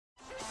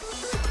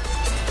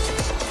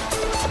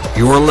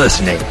You're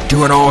listening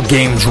to an All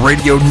Games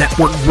Radio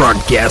Network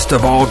broadcast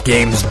of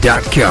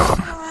AllGames.com.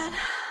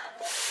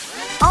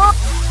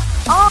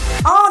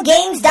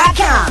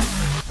 AllGames.com.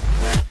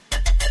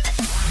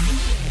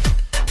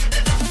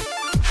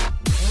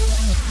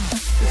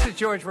 This is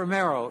George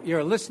Romero.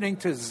 You're listening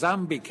to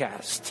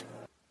ZombieCast.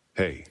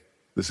 Hey,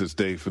 this is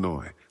Dave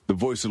Fennoy, the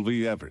voice of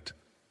Lee Everett,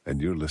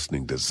 and you're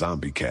listening to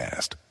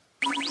ZombieCast.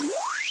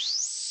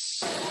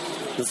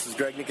 This is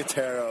Greg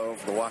Nicotero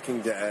of The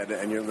Walking Dead,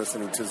 and you're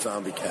listening to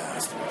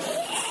ZombieCast.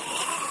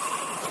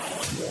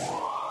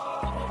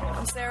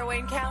 I'm Sarah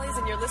Wayne Callies,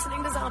 and you're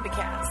listening to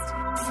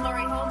ZombieCast. This is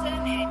Lori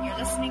Holden, and you're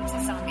listening to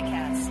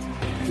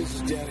ZombieCast. This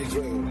is Danny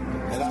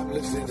Trejo, and I'm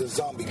listening to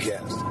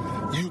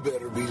ZombieCast. You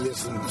better be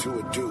listening to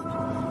it, too.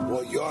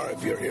 Well, you are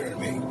if you're hearing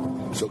me,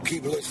 so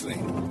keep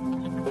listening.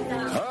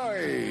 Hi,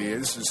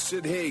 this is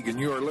Sid Haig, and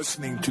you are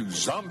listening to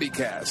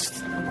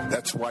ZombieCast.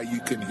 That's why you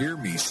can hear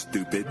me,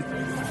 stupid.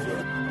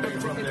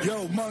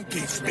 Yo,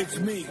 monkeys, it's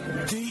me,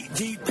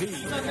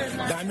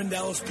 DDP, Diamond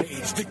Dallas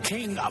Page, the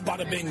king of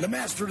bada bing, the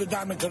master of the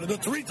diamond cutter, the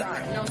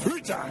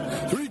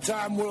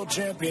three-time world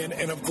champion,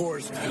 and of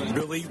course,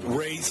 Billy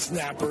Ray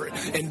Snapper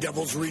and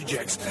Devil's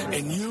Rejects.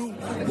 And you,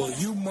 well,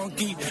 you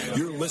monkey,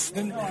 you're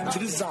listening to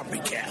the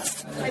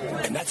ZombieCast.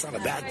 And that's not a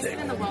bad thing.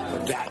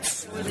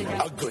 That's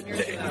a good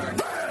thing. Bang!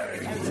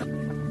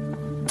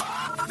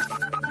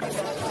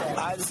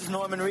 Hi, this is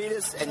Norman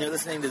Reedus, and you're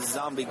listening to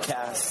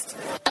ZombieCast.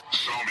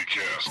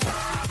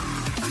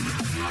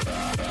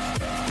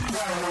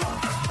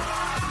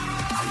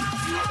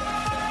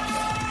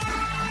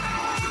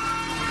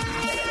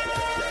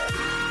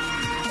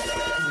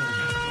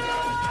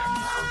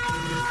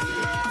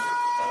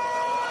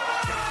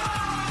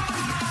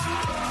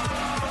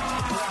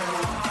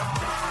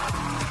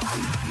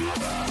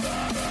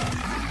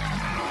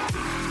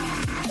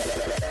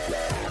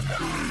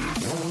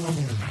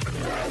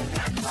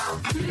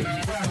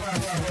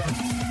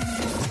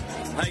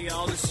 Hey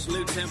y'all, this is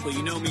Lou Temple.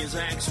 You know me as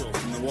Axel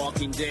from The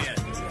Walking Dead,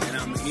 and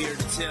I'm here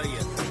to tell you,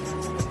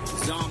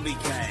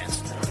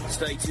 ZombieCast.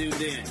 Stay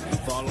tuned in. You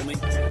follow me?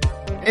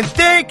 And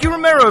thank you,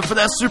 Romero, for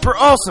that super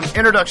awesome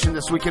introduction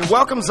this week. And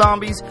welcome,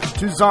 zombies,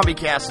 to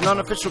ZombieCast, an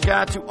unofficial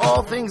guide to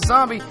all things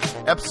zombie,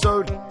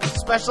 episode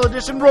special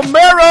edition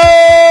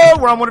Romero,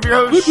 where I'm one of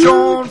your hosts,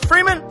 Sean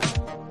Freeman.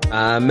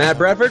 I'm Matt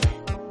Bradford.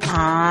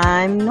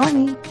 I'm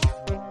Normie.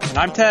 And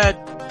I'm Ted.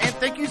 And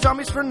thank you,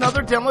 zombies, for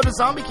another download of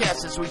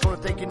ZombieCast this week. I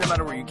want to thank you no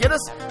matter where you get us.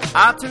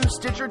 iTunes,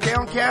 Stitcher,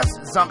 Downcast,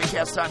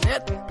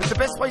 ZombieCast.net. But the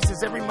best place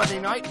is every Monday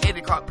night, 8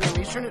 o'clock p.m.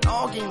 Eastern at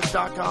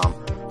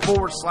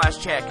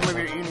allgames.com/chat. Come over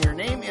here, enter your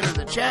name, enter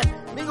the chat,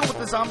 mingle with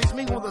the zombies,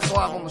 mingle with us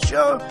live on the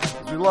show.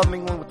 Because we love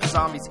mingling with the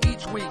zombies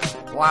each week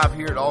live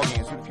here at All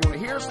Games. But if you want to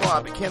hear us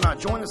live but cannot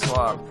join us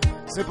live,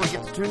 simply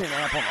get the TuneIn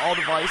app on all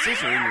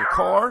devices or in your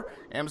car,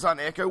 Amazon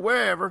Echo,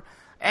 wherever,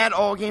 at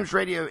All Games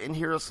Radio and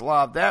hear us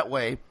live that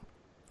way.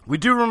 We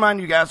do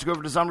remind you guys to go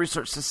over to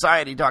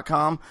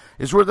ZombieResearchSociety.com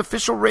is where the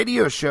official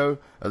radio show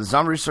of the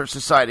Zombie Research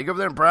Society. Go over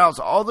there and browse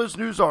all those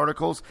news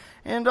articles.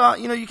 And,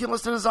 you can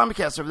listen to the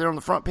ZombieCast over there on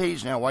the front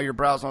page now while you're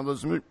browsing all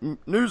those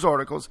news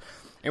articles.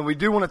 And we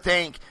do want to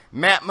thank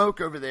Matt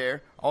Moak over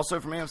there, also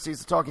from AMC's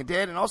The Talking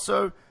Dead, and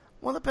also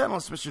one of the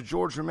panelists, Mr.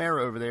 George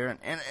Romero over there,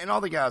 and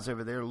all the guys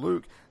over there,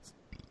 Luke,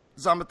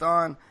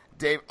 Zombathon,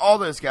 Dave, all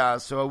those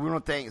guys. So we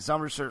want to thank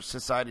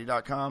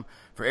ZombieResearchSociety.com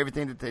for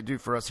everything that they do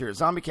for us here at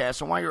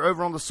ZombieCast. And while you're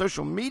over on the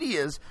social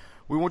medias,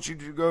 we want you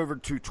to go over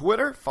to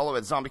Twitter, follow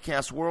at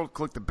ZombieCast World,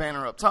 click the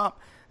banner up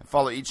top, and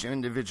follow each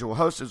individual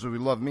host, as we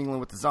love mingling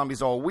with the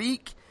zombies all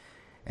week.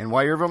 And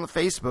while you're over on the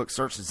Facebook,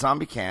 search the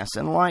ZombieCast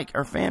and like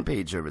our fan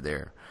page over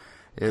there.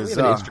 We have an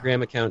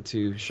Instagram account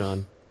too,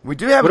 Sean. We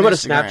do have. What about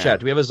Instagram. a Snapchat?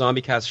 Do we have a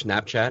ZombieCast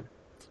Snapchat?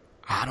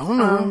 I don't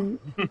know.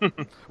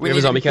 we have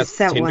a ZombieCast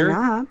set Tinder.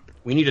 One up.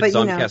 We need a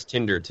ZombieCast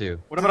Tinder too.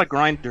 What about a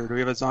Grinder? Do we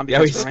have a ZombieCast?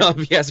 Yeah, we have a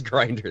ZombieCast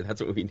Grinder.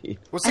 That's what we need.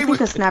 I think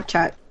the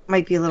Snapchat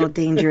might be a little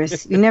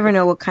dangerous. You never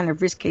know what kind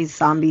of risque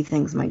zombie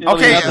things might be.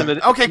 Okay,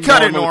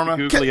 cut it,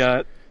 Norma.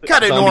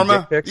 Cut it,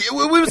 Norma. We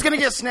We was going to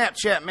get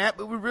Snapchat, Matt,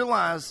 but we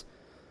realized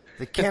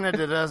that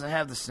Canada doesn't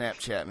have the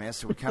Snapchat, man,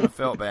 so we kind of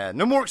felt bad.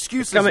 No more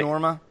excuses,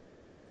 Norma.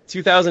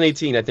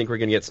 2018, I think we're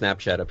going to get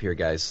Snapchat up here,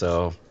 guys,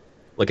 so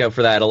look out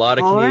for that. A lot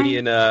of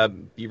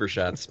Canadian beaver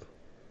shots.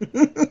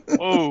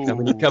 Whoa.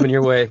 Coming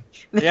your way.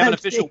 They have an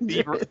official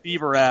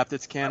beaver app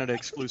that's Canada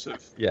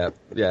exclusive. Yeah.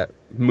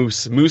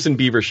 Moose and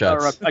beaver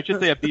shots. Or I should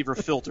say a beaver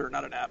filter,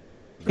 not an app.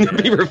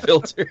 Beaver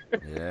filter.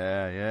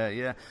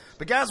 Yeah.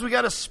 But guys, we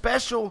got a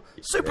special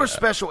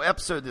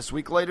episode this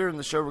week. Later in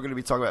the show, we're going to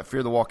be talking about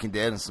Fear the Walking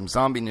Dead and some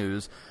zombie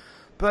news.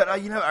 But,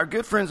 our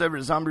good friends over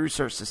at Zombie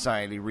Research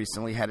Society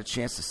recently had a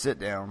chance to sit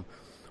down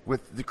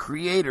with the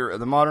creator of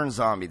the modern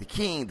zombie, the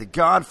king, the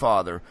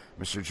godfather,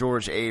 Mr.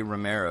 George A.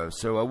 Romero.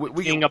 So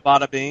we King of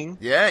Bada Bing.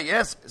 Yeah,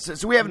 yes.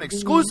 So we have an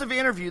exclusive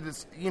interview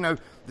that's,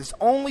 this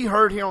only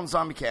heard here on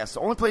ZombieCast. The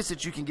only place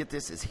that you can get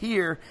this is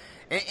here.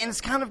 And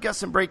it's kind of got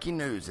some breaking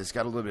news. It's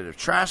got a little bit of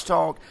trash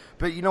talk.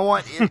 But you know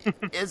what? It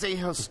is a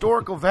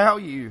historical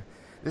value.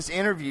 This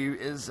interview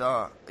is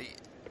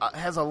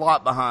has a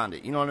lot behind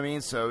it. You know what I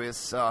mean? So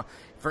it's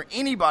for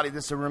anybody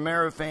that's a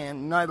Romero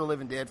fan, Night of the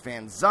Living Dead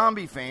fan,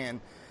 zombie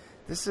fan.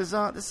 This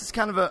is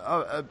kind of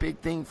a big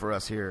thing for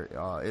us here at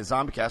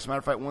ZombieCast. As a matter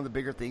of fact, one of the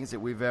bigger things that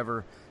we've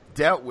ever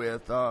dealt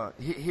with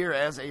here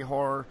as a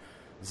horror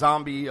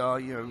zombie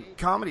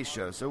comedy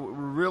show. So we're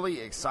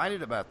really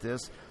excited about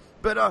this.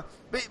 But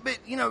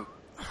you know,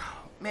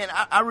 man,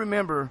 I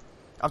remember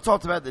I've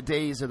talked about the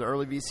days of the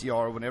early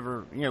VCR.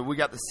 Whenever we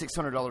got the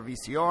 $600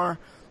 VCR,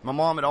 my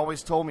mom had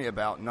always told me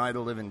about Night of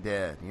the Living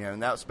Dead.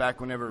 And that was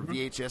back whenever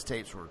VHS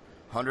tapes were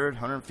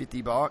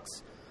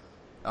 $150.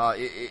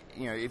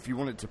 If you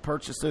wanted to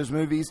purchase those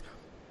movies.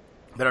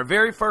 But our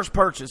very first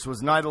purchase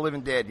was Night of the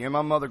Living Dead.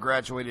 My mother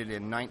graduated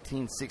in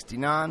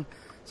 1969,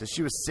 so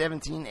she was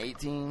 17,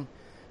 18.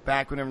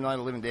 Back whenever Night of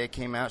the Living Dead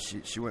came out,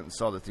 she went and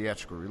saw the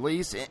theatrical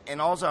release.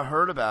 And all I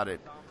heard about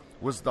it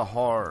was the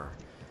horror.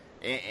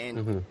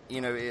 And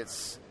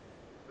it's...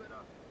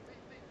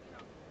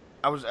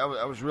 I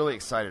was really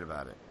excited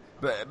about it.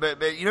 But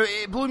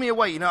it blew me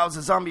away. I was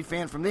a zombie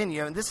fan from then.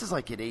 And this is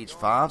like at age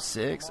 5,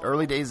 6,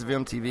 early days of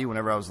MTV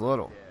whenever I was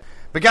little.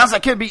 But guys, I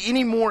couldn't be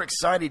any more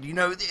excited.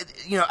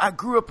 I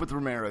grew up with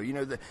Romero.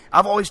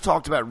 I've always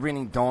talked about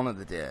renting Dawn of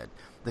the Dead,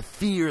 the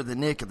fear, the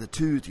nick of the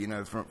tooth.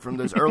 From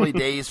those early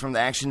days, from the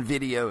Action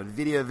Video and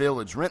Video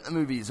Village, rent the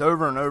movies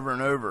over and over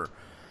and over,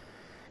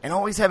 and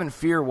always having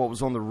fear of what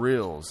was on the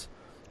reels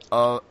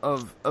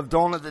of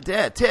Dawn of the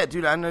Dead. Ted,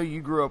 dude, I know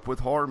you grew up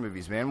with horror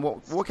movies, man.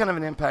 What kind of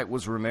an impact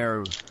was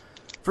Romero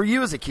for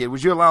you as a kid?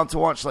 Was you allowed to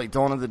watch like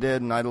Dawn of the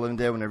Dead and Night of the Living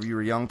Dead whenever you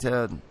were young,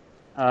 Ted?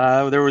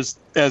 There was,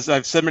 as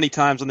I've said many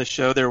times on the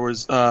show, there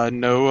was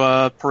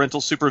no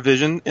parental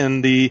supervision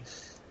in the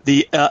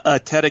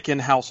Tedekin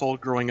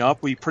household growing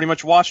up. We pretty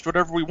much watched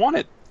whatever we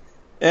wanted.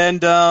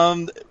 And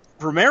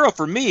Romero,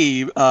 for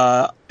me,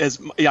 of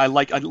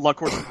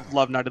course,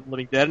 love Night of the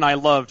Living Dead, and I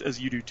loved,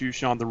 as you do too,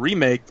 Sean, the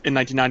remake in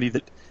 1990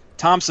 that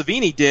Tom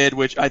Savini did,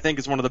 which I think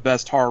is one of the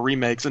best horror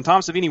remakes. And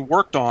Tom Savini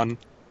worked on,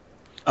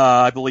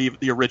 I believe,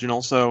 the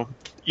original. So,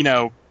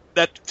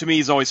 that to me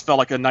has always felt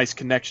like a nice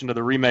connection to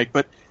the remake.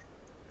 But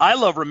I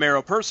love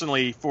Romero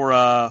personally for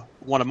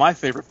one of my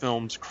favorite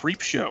films,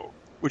 Creepshow,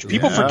 which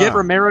people forget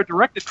Romero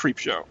directed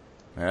Creepshow.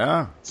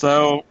 Yeah.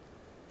 So,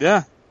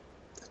 yeah.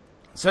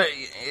 So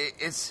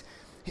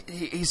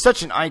he's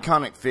such an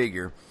iconic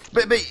figure.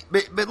 But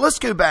let's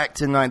go back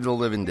to Night of the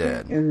Living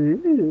Dead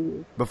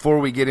before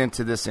we get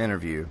into this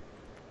interview.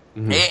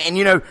 Mm-hmm. And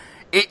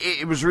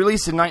it was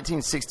released in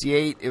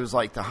 1968. It was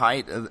like the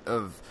height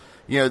of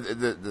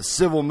the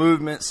civil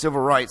movement,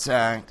 Civil Rights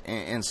Act,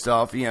 and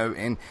stuff,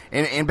 and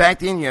back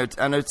then,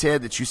 I know,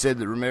 Ted, that you said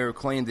that Romero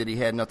claimed that he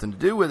had nothing to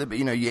do with it, but,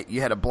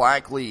 you had a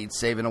black lead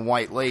saving a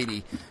white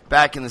lady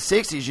back in the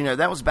 60s,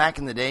 that was back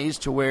in the days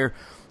to where,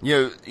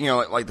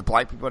 like the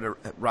black people had to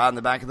ride in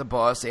the back of the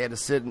bus, they had to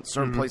sit in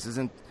certain places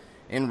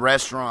in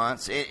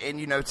restaurants,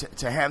 and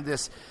to have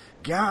this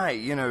guy,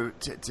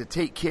 to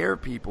take care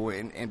of people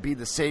and be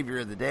the savior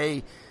of the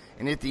day,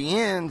 and at the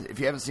end, if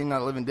you haven't seen Night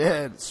of the Living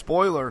Dead,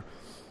 spoiler,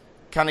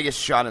 kind of gets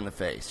shot in the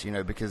face,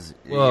 because...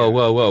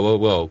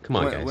 Whoa, come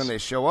on, guys. When they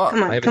show up.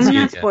 Come on, can we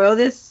not spoil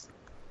this?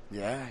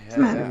 Yeah.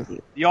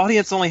 The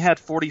audience only had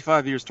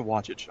 45 years to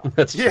watch it, Sean.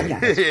 That's true.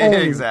 Yeah,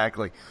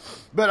 exactly.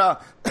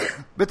 But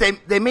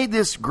they made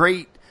this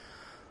great,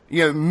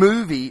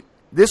 movie.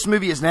 This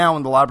movie is now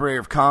in the Library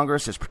of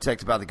Congress. It's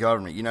protected by the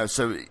government,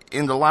 So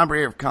in the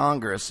Library of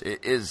Congress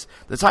it is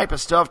the type of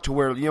stuff to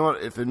where,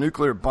 if a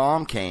nuclear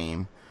bomb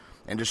came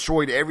and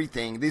destroyed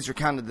everything, these are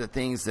kind of the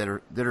things that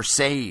are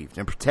saved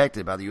and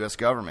protected by the U.S.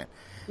 government.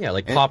 Yeah,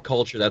 pop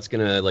culture that's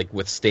gonna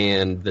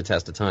withstand the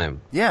test of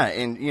time. Yeah,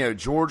 and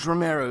George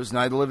Romero's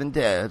Night of the Living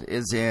Dead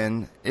is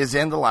in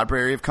the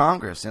Library of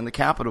Congress in the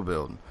Capitol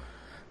building,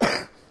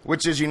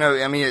 which is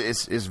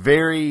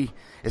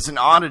it's an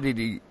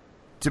oddity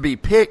to be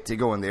picked to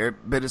go in there,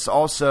 but it's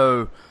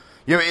also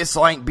it's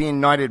like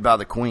being knighted by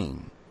the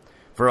Queen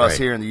for us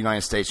here in the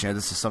United States.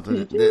 This is something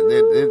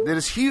that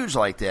is huge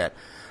like that.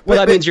 Well,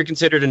 that means you're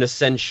considered an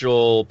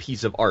essential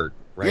piece of art,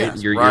 right?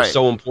 Yes, you're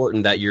so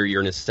important that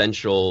you're an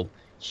essential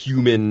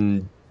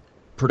human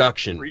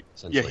production,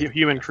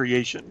 human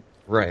creation.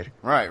 Right.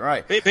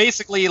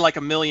 Basically, like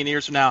a million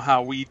years from now,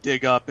 how we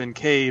dig up in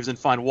caves and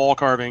find wall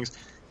carvings,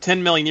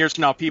 10 million years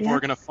from now, people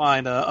are going to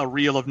find a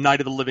reel of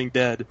Night of the Living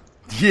Dead.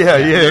 Yeah.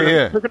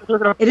 They're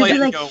gonna It'll be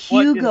like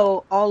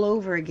Hugo all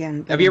over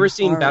again. Have you ever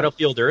seen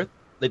Battlefield Earth?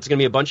 It's going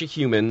to be a bunch of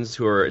humans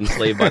who are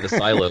enslaved by the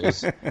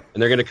silos, and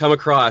they're going to come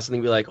across and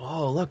they'll be like,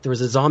 "Oh, look, there was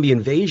a zombie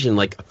invasion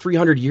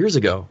 300 years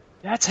ago."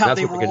 That's how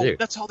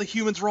that's how the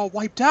humans were all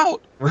wiped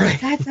out.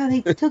 Right. That's how they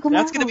took them out.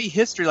 That's going to be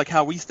history, like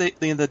how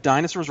the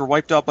dinosaurs were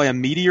wiped out by a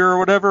meteor or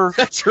whatever.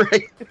 That's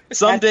right.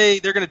 Someday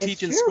they're going to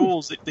teach in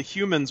schools that the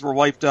humans were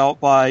wiped out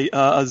by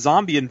a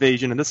zombie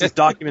invasion, and this is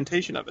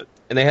documentation of it.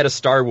 And they had a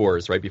Star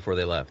Wars right before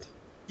they left.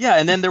 Yeah,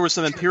 and then there was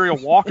some Imperial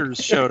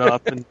walkers showed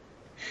up, and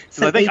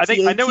so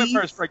I know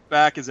Empire Strikes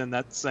Back is in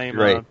that same.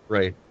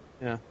 Right.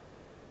 Yeah.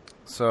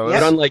 So,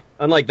 but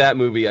unlike that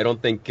movie, I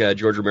don't think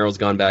George Romero's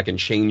gone back and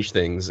changed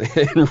things and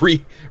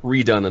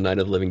redone The Night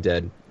of the Living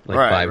Dead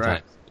 5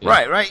 times.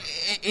 Yeah. Right.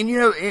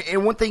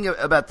 And one thing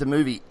about the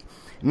movie,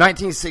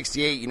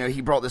 1968,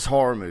 he brought this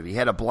horror movie. He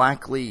had a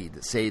black lead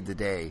that saved the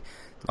day.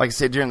 Like I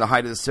said, during the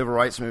height of the civil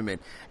rights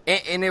movement.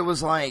 And it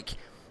was like,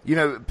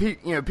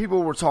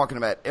 people were talking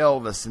about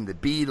Elvis and the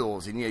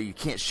Beatles, and, you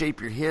can't shape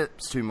your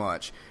hips too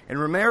much. And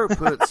Romero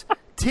puts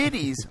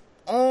titties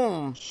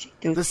on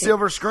the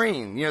silver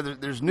screen.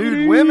 There's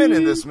nude women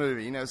in this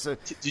movie, So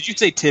Did you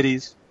say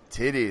titties?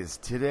 Titties,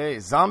 today.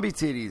 Zombie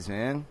titties,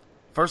 man.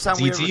 First time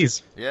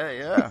ZTs. we ever...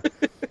 Yeah.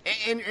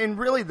 and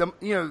really,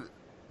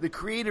 the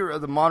creator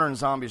of the modern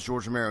zombie is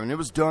George Romero, and it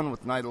was done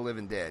with Night of the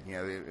Living Dead.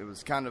 It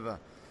was kind of a...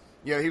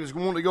 he was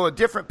wanting to go a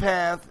different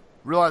path,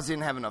 realized he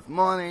didn't have enough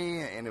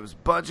money, and it was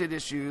budget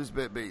issues,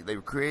 but they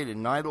created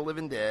Night of the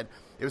Living Dead.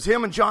 It was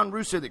him and John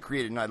Russo that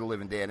created Night of the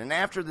Living Dead. And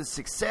after the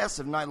success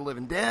of Night of the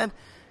Living Dead,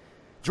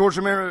 George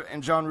Romero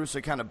and John Russo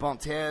kind of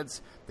bumped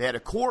heads. They had a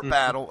court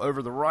battle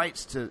over the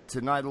rights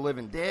to Night of the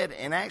Living Dead,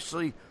 and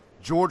actually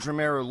George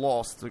Romero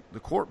lost the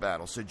court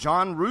battle. So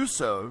John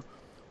Russo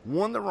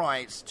won the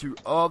rights to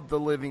Of the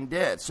Living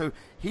Dead. So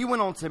he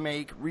went on to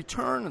make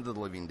Return of the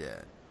Living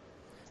Dead.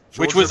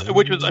 Which was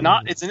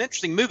not. It's an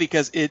interesting movie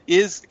because it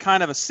is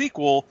kind of a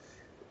sequel,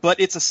 but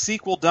it's a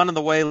sequel done in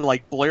the way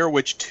like Blair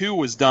Witch 2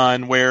 was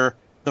done, where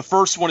the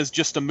first one is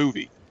just a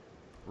movie.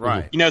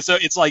 Right. So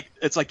it's like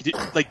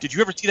did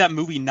you ever see that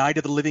movie Night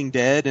of the Living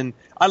Dead? And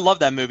I love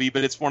that movie,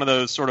 but it's one of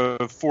those sort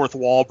of fourth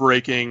wall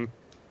breaking.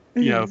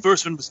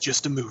 First one was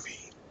just a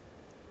movie.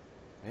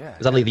 Yeah.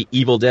 Is that like the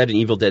Evil Dead and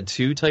Evil Dead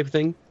 2 type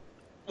thing?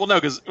 Well, no,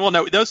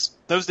 those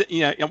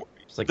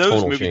it's like those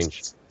tonal movies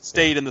change.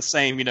 Stayed in the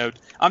same.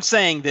 I'm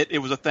saying that it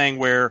was a thing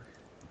where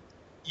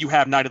you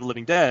have Night of the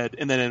Living Dead,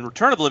 and then in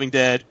Return of the Living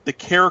Dead, the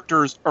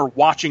characters are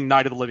watching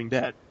Night of the Living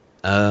Dead.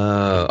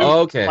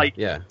 Okay.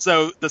 Yeah.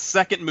 So the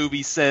second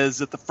movie says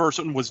that the first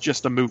one was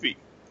just a movie.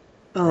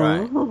 Oh.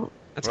 Right.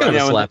 That's kind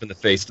of a slap in the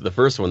face to the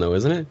first one, though,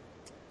 isn't it?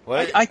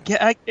 What?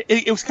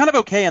 It was kind of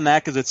okay in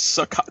that because it's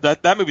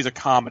that movie's a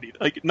comedy.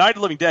 Like Night of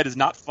the Living Dead is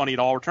not funny at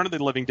all. Return of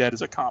the Living Dead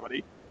is a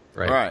comedy.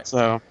 Right.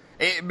 So.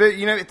 But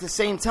at the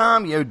same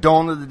time,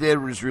 Dawn of the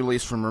Dead was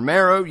released from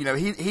Romero.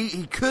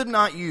 He could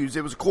not use,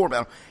 it was a court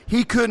battle.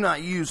 He could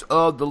not use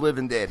Of the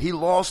Living Dead. He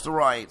lost the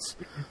rights.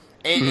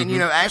 And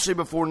actually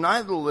before Night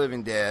of the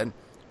Living Dead,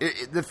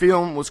 the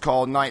film was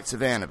called Nights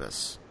of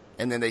Anubis.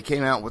 And then they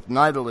came out with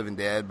Night of the Living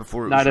Dead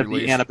before it was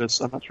released. Night of the Anubis.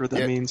 I'm not sure what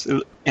that means. It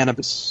was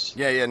Anubis.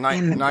 Yeah,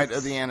 Night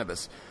of the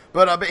Anubis.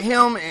 But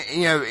him,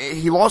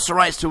 he lost the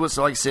rights to it.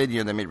 So like I said,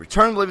 they made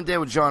Return of the Living Dead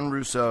with John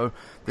Russo.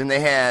 Then they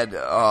had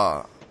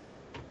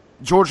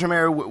George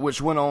Romero, which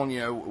went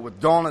on, with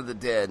Dawn of the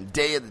Dead,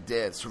 Day of the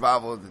Dead,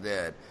 Survival of the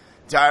Dead,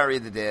 Diary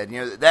of the Dead,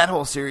 that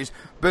whole series.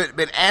 But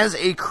as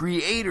a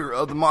creator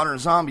of the modern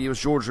zombie, it was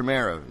George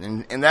Romero.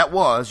 And that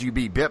was, you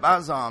be bit by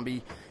a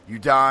zombie, you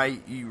die,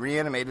 you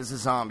reanimate as a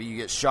zombie, you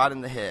get shot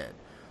in the head.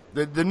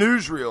 The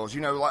newsreels,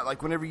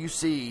 like whenever you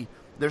see,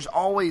 there's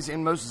always,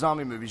 in most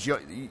zombie movies,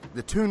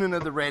 the tuning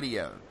of the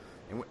radio,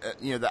 and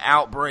the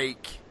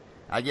outbreak,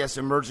 I guess,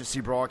 emergency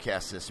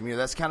broadcast system.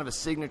 That's kind of a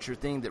signature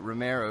thing that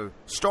Romero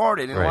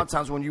started. And a lot of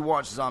times when you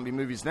watch zombie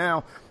movies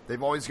now,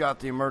 they've always got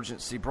the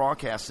emergency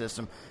broadcast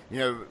system.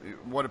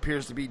 What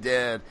appears to be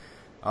dead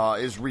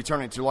is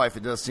returning to life.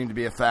 It does seem to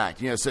be a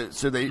fact.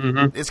 So they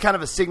it's kind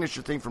of a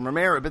signature thing from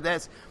Romero.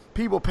 But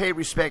people pay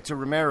respect to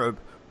Romero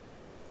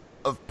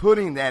of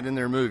putting that in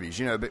their movies,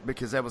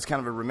 because that was kind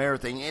of a Romero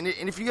thing. And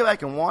if you go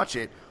back and watch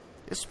it,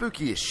 it's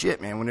spooky as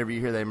shit, man, whenever you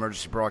hear the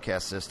emergency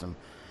broadcast system.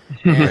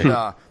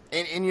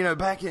 And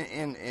back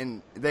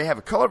in they have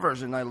a color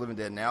version of Night of the Living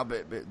Dead now,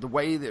 but the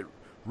way that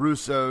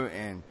Russo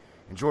and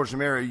George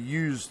Romero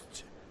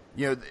used,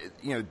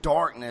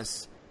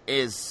 darkness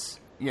is,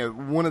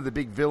 one of the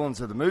big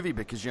villains of the movie,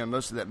 because,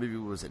 most of that movie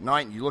was at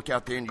night, and you look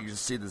out there and you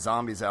just see the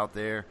zombies out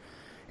there.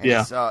 And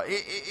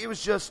it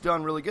was just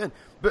done really good.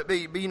 But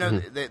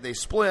they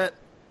split.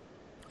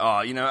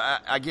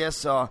 I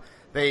guess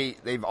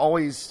they've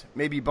always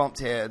maybe bumped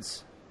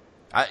heads.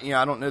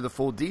 I don't know the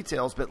full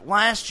details, but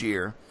last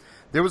year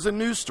there was a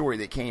news story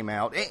that came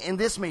out, and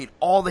this made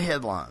all the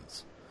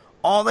headlines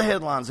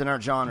in our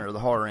genre of the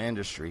horror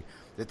industry,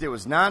 that there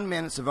was 9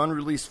 minutes of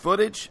unreleased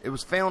footage. It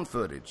was found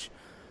footage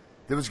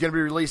that was going to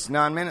be released in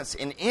 9 minutes,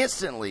 and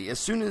instantly, as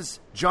soon as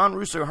John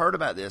Russo heard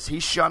about this, he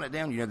shot it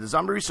down. The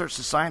Zombie Research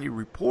Society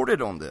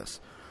reported on this,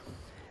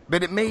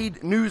 but it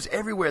made news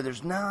everywhere.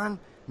 There's 9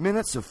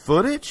 minutes of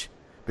footage,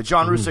 but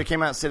John Russo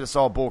came out and said it's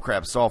all bullcrap,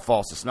 it's all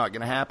false, it's not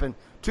going to happen.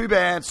 Too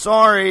bad.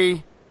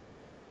 Sorry.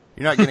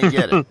 You're not going to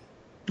get it.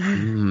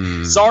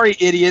 Sorry,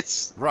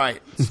 idiots. Right.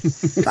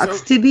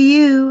 Sucks to be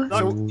you.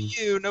 Sucks to be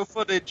you. No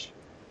footage.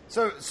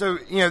 So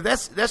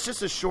that's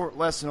just a short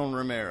lesson on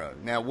Romero.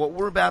 Now, what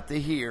we're about to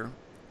hear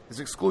is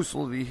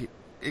exclusive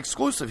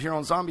here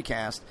on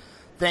ZombieCast,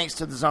 thanks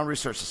to the Zombie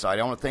Research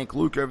Society. I want to thank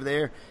Luke over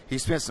there. He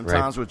spent some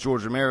times with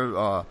George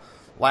Romero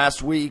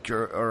last week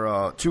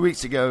or 2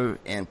 weeks ago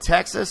in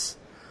Texas.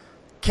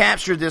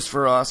 Captured this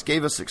for us,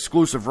 gave us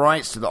exclusive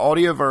rights to the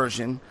audio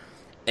version,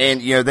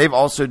 and they've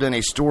also done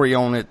a story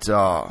on it,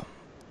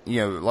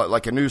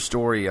 like a news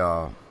story.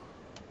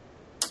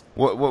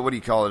 what do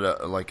you call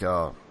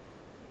it?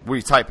 Where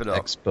you type it up?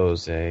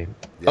 Expose. Yeah.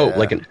 Oh,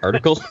 like an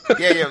article?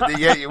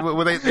 yeah.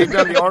 Well, they've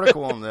done the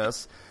article on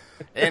this,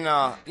 and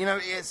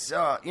it's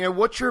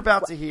what you're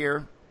about to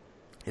hear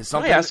is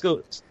something. Can I ask,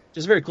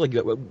 just very quickly,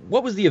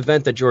 what was the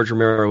event that George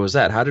Romero was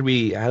at? How did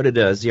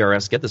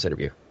ZRS get this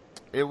interview?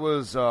 It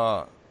was.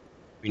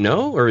 We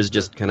know, or is it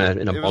just kind of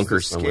in a bunker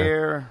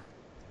somewhere?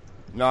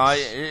 No,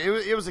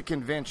 it was a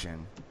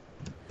convention.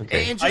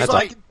 Okay.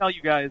 I can tell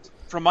you guys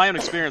from my own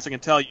experience. I can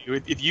tell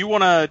you if you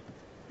want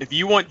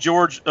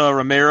George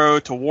Romero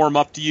to warm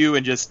up to you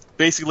and just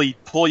basically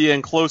pull you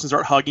in close and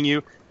start hugging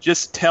you,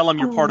 just tell him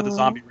you're part of the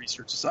Zombie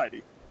Research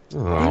Society.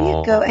 There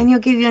you go, and he'll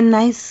give you a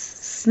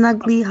nice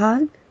snuggly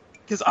hug.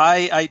 Because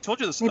I told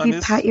you this. Maybe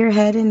pat your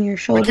head and your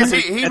shoulder. Because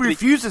he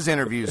refuses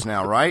interviews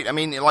now, right? I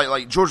mean,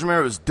 like George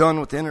Romero is done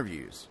with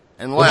interviews.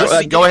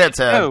 Unless, go ahead,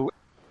 Ted.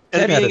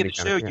 At the beginning of the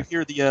show, you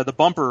hear the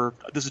bumper,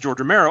 "This is George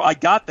Romero." I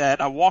got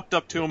that. I walked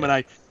up to him and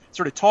I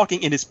started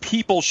talking, and his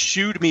people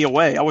shooed me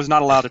away. I was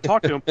not allowed to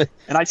talk to him.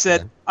 And I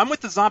said, "I'm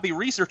with the Zombie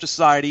Research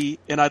Society,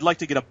 and I'd like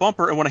to get a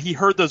bumper." And when he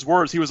heard those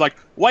words, he was like,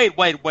 "Wait,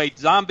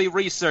 Zombie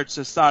Research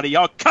Society,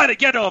 y'all kind of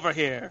get over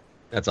here."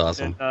 That's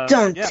awesome. And,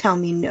 Don't tell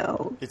me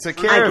no. It's a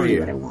care of you.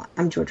 What I want.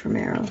 I'm George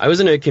Romero. I was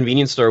in a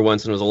convenience store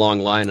once, and it was a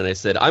long line, and I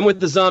said, "I'm with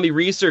the Zombie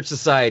Research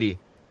Society."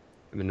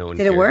 I mean, no one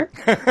Did cared. it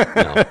work?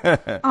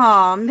 No.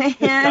 Oh, man.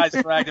 Guys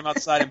dragged him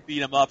outside and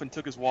beat him up and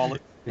took his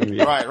wallet.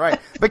 Right.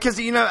 Because,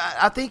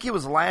 I think it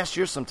was last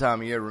year sometime,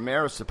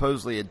 Romero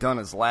supposedly had done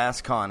his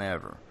last con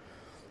ever.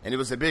 And it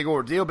was a big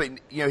ordeal, but,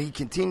 he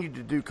continued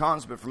to do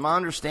cons. But from my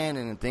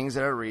understanding and things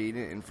that I read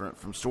and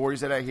from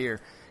stories that I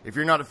hear, if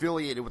you're not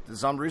affiliated with the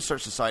Zombie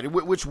Research Society,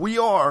 which we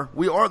are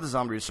the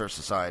Zombie Research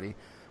Society,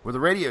 with a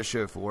radio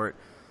show for it,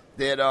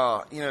 that,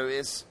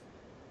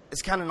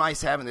 it's kind of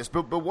nice having this.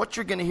 But what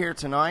you're going to hear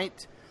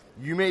tonight,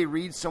 you may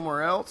read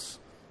somewhere else.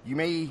 You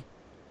may,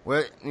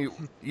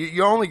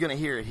 you're only going to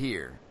hear it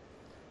here.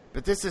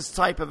 But this is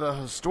type of a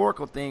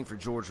historical thing for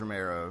George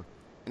Romero,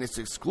 and it's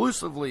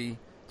exclusively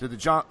to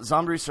the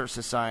Zombie Research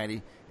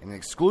Society and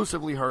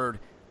exclusively heard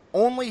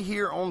only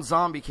here on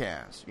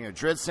ZombieCast.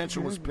 Dread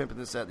Central was pimping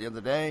this out the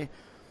other day.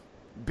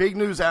 Big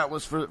news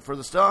outlets for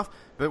the stuff.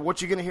 But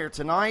what you're going to hear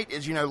tonight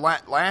is,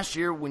 last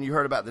year when you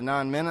heard about the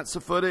 9 minutes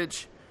of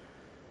footage,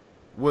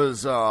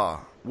 was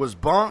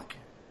bunk.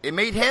 It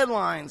made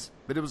headlines,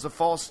 but it was a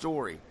false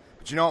story.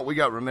 But you know what? We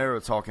got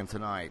Romero talking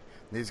tonight.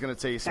 He's going to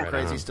tell you some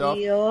crazy stuff.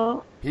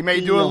 He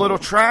may do a little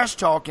trash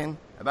talking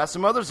about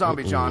some other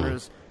zombie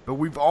genres, but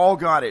we've all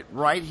got it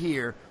right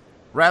here,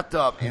 wrapped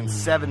up in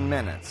 7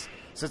 minutes.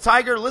 So,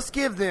 Tiger, let's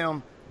give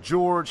them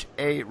George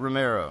A.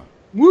 Romero.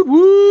 Woot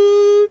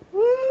woot!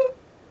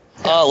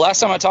 Last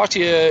time I talked to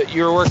you,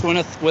 you were working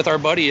with our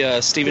buddy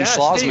Steven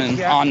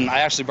Schlossman on. I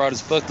actually brought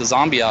his book, The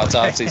Zombie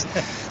Autopsies.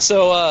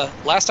 So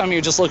last time you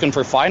were just looking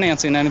for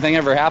financing. Anything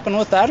ever happen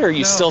with that, or are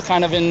you still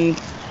kind of in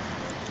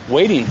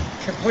waiting?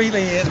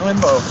 Completely in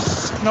limbo.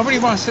 Nobody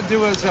wants to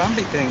do a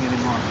zombie thing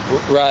anymore.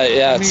 Right?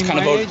 Yeah, it's kind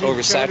of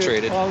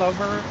oversaturated. All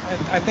over.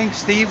 I think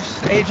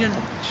Steve's agent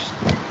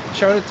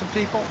showed it to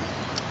people.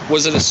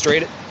 Was it a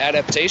straight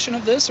adaptation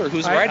of this, or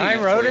who's writing it?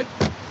 I wrote it,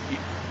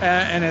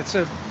 and it's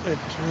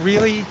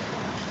really.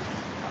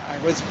 I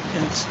was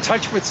in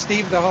touch with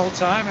Steve the whole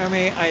time. I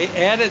mean, I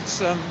added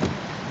some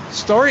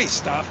story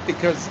stuff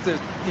because there's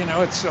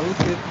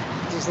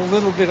a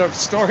little bit of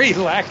story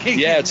lacking.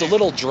 Yeah, it's a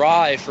little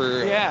dry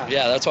for. Yeah,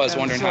 that's why I was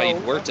wondering how you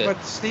worked it.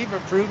 But Steve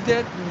approved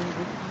it,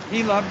 and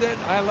he loved it.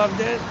 I loved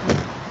it.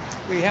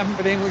 We haven't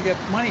been able to get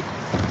money.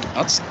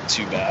 That's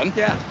too bad.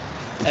 Yeah.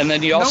 And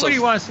then you also. Nobody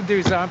wants to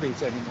do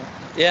zombies anymore.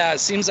 Yeah, it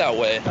seems that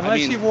way.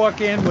 Unless you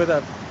walk in with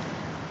a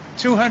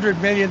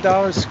 $200 million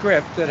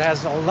script that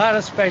has a lot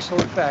of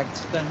special effects,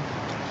 then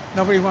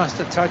nobody wants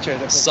to touch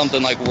it.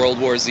 Something like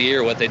World War Z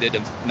or what they did to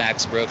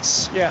Max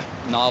Brooks'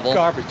 novel.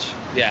 Garbage.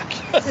 Yeah.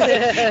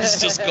 It's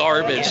just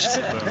garbage.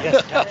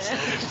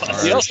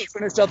 You also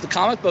finished up the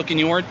comic book and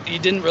you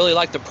didn't really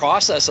like the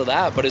process of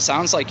that, but it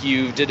sounds like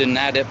you did an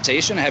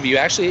adaptation. Have you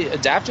actually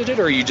adapted it,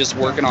 or are you just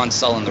working on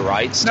selling the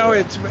rights? No,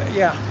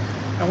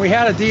 and we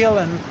had a deal,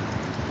 and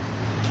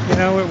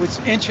it was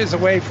inches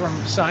away from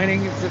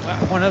signing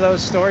one of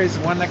those stories,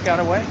 the one that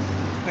got away.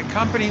 The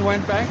company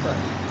went bankrupt.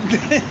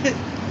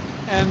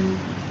 And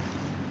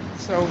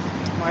so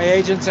my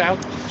agent's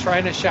out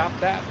trying to shop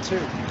that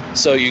too.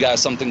 So you got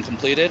something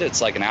completed?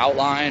 It's like an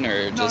outline,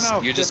 or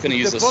you're just going to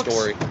use the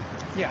story?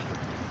 Yeah.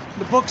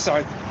 The books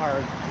are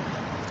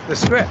the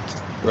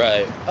script.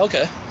 Right.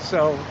 Okay.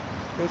 So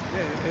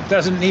it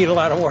doesn't need a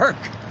lot of work.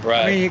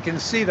 Right. I mean, you can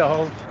see the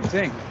whole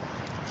thing.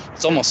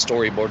 It's almost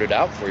storyboarded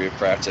out for you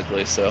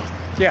practically, so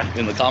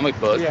in the comic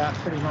book. Yeah,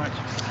 pretty much.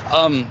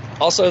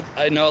 Also,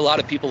 I know a lot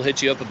of people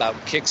hit you up about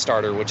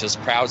Kickstarter, which is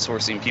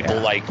crowdsourcing people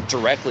like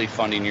directly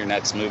funding your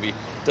next movie.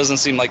 Doesn't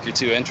seem like you're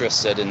too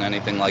interested in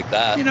anything like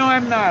that.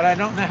 I'm not. I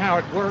don't know how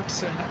it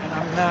works, and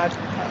I'm not.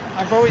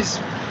 I've always,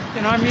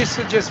 I'm used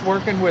to just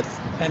working with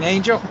an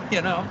angel,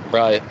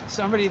 Right.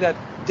 Somebody that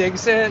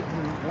digs it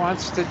and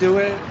wants to do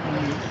it.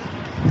 And,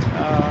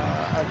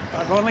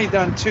 I've only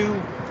done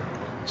two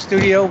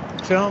studio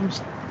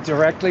films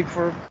directly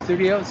for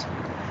studios,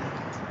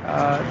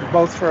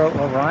 both for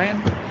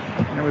Orion,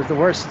 and it was the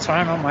worst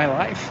time of my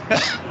life.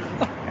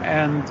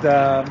 And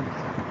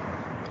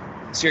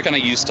so you're kind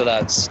of used to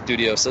that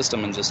studio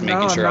system and just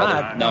making sure not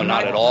at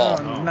all.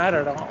 No, not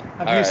at all.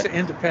 I'm used to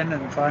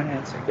independent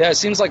financing. Yeah, it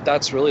seems like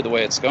that's really the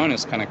way it's going,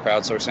 is kind of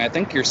crowdsourcing. I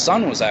think your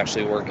son was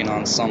actually working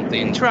on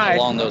something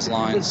along those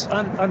lines.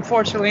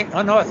 Unfortunately,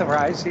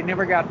 unauthorized. He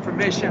never got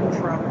permission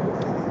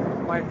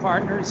from my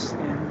partners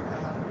in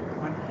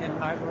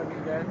Night of the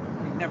Living Dead.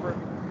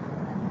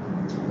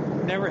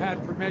 He never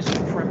had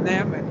permission from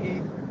them,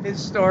 and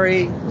his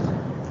story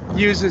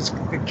uses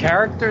the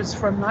characters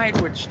from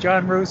Night, which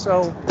John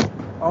Russo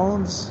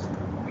owns.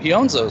 He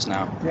owns those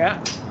now?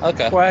 Yeah.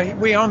 Okay. Well,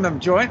 we own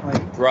them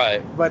jointly.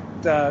 Right. But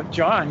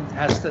John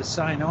has to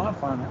sign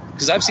off on it.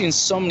 Because I've seen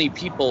so many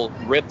people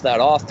rip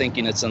that off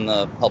thinking it's in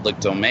the public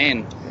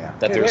domain,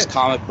 that there's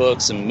comic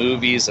books and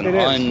movies and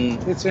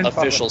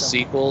unofficial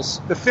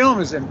sequels. The film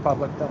is in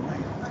public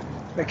domain.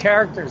 The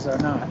characters are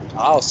not.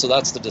 Oh, so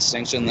that's the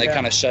distinction. They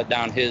kind of shut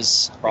down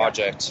his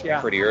project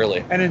pretty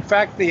early. And in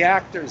fact, the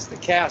actors, the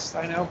cast,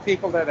 I know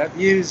people that have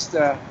used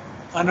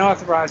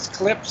unauthorized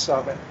clips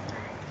of it.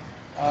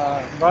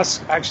 Russ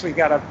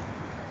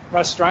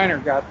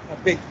Streiner got a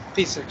big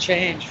piece of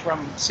change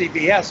from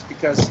CBS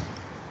because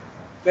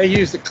they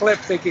used the clip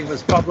thinking it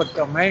was public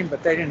domain,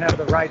 but they didn't have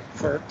the right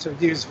to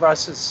use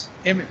Russ's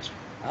image.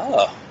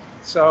 Oh.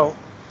 So.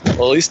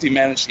 Well, at least he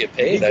managed to get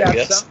paid, I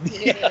guess.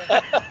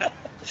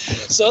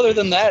 So other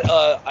than that,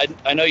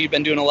 I know you've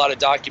been doing a lot of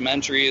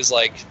documentaries,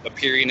 like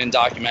appearing in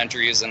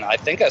documentaries, and I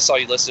think I saw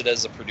you listed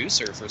as a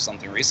producer for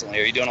something recently.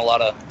 Are you doing a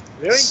lot of?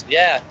 Really?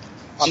 Yeah,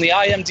 on the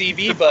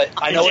IMDb. But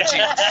I know what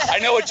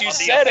you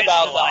said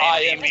about the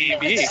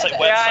IMDb.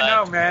 I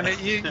know, man.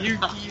 You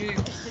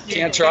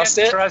can't trust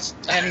it. Trust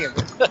any of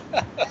it.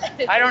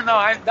 I don't know.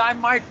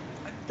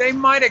 They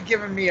might have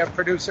given me a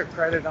producer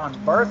credit on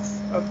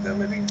Birth of the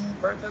Living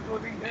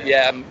Dead.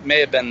 Yeah, may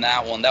have been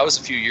that one. That was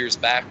a few years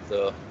back,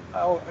 though.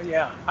 Oh,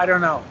 yeah. I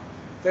don't know.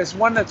 There's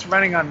one that's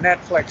running on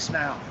Netflix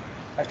now.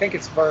 I think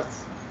it's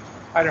Birth.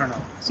 I don't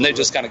know. And they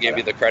just kind of gave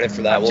you the credit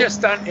for that. I've just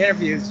done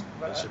interviews,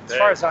 as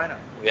far as I know.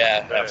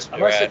 Yeah.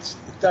 Unless it's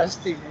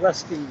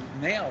Rusty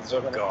Nails.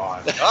 Oh,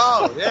 God.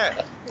 Oh,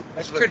 yeah.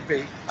 That could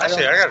be.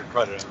 Actually, I got a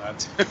credit on that,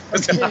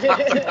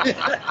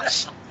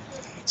 too.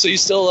 So you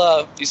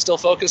still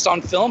focused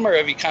on film, or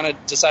have you kind of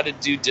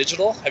decided to do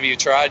digital? Have you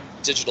tried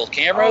digital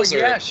cameras? Oh,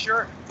 yeah,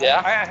 sure.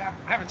 Yeah? I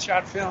haven't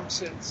shot film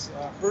since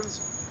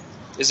Bruiser.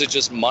 Is it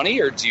just money,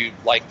 or do you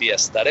like the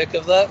aesthetic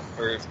of that,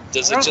 or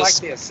does I it just? I don't like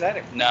the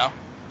aesthetic. No.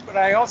 But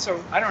I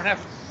don't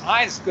have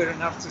eyes good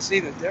enough to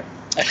see the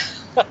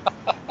difference.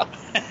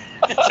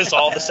 It's just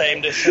all the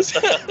same distance.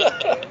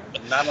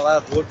 Not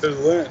allowed to look through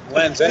the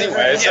lens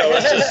anyway, so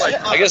it's just like.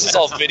 I guess it's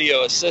all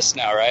video assist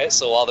now, right?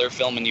 So while they're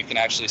filming, you can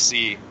actually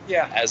see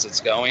as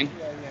it's going.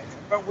 Yeah.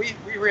 But we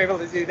were able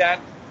to do that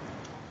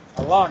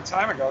a long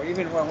time ago.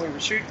 Even when we were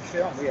shooting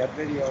film, we had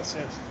video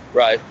assist.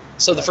 Right.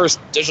 So the first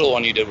digital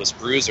one you did was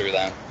Bruiser,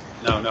 then?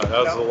 No, that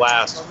was the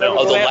last film.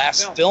 Oh, the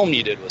last film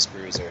you did was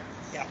Bruiser.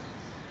 Yeah.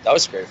 That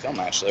was a great film,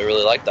 actually. I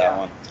really liked that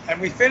one. And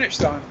we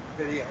finished on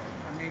video.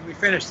 I mean, we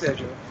finished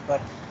digital,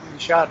 but we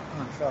shot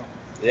on film.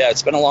 Yeah,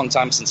 it's been a long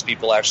time since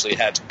people actually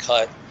had to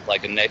cut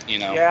like a net,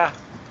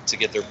 to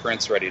get their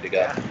prints ready to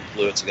go,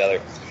 glue it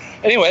together.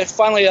 Anyway,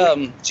 finally,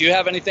 do you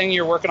have anything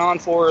you're working on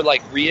for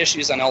like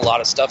reissues? I know a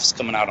lot of stuff's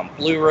coming out on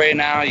Blu-ray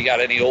now. You got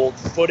any old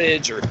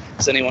footage, or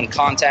has anyone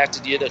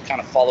contacted you to kind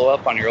of follow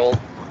up on your old?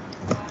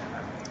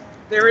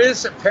 There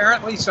is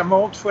apparently some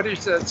old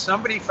footage that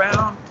somebody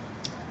found.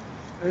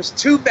 There's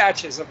 2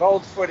 batches of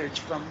old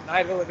footage from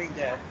Night of the Living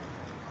Dead.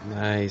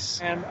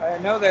 Nice. And I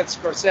know that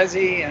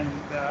Scorsese and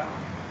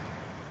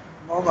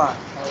MoMA,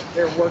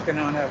 they're working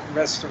on a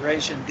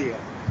restoration deal.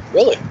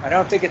 Really? I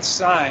don't think it's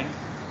signed,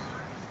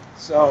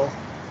 so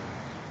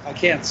I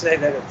can't say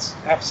that it's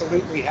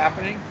absolutely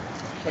happening,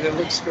 but it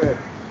looks good.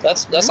 That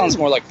sounds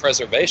more like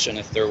preservation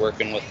if they're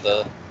working with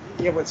the...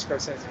 Yeah, with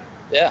Scorsese.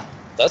 Yeah,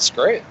 that's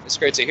great. It's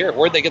great to hear.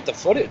 Where'd they get the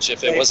footage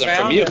if it wasn't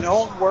from you? They found an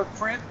old work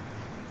print,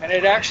 and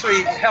it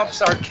actually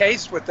helps our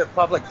case with the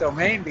public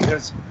domain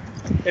because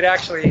it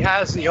actually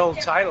has the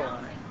old title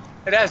on it.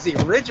 It has the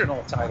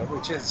original title,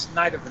 which is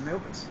Night of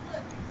Anubis.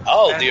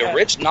 Oh, the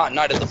original, not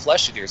Night of the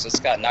Flesh Eaters. It's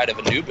got Night of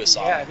Anubis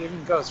on it. Yeah, it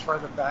even goes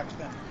further back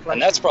than Flesh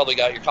And that's probably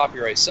got your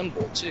copyright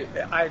symbol, too.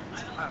 I'm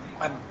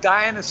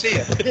dying to see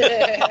it.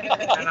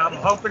 And I'm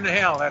hoping to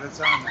hell that it's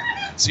on there.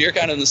 So you're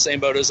kind of in the same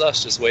boat as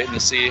us, just waiting to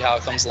see how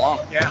it comes along.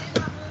 Yeah.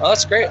 Well,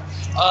 that's great.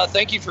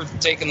 Thank you for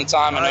taking the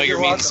time. I know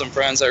you're meeting some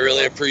friends. I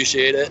really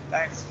appreciate it.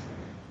 Thanks.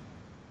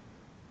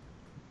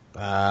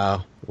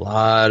 Wow. A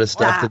lot of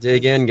stuff to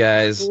dig in,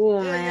 guys.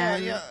 Cool,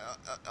 man. Yeah.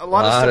 A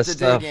lot of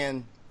stuff to dig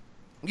in.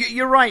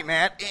 You're right,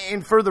 Matt.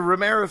 And for the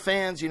Romero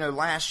fans,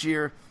 last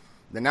year,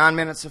 the 9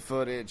 minutes of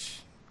footage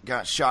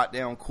got shot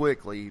down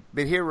quickly.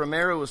 But here,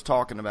 Romero was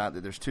talking about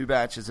that there's 2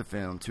 batches of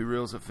film, 2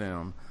 reels of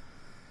film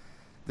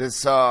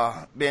that's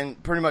been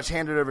pretty much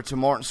handed over to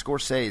Martin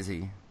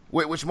Scorsese.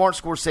 which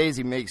Martin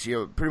Scorsese makes,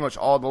 pretty much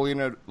all the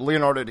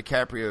Leonardo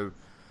DiCaprio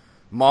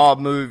mob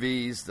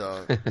movies.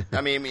 Martin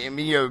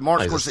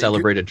Scorsese, a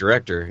celebrated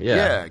director.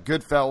 Yeah,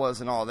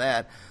 Goodfellas and all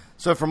that.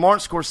 So for Martin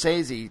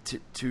Scorsese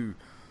to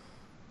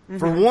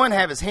for one,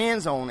 have his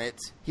hands on it,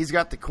 he's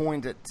got the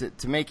coin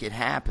to make it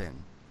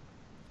happen.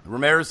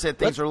 Romero said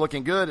things are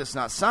looking good. It's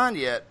not signed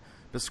yet,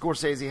 but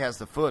Scorsese has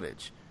the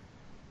footage.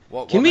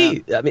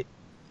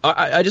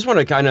 I just want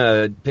to kind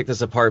of pick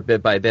this apart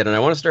bit by bit, and I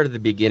want to start at the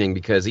beginning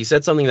because he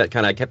said something that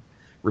kind of kept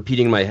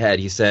repeating in my head.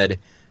 He said,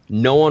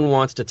 no one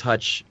wants to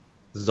touch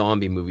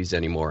zombie movies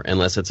anymore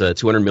unless it's a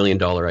 $200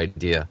 million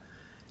idea.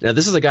 Now,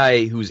 this is a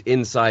guy who's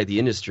inside the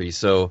industry,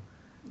 so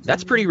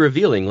that's pretty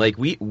revealing. Like,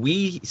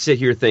 we sit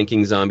here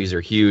thinking zombies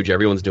are huge,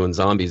 everyone's doing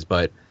zombies,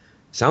 but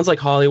sounds like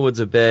Hollywood's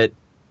a bit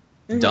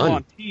done.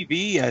 On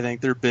TV, I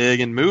think they're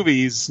big. In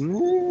movies,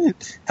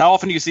 how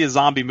often do you see a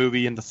zombie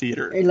movie in the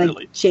theater?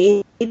 Like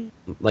Jade?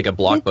 Like a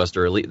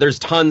blockbuster. There's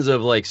tons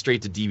of like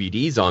straight to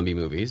DVD zombie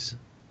movies.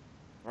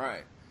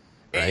 Right.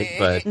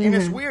 But and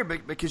it's weird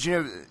because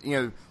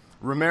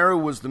Romero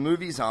was the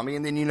movie zombie,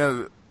 and then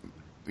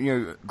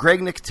Greg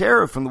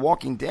Nicotero from The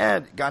Walking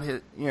Dead got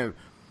hit.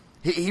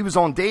 He was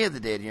on Day of the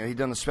Dead. He'd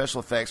done the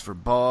special effects for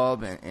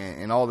Bub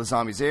and all the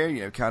zombies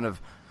there. Kind of.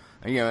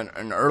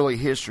 An early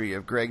history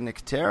of Greg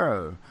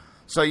Nicotero.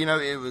 So,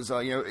 it was,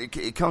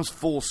 it comes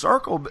full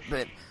circle,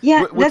 but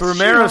with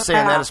Romero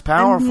saying that is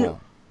powerful.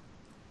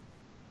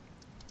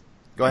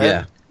 Go ahead.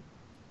 Yeah.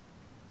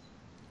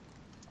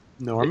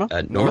 Norma?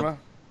 Norma?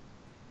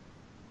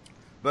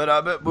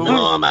 But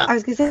Norma. I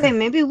was going to say,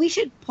 maybe we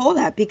should pull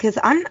that because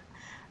I'm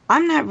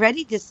not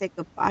ready to say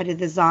goodbye to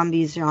the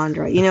zombies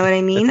genre. You know what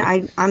I mean?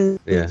 I'm.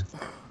 Yeah.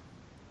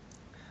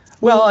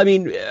 Well, I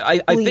mean, I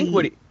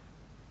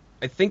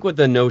think what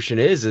the notion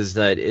is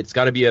that it's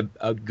got to be a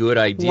good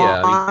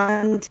idea. More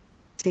and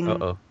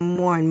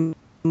more.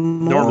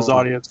 Norma's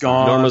audio's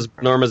gone.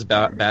 Norma's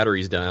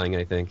battery's dying,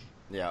 I think.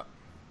 Yeah.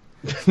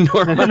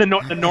 Norma. the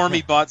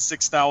Normie bot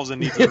 6000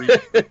 needs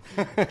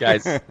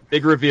Guys,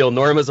 big reveal.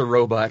 Norma's a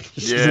robot.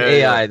 She's an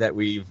AI that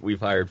we've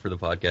hired for the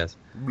podcast.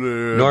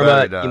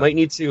 Norma, you might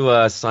need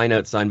to sign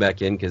out, sign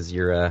back in because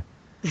you're.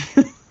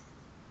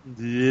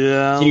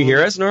 Yeah. Can you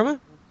hear us, Norma?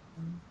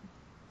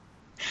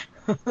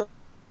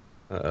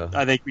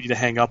 I think we need to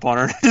hang up on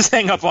her. Just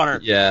hang up on her.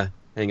 Yeah,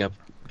 hang up.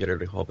 Get her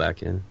to call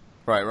back in.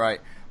 Right.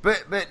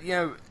 But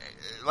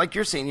like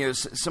you're saying,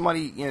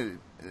 somebody,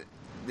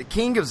 the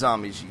king of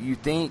zombies. You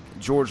think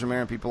George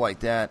Romero and people like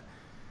that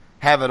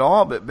have it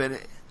all, but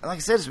like I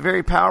said, it's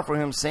very powerful.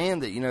 Him saying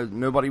that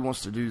nobody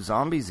wants to do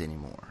zombies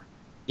anymore.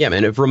 Yeah,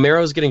 man. If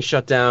Romero's getting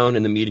shut down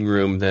in the meeting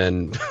room,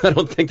 then I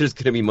don't think there's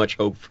going to be much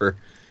hope for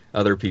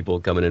other people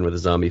coming in with a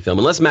zombie film,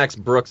 unless Max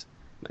Brooks.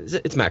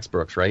 It's Max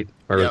Brooks, right?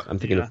 Or I'm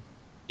thinking of.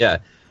 Yeah,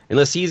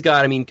 unless he's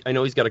got, I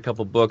know he's got a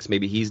couple books,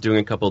 maybe he's doing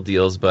a couple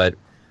deals, but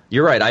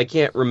you're right, I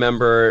can't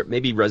remember,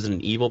 maybe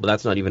Resident Evil, but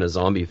that's not even a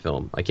zombie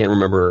film. I can't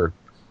remember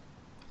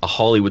a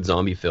Hollywood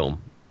zombie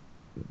film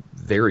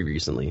very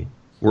recently.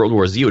 World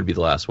War Z would be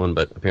the last one,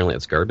 but apparently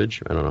it's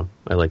garbage. I don't know.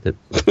 I liked it.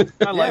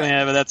 I like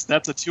it, but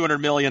that's a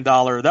 $200 million.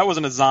 That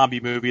wasn't a zombie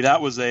movie.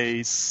 That was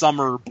a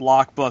summer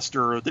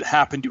blockbuster that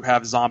happened to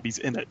have zombies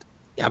in it.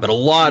 Yeah, but a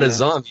lot of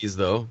zombies,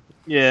 though.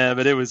 Yeah,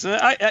 but it was,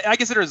 I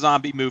consider a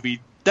zombie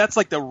movie. That's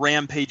like the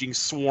rampaging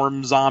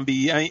swarm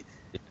zombie.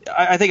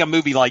 I think a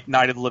movie like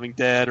Night of the Living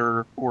Dead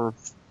or you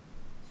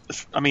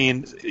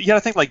got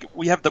to think like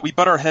we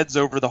butt our heads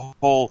over the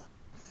whole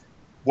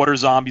what are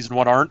zombies and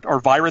what aren't.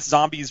 Are virus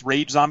zombies,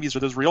 rage zombies, are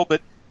those real?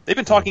 But they've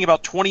been talking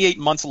about 28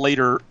 months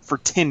later for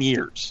 10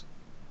 years.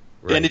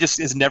 Right. And it just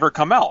has never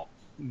come out.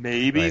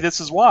 Maybe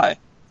this is why.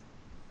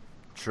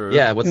 True.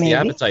 Yeah, what's the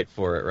appetite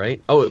for it,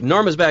 right? Oh,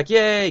 Norma's back.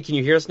 Yay! Can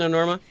you hear us now,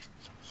 Norma?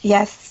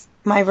 Yes.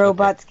 My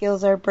robot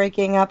skills are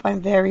breaking up.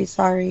 I'm very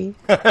sorry.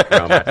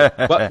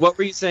 What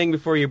were you saying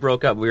before you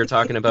broke up? We were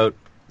talking about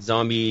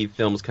zombie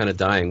films kind of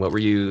dying. What were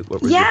you?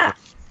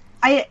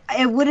 I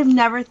would have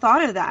never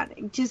thought of that.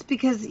 Just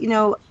because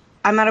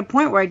I'm at a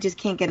point where I just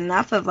can't get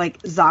enough of like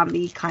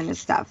zombie kind of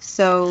stuff.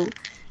 So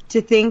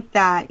to think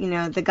that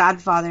the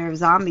Godfather of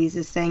zombies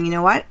is saying, you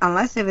know what?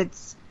 Unless if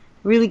it's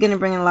really going to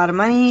bring in a lot of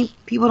money,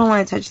 people don't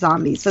want to touch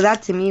zombies. So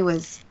that to me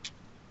was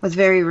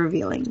very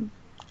revealing.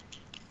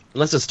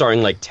 Unless it's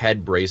starring like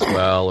Ted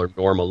Bracewell or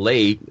Norma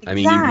Late,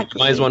 you might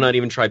as well not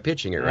even try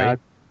pitching it, right?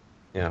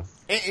 Yeah.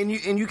 And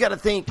you got to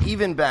think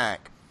even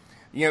back,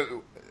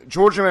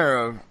 George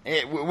Romero,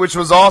 which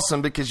was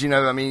awesome because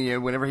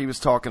whenever he was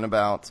talking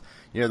about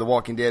The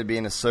Walking Dead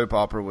being a soap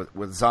opera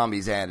with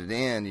zombies added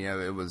in,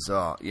 it was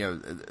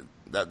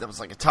that was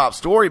like a top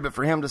story. But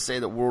for him to say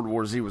that World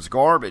War Z was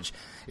garbage,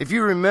 if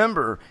you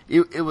remember,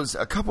 it was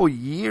a couple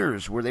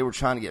years where they were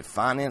trying to get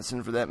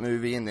financing for that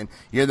movie, and then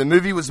the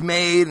movie was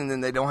made, and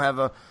then they don't have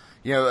a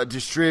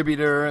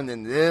distributor, and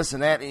then this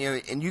and that,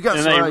 and you got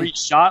and they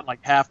reshot like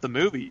half the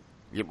movie.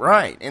 Yeah,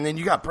 right, and then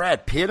you got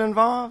Brad Pitt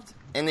involved,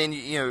 and then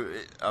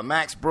a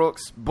Max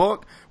Brooks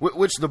book,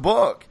 which the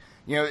book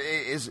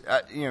is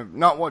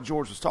not what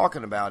George was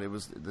talking about. It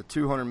was the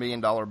 $200 million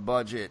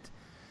budget.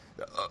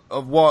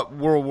 of what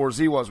World War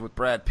Z was with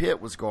Brad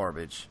Pitt was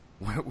garbage,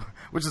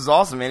 which is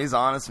awesome, man. He's an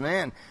honest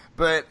man.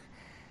 But,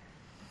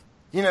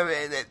 you know,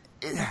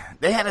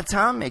 they had a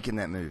time making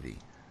that movie.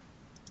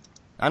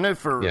 I know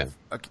for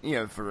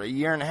a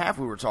year and a half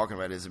we were talking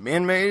about, is it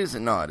man-made, is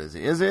it not? Is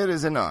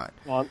it not?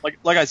 Well,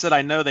 like I said,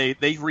 I know they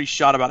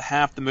reshot about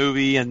half the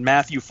movie, and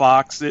Matthew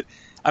Fox. I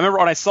remember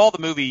when I saw the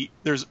movie,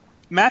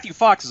 Matthew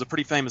Fox is a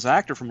pretty famous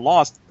actor from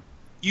Lost.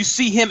 You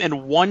see him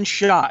in one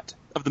shot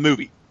of the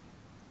movie.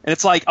 And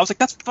it's like, I was like,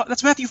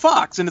 that's Matthew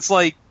Fox. And it's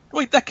like,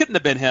 wait, that couldn't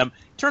have been him.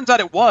 Turns out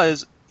it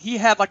was. He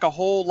had like a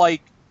whole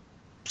like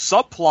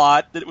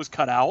subplot that it was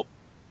cut out.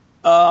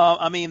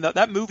 I mean,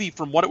 that movie,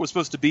 from what it was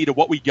supposed to be to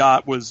what we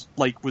got, was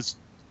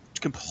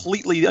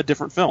completely a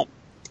different film.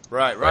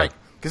 Right.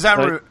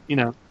 Because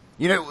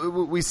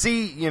we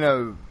see,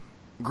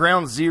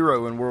 Ground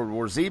Zero in World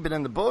War Z, but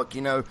in the book,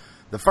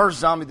 the first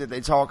zombie that they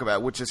talk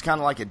about, which is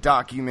kind of like a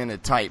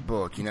documented type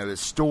book,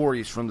 is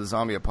stories from the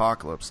zombie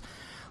apocalypse.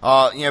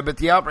 But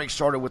the outbreak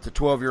started with the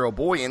 12-year-old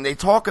boy, and they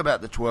talk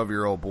about the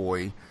 12-year-old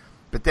boy,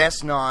 but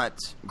that's not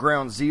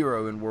Ground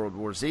Zero in World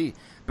War Z.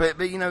 But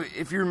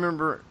if you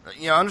remember,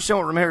 I understand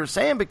what Romero is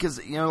saying,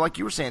 because, like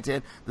you were saying,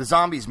 Ted, the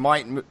zombies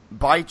might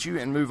bite you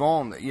and move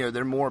on.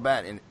 They're more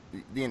about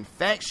the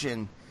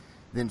infection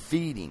than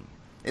feeding.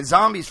 And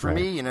zombies, for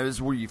me,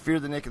 is where you fear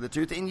the nick of the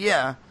tooth. And,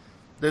 yeah,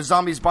 those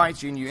zombies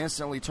bite you and you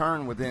instantly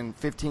turn within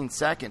 15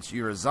 seconds.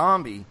 You're a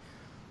zombie.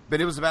 But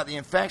it was about the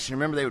infection.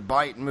 Remember, they would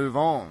bite and move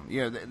on.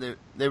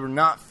 They were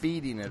not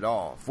feeding at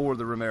all for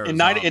the Romero in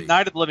zombie. In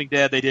Night of the Living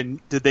Dead, they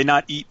didn't. Did they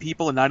not eat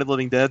people in Night of the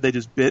Living Dead? They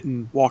just bit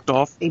and walked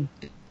off. They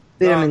bit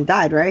them and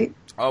died, right?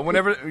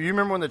 Whenever you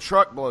remember when the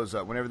truck blows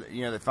up, whenever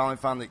they finally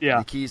find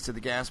the keys to the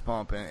gas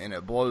pump and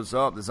it blows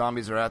up, the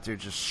zombies are out there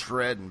just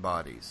shredding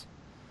bodies.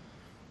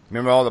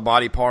 Remember all the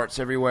body parts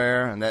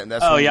everywhere, and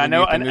that's I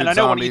know. And I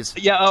know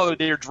when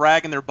they're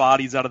dragging their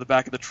bodies out of the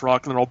back of the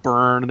truck, and they're all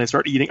burned, and they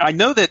start eating. I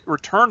know that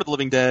Return of the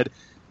Living Dead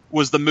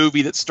was the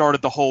movie that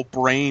started the whole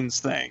brains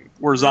thing,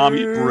 where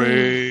zombie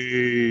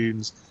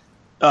brains.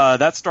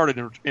 That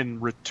started in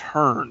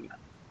Return.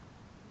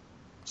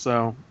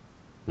 So,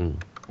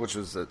 which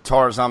was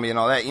Tar Zombie and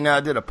all that.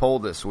 I did a poll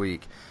this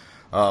week.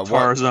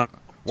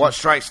 What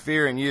strikes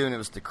fear in you? And it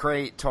was the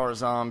Crate, Tar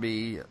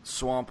Zombie,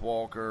 Swamp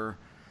Walker,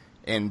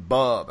 and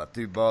Bub. I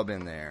threw Bub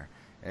in there,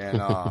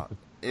 and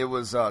it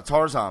was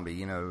Tar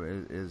Zombie.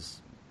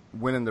 Is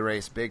winning the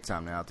race big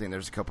time now. I think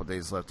there's a couple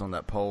days left on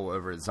that poll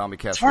over at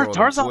ZombieCast World on Twitter.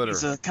 Tar Zombie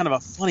is a kind of a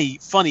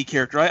funny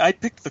character. I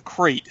picked the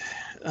Crate,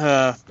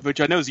 which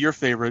I know is your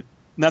favorite,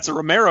 and that's a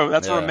Romero.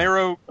 That's a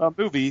Romero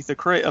movie, the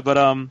Crate. But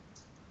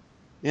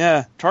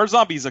Tar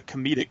Zombie is a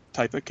comedic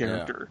type of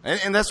character,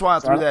 and that's why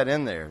I threw that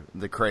in there.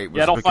 The Crate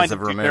was I don't because find of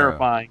it Romero.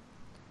 terrifying.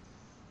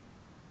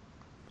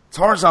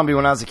 Tar Zombie,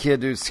 when I was a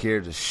kid, dude,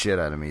 scared the shit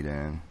out of me,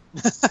 dude.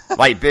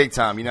 Like, big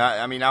time.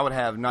 I would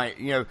have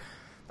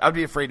I'd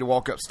be afraid to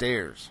walk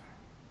upstairs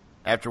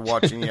after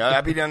watching,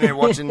 I'd be down there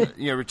watching,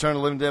 Return of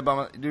the Living Dead by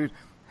my, dude.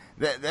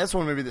 That's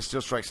one movie that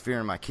still strikes fear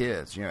in my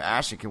kids.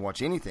 Ashton can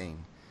watch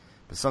anything,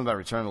 but something about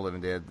Return of the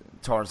Living Dead,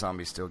 Tar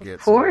Zombie still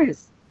gets. Of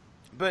course.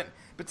 But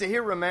to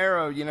hear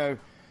Romero,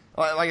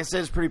 like I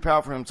said, it's pretty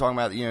powerful for him talking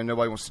about,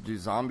 nobody wants to do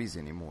zombies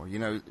anymore.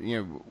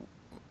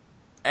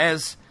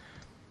 As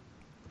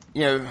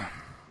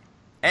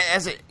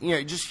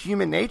just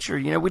human nature,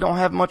 we don't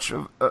have much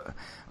of.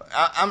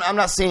 I'm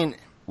not saying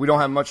we don't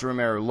have much of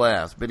Romero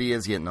left, but he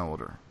is getting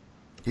older.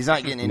 He's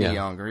not getting any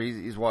younger.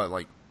 He's what,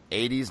 like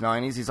 80s,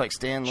 90s? He's like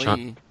Stan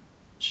Lee.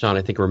 Sean,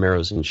 I think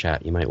Romero's in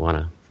chat. You might want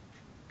to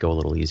go a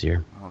little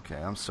easier. Okay,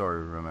 I'm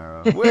sorry,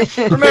 Romero.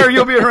 Romero,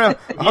 you'll be around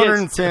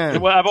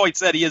 110. Well, I've always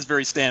said he is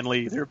very Stan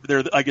Lee. They're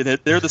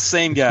the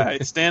same guy.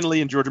 Stan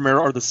Lee and George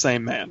Romero are the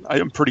same man. I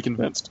am pretty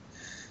convinced.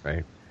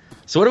 Right.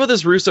 So what about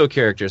this Russo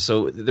character?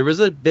 So there was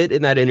a bit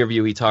in that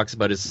interview he talks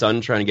about his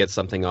son trying to get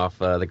something off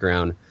the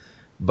ground,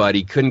 but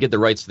he couldn't get the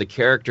rights to the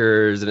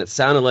characters, and it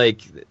sounded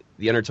like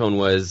the undertone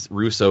was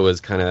Russo was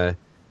kind of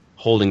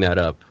holding that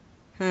up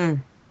because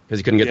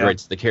he couldn't get the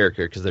rights to the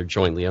character because they're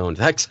jointly owned.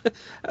 That's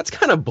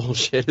kind of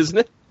bullshit, isn't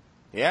it?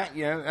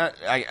 Yeah,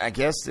 I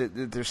guess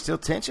there's still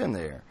tension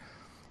there.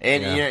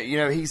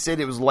 And, he said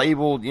it was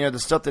labeled, the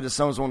stuff that his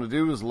sons wanted to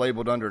do was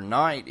labeled under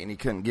Night, and he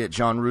couldn't get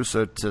John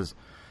Russo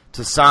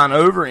to sign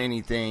over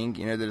anything,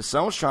 that his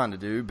son was trying to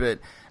do. But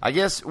I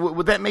guess,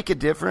 would that make a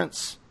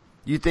difference,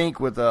 you think,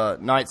 with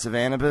Knights of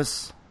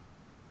Anubis?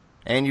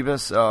 With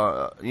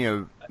the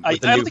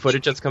new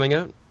footage that's coming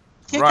out?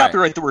 You can't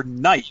copyright the word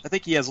Night. I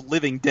think he has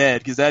Living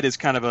Dead, because that is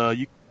kind of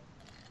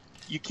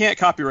you can't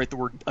copyright the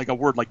word, like a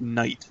word like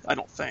Night, I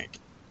don't think.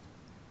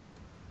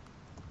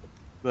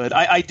 But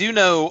I do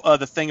know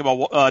the thing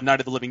about Night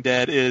of the Living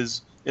Dead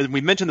is, and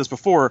we mentioned this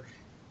before,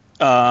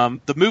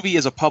 the movie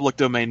is a public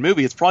domain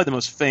movie. It's probably the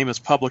most famous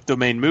public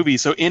domain movie,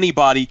 so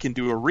anybody can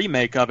do a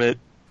remake of it.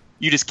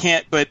 You just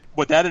can't. But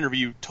what that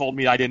interview told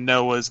me I didn't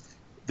know was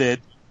that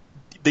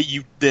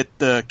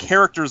the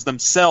characters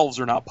themselves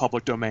are not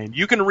public domain.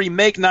 You can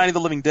remake Night of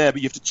the Living Dead,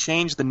 but you have to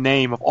change the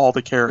name of all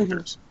the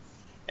characters.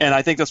 And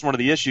I think that's one of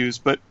the issues.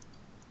 But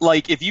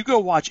like if you go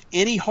watch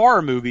any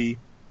horror movie,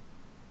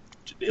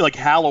 like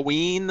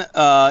Halloween,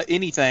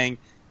 anything,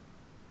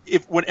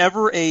 if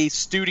whenever a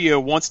studio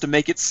wants to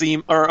make it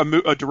seem, or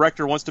a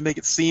director wants to make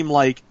it seem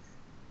like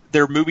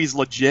their movie's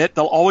legit,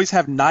 they'll always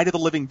have Night of the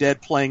Living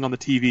Dead playing on the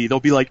TV. They'll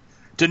be like,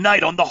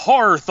 tonight on the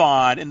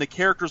Horror-thon, and the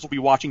characters will be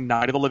watching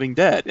Night of the Living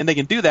Dead. And they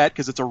can do that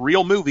because it's a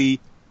real movie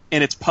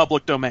and it's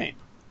public domain.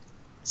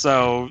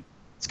 So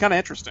it's kind of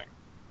interesting.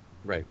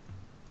 Right.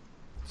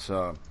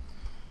 So,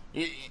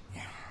 you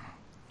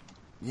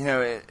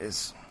know,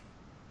 it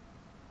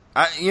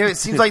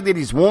seems like that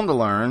he's wanting to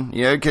learn,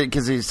 you know,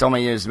 because he's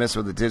telling me he's messing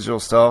with the digital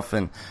stuff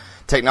and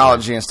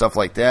technology and stuff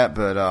like that.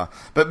 But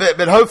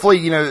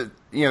hopefully,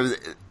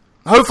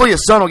 hopefully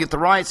his son will get the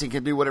rights and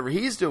can do whatever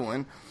he's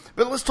doing.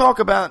 But let's talk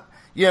about,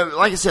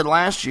 like I said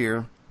last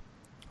year,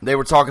 they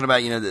were talking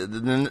about,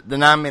 the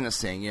 9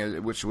 minutes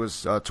thing, which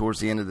was towards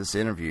the end of this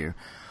interview.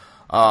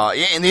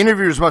 And the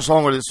interview was much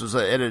longer. This was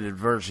an edited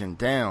version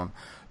down.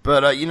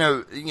 But,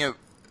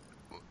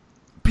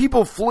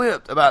 people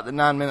flipped about the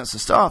 9 minutes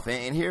of stuff.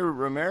 And here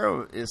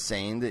Romero is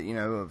saying that,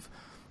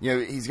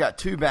 he's got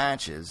 2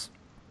 batches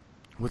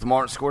with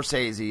Martin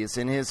Scorsese. It's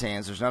in his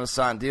hands. There's not a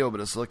signed deal,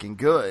 but it's looking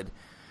good.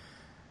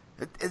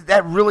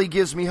 That really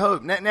gives me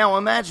hope. Now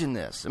imagine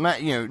this.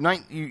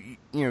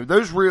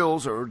 Those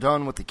reels are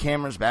done with the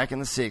cameras back in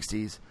the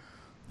 60s.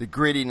 The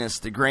grittiness,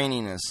 the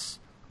graininess,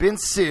 been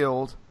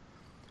sealed.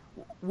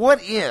 What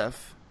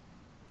if,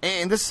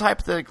 and this is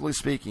hypothetically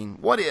speaking,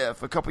 what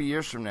if a couple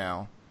years from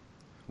now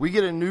we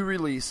get a new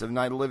release of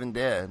Night of the Living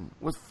Dead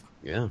with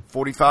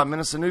 45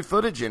 minutes of new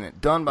footage in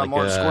it, done by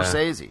Martin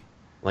Scorsese?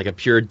 Like a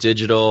pure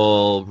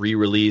digital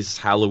re-release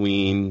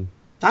Halloween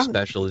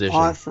special edition.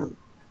 Awesome.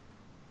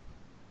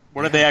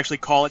 What did they actually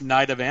call it?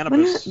 Night of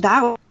Anubis?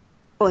 That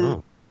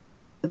would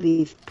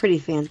be pretty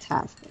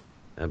fantastic.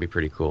 That'd be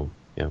pretty cool.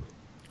 Yeah.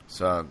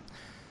 So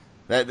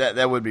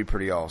that would be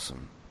pretty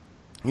awesome.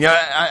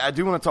 Yeah, I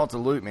do want to talk to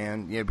Luke,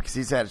 man. Because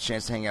he's had a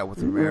chance to hang out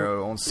with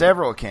Romero on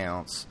several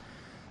accounts,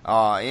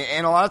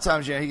 and a lot of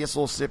times, he gets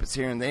little snippets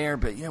here and there.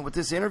 But with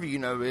this interview,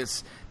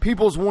 it's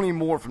people's wanting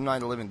more from Night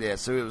of the Living Dead.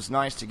 So it was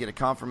nice to get a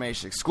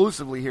confirmation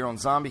exclusively here on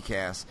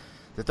ZombieCast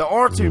that there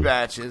are 2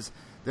 batches.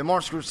 That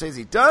Martin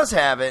Scorsese does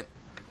have it.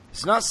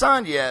 It's not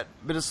signed yet,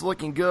 but it's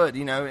looking good,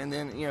 and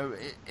then,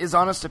 his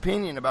honest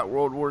opinion about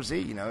World War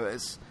Z,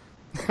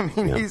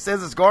 he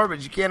says it's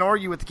garbage. You can't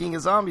argue with the King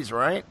of Zombies,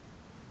 right?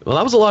 Well,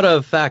 that was a lot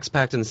of facts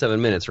packed in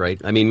 7 minutes, right?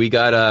 I mean, we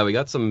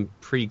got some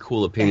pretty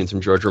cool opinions from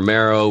George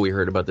Romero. We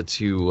heard about the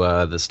 2,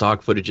 the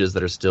stock footages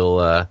that are still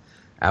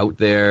out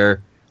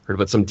there. Heard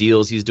about some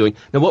deals he's doing.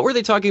 Now, what were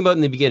they talking about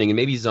in the beginning? And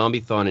maybe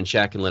Zombiethon and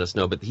Shaq can let us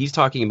know, but he's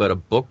talking about a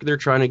book they're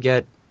trying to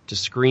get to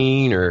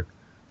screen, or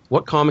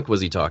what comic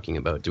was he talking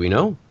about? Do we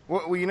know?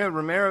 Well,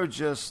 Romero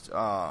just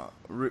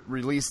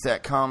released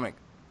that comic.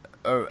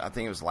 Oh, I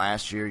think it was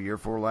last year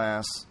before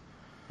last.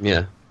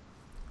 Yeah.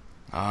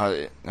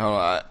 I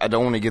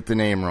don't want to get the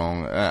name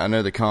wrong. I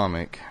know the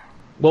comic.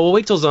 Well, we'll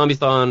wait till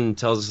Zombiethon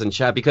tells us in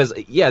chat, because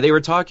they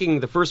were talking.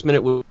 The first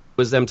minute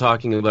was them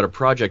talking about a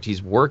project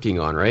he's working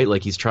on, right?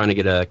 Like he's trying to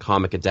get a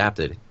comic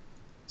adapted.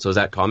 So is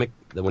that comic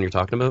the one you're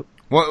talking about?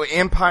 Well,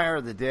 Empire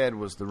of the Dead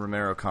was the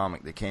Romero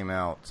comic that came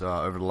out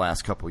over the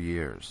last couple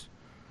years.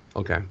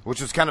 Okay. Which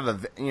was kind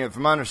of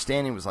from my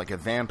understanding, was like a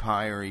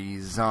vampire-y,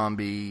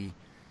 zombie,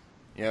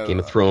 Game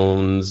of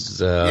Thrones.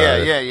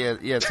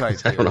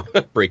 Type I don't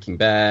know. Breaking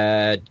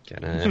Bad,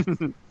 kind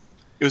of.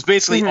 It was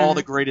basically all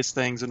the greatest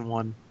things in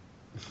one.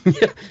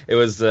 It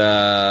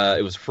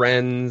was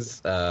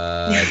Friends,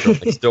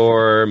 Next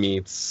Door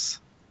meets.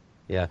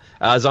 Yeah.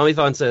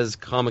 Zombiethon says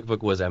comic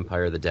book was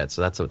Empire of the Dead,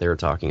 so that's what they were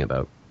talking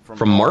about.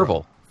 From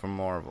Marvel. From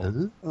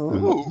Marvel.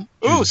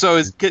 Ooh,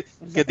 so could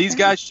these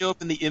guys show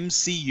up in the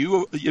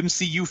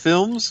MCU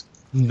films?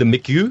 The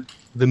Miku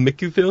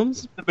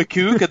films? The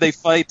Miku?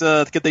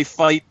 Could they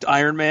fight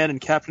Iron Man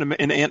and Captain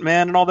and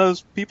Ant-Man and all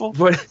those people?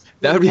 But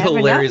that would be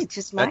hilarious.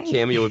 That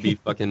cameo would be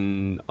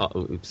fucking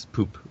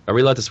poop. Are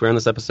we allowed to swear on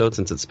this episode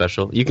since it's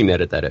special? You can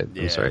edit that out.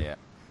 I'm sorry. Yeah.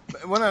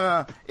 Well,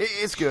 no,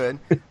 it's good.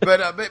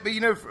 But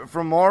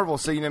from Marvel,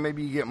 so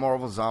maybe you get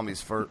Marvel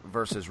Zombies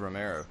versus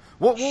Romero.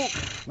 What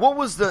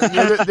was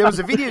the? There was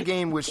a video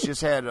game which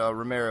just had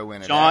Romero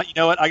in it. Sean, you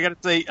know what? I gotta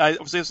say,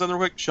 I'll say something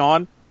real quick.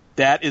 Sean,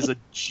 that is a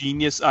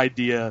genius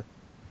idea.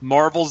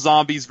 Marvel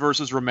Zombies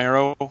versus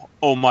Romero.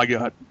 Oh my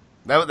god,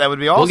 that would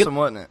be awesome,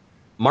 wouldn't it?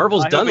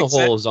 Marvel's done the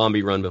whole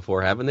zombie run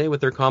before, haven't they?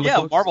 With their comic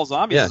books? Yeah, Marvel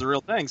Zombies is a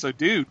real thing. So,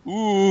 dude,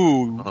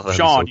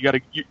 Sean,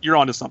 you're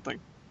onto something.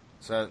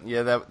 So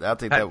I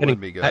think that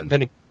would be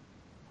good.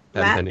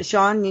 Matt,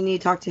 Sean, you need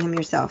to talk to him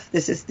yourself.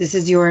 This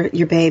is your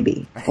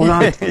baby. Hold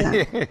on to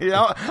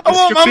that. I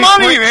want my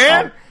money,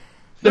 man.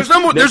 There's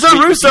no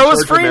Russo.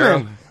 It's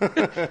Freeman.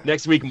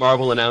 Next week,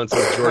 Marvel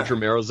announces George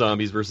Romero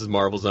Zombies versus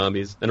Marvel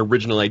Zombies, an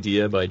original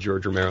idea by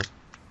George Romero.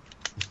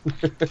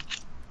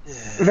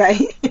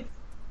 Right?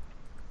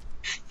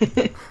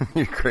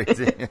 You're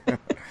crazy.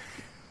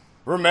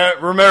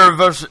 Romero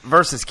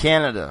versus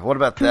Canada. What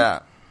about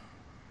that?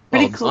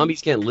 Pretty cool.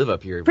 Zombies can't live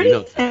up here.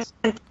 No.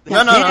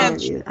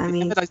 I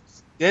mean,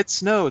 Dead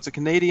Snow. It's a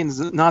Canadian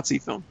Nazi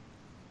film.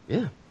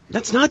 Yeah.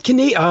 That's not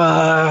Canadian.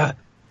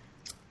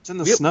 It's in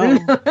the snow.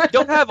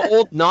 Don't have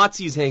old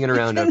Nazis hanging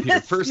around up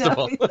here, first of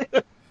all.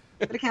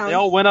 They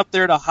all went up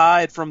there to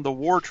hide from the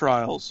war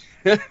trials.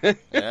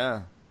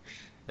 Yeah.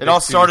 It all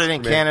started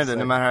in Canada,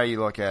 no matter how you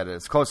look at it.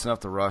 It's close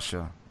enough to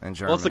Russia and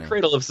Germany. Well, it's the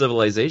cradle of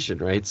civilization,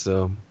 right?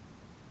 So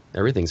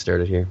everything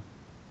started here.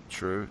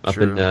 True.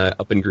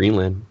 Up in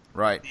Greenland.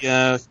 Right.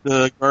 Yeah,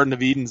 the Garden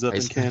of Eden's up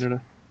in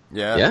Canada.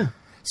 Yeah. Yeah.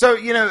 So,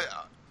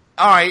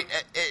 all right,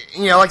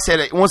 like I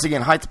said, once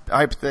again,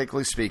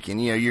 hypothetically speaking,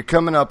 you're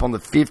coming up on the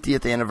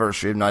 50th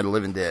anniversary of Night of the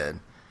Living Dead.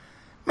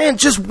 Man,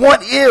 just what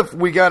if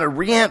we got a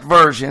re-ent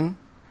version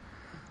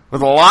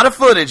with a lot of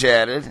footage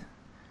added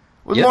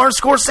with Martin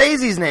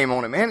Scorsese's name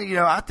on it, man?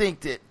 I think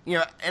that,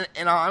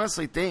 and I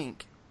honestly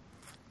think,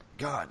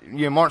 God,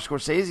 Martin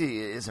Scorsese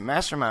is a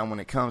mastermind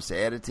when it comes to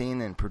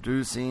editing and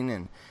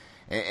producing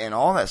and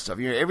all that stuff.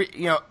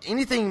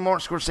 Anything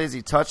Martin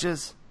Scorsese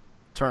touches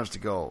turns to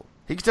gold.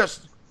 He can touch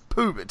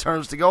poop, it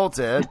turns to gold,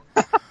 Ted.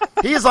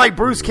 He is like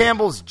Bruce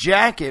Campbell's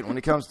jacket when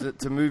it comes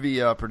to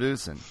movie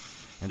producing.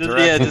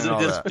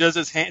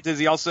 Does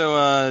he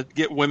also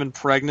get women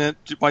pregnant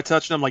by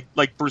touching them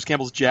like Bruce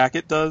Campbell's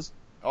jacket does?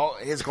 Oh,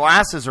 his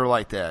glasses are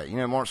like that.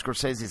 Martin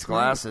Scorsese's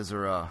glasses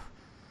are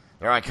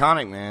they're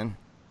iconic, man.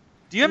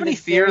 Do you have any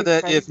fear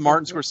that if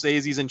Martin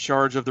Scorsese's in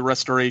charge of the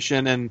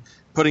restoration and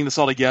putting this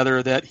all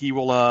together, that he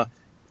will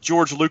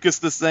George Lucas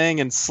this thing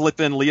and slip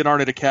in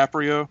Leonardo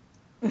DiCaprio?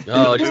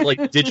 Oh, just like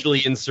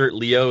digitally insert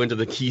Leo into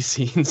the key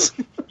scenes.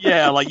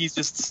 Yeah, like he's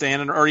just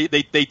standing, or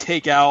they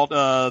take out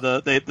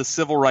the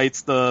civil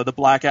rights, the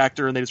black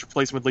actor, and they just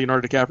replace him with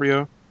Leonardo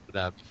DiCaprio.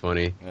 That'd be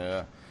funny.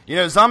 Yeah.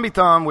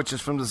 Zombie-thon, which is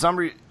from the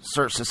Zombie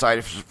Research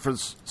Society,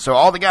 so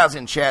all the guys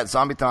in chat,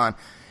 Zombie-thon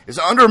is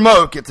under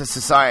Moak at the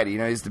Society.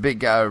 He's the big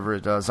guy over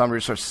at Zombie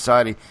Research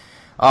Society.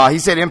 He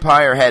said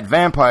Empire had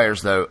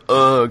vampires, though.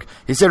 Ugh.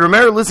 He said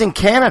Romero lives in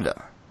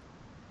Canada.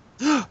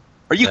 Are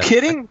you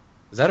kidding?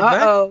 Is that a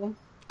fact? Uh-oh.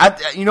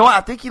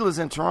 I think he lives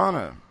in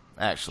Toronto,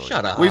 actually.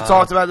 Shut up. We've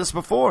talked about this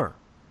before.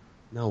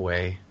 No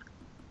way.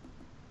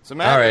 So,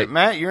 Matt, all right.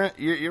 Matt,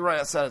 you're right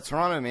outside of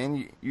Toronto, man.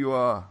 Here,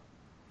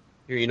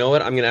 you know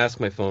what? I'm going to ask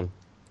my phone.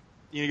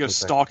 You gonna go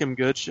stalk him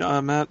good,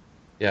 Matt?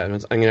 Yeah, I'm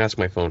going to ask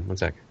my phone. 1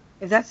 sec.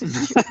 Is that some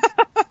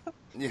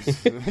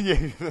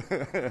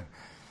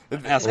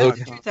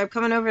I'm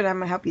coming over and I'm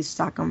going to help you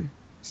stalk him.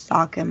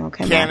 Stalk him,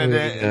 okay?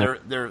 Canada and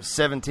their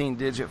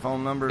 17-digit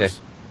phone numbers. Okay.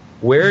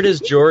 Where does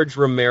George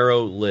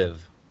Romero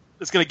live?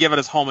 It's going to give it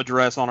his home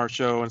address on our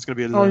show, and it's going to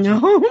be his no.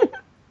 No,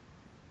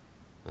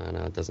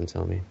 it doesn't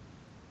tell me. It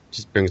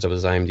just brings up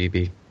his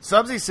IMDb.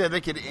 Subsy said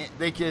they could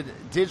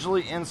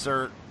digitally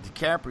insert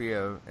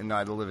DiCaprio in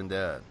Night of the Living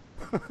Dead.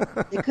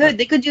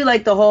 They could do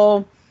like the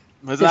whole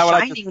Is that what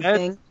I just Shining said?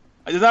 thing.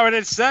 Is that what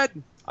it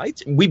said?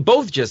 We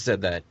both just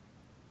said that.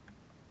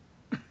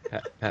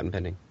 Patent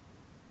pending.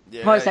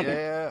 Yeah, Hold on a second.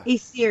 Yeah. Hey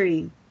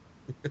Siri,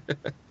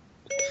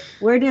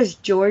 where does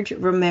George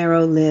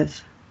Romero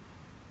live?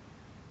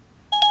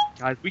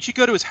 Guys, we should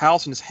go to his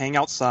house and just hang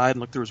outside and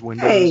look through his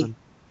windows. Hey, and...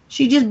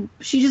 she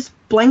just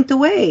blanked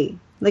away.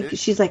 Like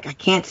she's like, I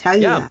can't tell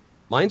you that.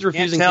 Mine's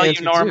refusing to tell to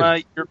you, Norma.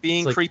 too. You're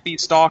being creepy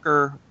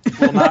stalker.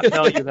 Will not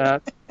tell you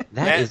that.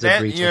 That is a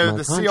breach of my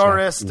the contract.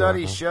 CRS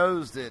study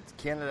shows that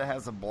Canada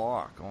has a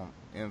block on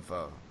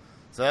info.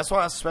 So that's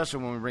why it's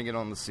special when we bring it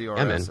on the CRS.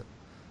 Yeah, man.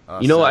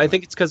 I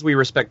think it's because we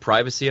respect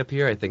privacy up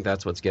here. I think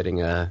that's what's getting.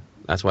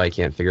 That's why I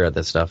can't figure out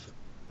this stuff.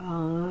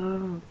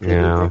 Oh.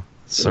 Yeah.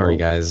 Sorry,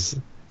 guys.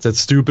 It's that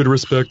stupid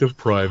respect of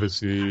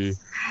privacy.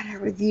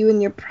 With you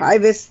and your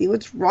privacy,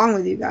 what's wrong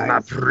with you guys? My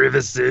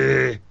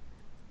privacy.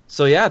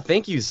 So yeah,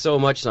 thank you so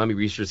much, Zombie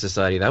Research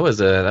Society. That was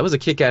a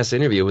kick-ass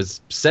interview. It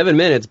was 7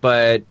 minutes,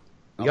 but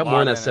you got more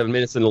than that 7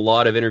 minutes than a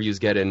lot of interviews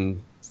get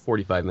in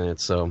 45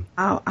 minutes. So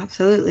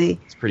absolutely,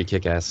 it's pretty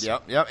kick-ass.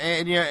 Yep,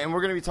 and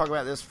we're going to be talking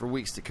about this for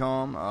weeks to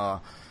come.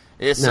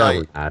 It's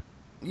we're not.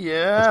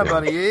 Yeah,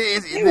 buddy.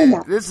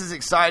 This is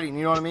exciting.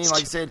 You know what I mean?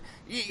 Like I said,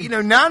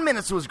 9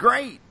 minutes was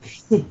great,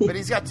 but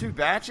he's got 2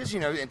 batches.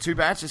 And 2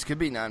 batches could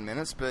be 9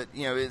 minutes, but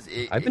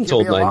I've been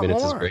told 9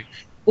 minutes is great.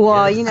 Well,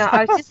 I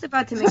was just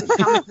about to make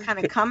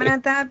a comment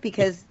at that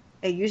because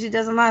it usually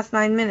doesn't last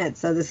 9 minutes,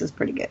 so this is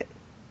pretty good.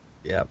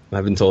 Yeah,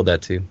 I've been told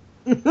that too.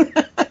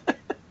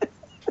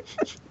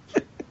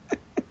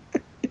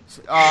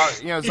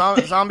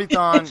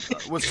 Zombie-thon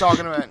was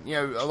talking about,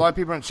 a lot of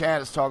people in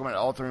chat is talking about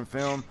altering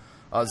film.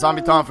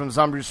 Zombie-thon from the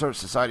Zombie Research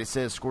Society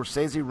says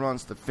Scorsese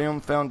runs the Film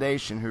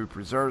Foundation who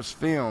preserves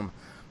film.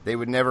 They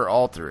would never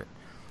alter it.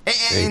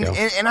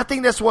 And I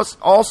think that's what's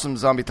awesome,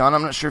 Zombie-thon.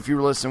 I'm not sure if you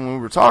were listening when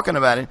we were talking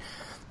about it.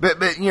 But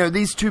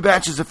these 2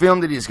 batches of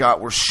film that he's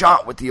got were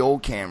shot with the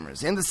old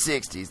cameras in the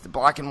 60s, the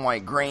black and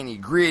white, grainy,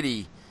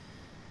 gritty,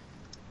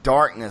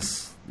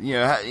 darkness.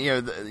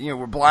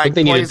 Where black. I think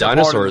they needed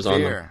dinosaurs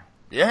on them.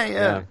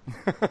 Yeah.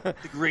 The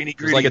grainy,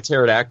 gritty. It was like a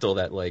pterodactyl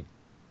that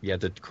you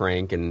had to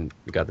crank and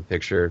you got the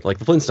picture, like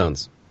the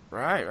Flintstones.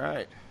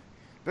 Right.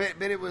 But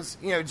it was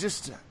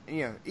just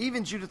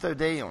even Judith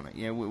O'Day on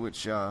it,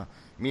 which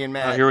me and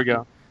Matt. Here we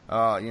go.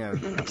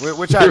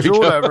 Which I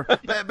drooled over.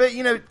 But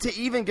to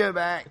even go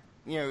back,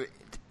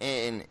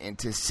 and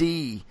to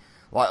see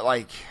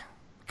like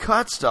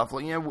cut stuff,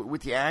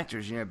 with the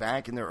actors,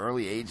 back in their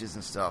early ages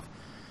and stuff,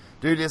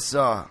 dude,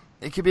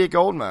 it could be a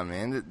gold mine,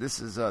 man. This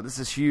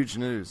is huge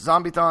news.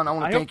 Zombie-thon, I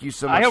want to thank you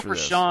so much. I hope for for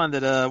this. Sean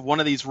that one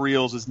of these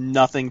reels is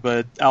nothing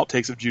but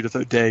outtakes of Judith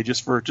O'Day,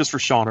 just for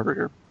Sean over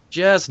here.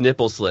 Just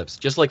nipple slips,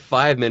 just like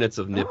 5 minutes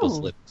of nipple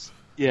slips.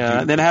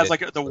 Yeah, and then it has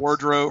like the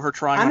wardrobe, her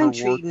trying on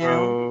her wardrobe.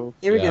 Now.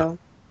 Here we go.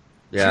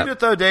 Yeah.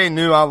 Judith O'Day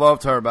knew I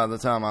loved her by the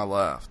time I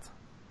left.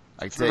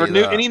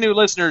 Any new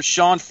listeners,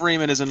 Sean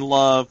Freeman is in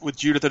love with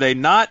Judith O'Day.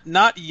 Not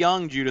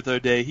young Judith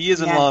O'Day. He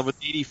is in love with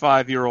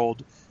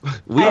 85-year-old.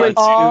 We went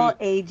to all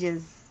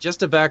ages.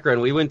 Just a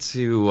background. We went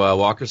to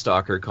Walker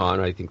Stalker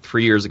Con, I think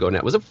 3 years ago now.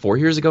 Was it 4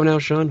 years ago now,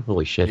 Sean?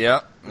 Holy shit.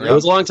 Yep. It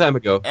was a long time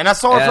ago. And I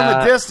saw her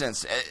from a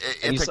distance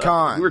at the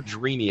con. You were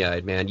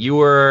dreamy-eyed, man. You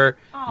were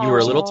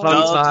a little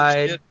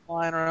tongue-tied.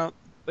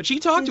 But she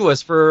talked to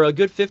us for a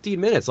good 15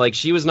 minutes. Like,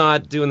 she was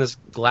not doing this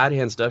glad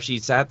hand stuff. She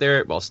stood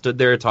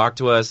there, talked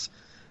to us.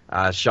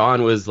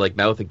 Sean was like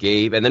mouth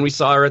agape, and then we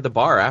saw her at the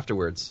bar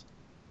afterwards,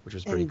 which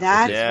was pretty cool.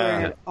 That's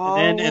where it all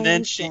and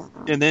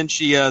then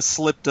she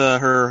slipped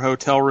her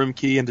hotel room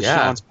key into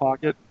Sean's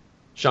pocket.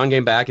 Sean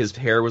came back. His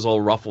hair was all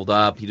ruffled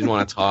up. He didn't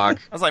want to talk.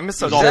 I was like,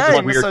 Miss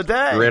O'Day, Miss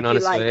O'Day. Grin on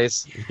his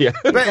face. Yeah.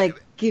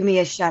 Like, give me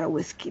a shot of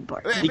whiskey,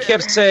 Bart. He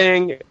kept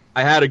saying,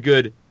 "I had a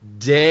good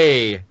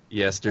day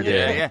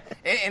yesterday." Yeah.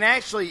 And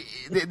actually,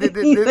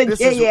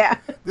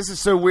 this is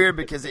so weird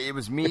because it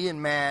was me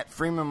and Matt,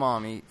 Freeman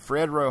Mommy,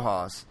 Fred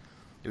Rojas.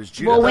 It was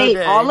Judith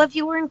O'Day. All of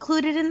you were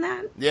included in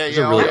that? Yeah. It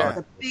was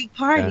a big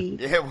party.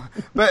 Yeah,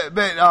 but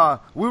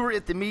we were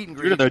at the meet and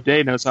greet. Judith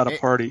O'Day knows how to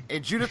party.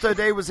 And Judith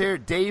O'Day was there.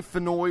 Dave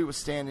Fenoy was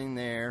standing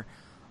there.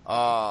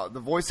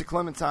 The voice of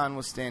Clementine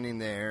was standing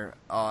there.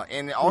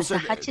 And also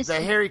the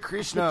Hare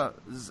Krishna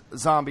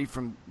zombie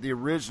from the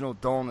original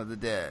Dawn of the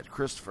Dead.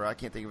 Christopher, I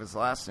can't think of his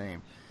last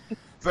name.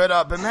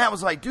 But Matt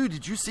was like, dude,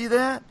 did you see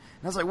that?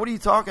 And I was like, what are you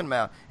talking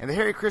about? And the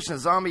Hare Krishna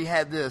zombie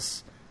had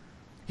this...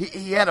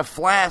 He had a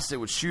flask that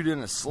would shoot in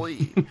his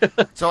sleeve.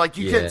 So, like,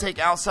 you couldn't take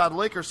outside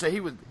liquor, so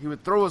he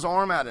would throw his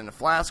arm out and the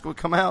flask would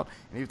come out,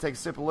 and he would take a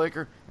sip of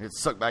liquor, and it'd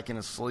suck back in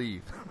his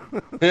sleeve.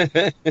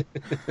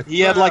 He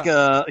had like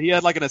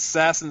an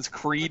Assassin's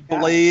Creed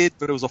blade,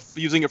 but it was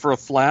using it for a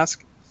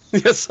flask.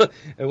 Yes,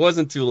 it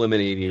wasn't too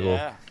eliminating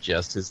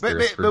just his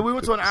thirst. But we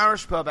went to an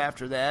Irish pub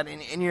after that,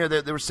 and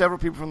there were several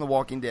people from The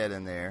Walking Dead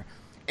in there.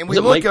 And we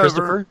was it Mike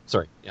Christopher?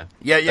 Sorry, yeah.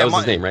 That was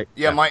his name, right?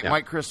 Yeah,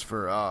 Mike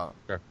Christopher.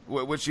 Sure.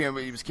 Which he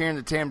was carrying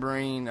the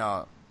tambourine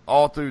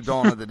all through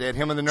Dawn of the Dead.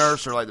 Him and the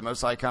nurse are like the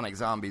most iconic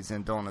zombies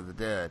in Dawn of the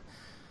Dead.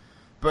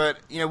 But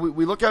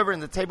we look over,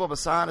 and the table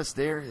beside us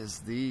there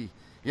is it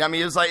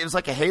was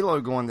like a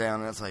halo going down,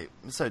 and it's like,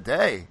 Miss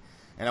O'Day.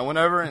 And I went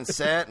over and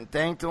sat and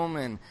thanked him,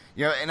 and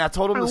and I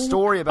told him the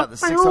story about the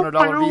 $600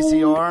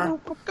 VCR.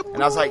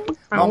 And I was like,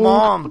 my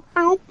mom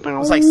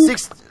was like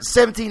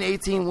 17,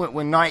 18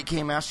 when Night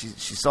came out.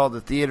 She saw the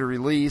theater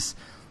release.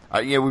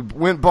 We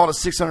went and bought a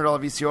 $600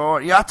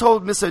 VCR. Yeah, I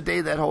told Miss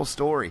O'Day that whole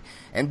story,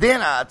 and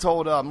then I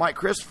told Mike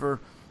Christopher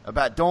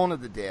about Dawn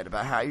of the Dead,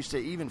 about how I used to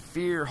even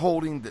fear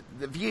holding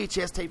the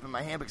VHS tape in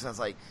my hand because I was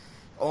like,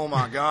 oh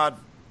my God.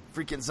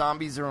 Freaking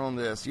zombies are on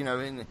this,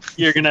 And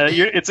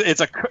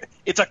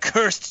it's a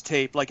cursed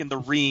tape, like in The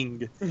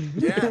Ring.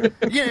 Yeah.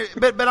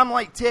 But I'm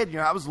like Ted.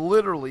 I was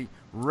literally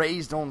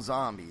raised on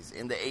zombies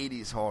in the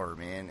 '80s horror,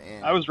 man.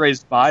 And I was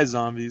raised by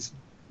zombies.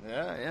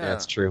 Yeah,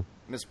 that's true.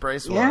 Miss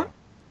Bracewell. Yeah.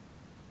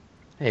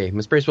 Hey,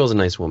 Miss Bracewell's a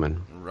nice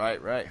woman.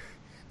 Right.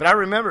 But I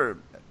remember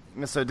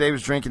Miss O'Day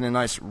was drinking a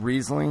nice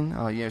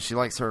Riesling. She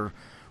likes her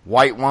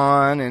white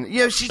wine,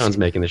 and Sean's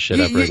making this shit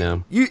up right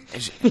now.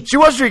 She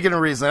was drinking a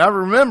Riesling. I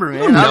remember,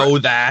 man. You know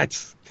that.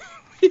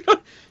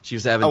 She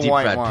was having deep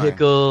fried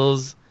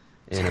pickles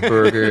and a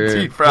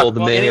burger. Pulled the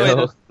mayo.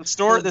 Anyway,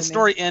 the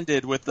story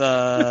ended with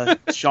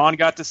Sean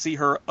got to see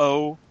her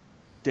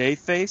O'Day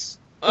face.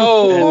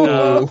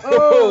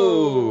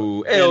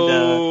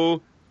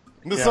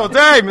 Miss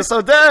O'Day, Miss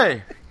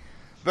O'Day.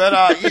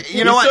 But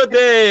you know what? Miss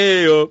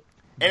O'Day.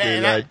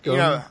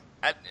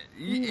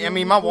 I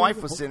mean, my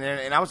wife was sitting there,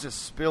 and I was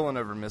just spilling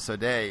over Miss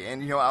O'Day,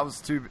 and I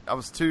was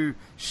too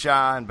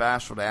shy and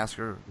bashful to ask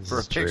her for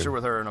a picture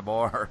with her in a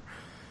bar.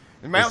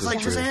 And Matt was like,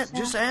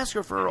 just ask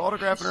her for her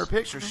autograph and her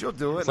picture. She'll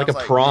do it. It's like a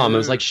prom. It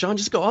was like, Sean,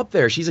 just go up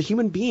there. She's a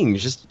human being.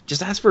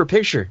 Just ask for a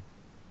picture.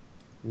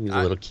 He's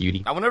a little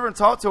cutie. I went over and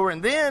talked to her,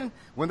 and then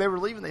when they were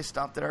leaving, they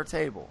stopped at our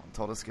table and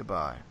told us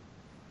goodbye.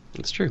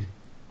 It's true.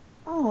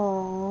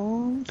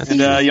 Oh.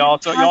 And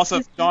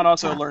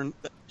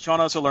Sean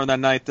also learned that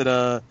night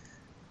that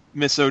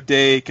Miss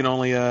O'Day can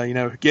only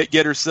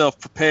get herself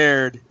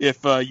prepared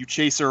if you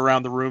chase her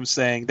around the room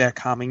saying, "They're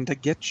coming to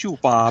get you,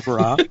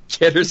 Barbara."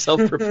 Get herself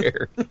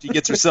prepared.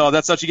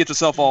 That's how she gets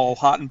herself all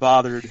hot and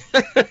bothered.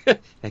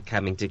 They're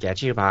coming to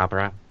get you,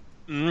 Barbara.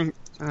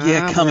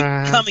 Yeah, come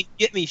and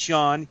get me,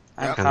 Sean.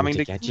 I'm coming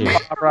to get you,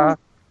 Barbara.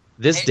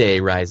 This day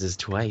rises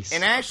twice.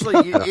 And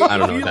actually, if you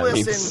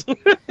listen,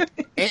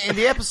 And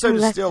the episode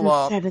is still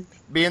up.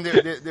 Being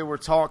they were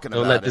talking about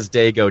it. Don't let this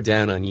day go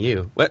down on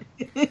you. What?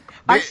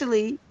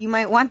 Actually, you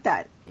might want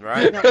that.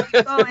 Right.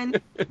 Keep going.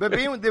 But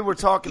being they were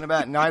talking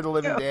about Night of the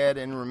Living Dead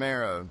and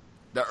Romero,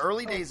 the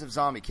early days of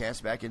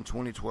ZombieCast back in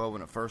 2012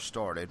 when it first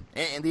started,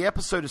 and the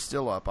episode is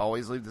still up. I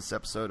always leave this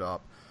episode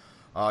up.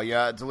 I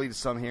deleted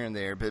some here and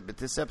there, but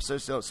this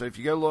episode's still up. So if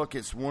you go look,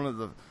 it's one of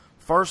the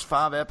first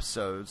 5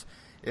 episodes.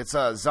 It's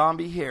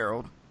Zombie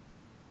Harold,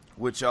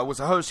 which was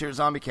a host here at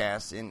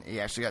ZombieCast, and he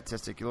actually got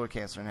testicular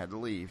cancer and had to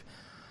leave.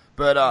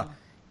 But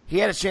he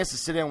had a chance to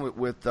sit down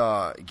with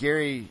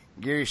Gary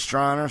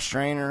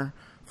Strainer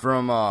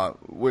from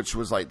which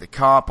was like the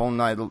cop on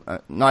Night of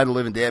the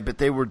Living Dead. But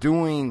they were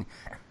doing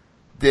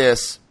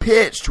this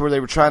pitch to where they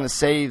were trying to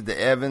save the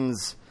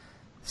Evans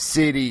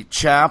City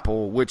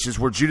Chapel, which is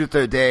where Judith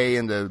O'Day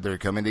and They're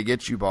Coming to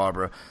Get You,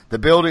 Barbara. The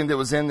building that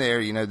was in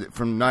there,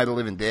 from Night of the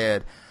Living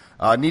Dead,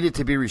 needed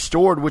to be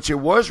restored, which it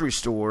was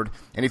restored.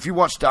 And if you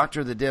watch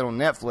Doctor of the Dead on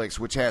Netflix,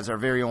 which has our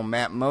very own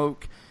Matt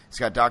Moak, it's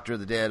got Doctor of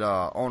the Dead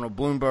Arnold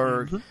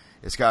Bloomberg, mm-hmm.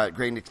 It's got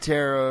Greg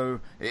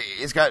Nicotero,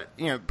 it's got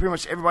pretty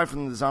much everybody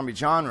from the zombie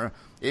genre.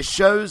 It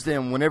shows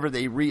them whenever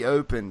they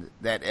reopened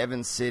that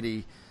Evans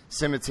City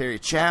Cemetery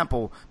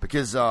Chapel,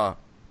 because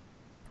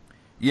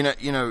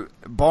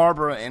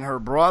Barbara and her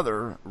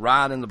brother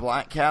ride in the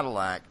black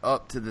Cadillac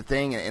up to the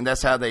thing, and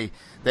that's how it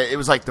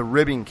was like the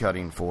ribbon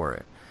cutting for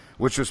it,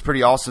 which was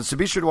pretty awesome. So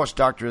be sure to watch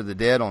Doctor of the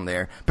Dead on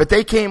there. But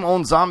they came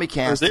on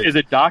ZombieCast. Is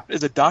it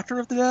Doctor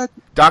of the Dead?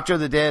 Doctor of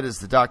the Dead is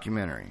the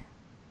documentary.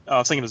 Oh, I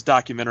was thinking it was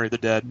Documentary of the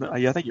Dead.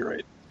 Yeah, I think you're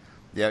right.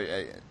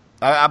 Yeah,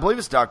 I believe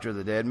it's Doctor of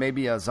the Dead.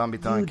 Maybe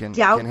Zombie-thon can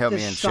help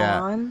me in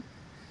chat.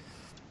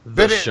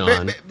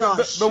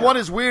 But what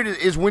is weird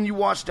is when you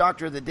watch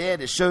Doctor of the Dead,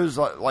 it shows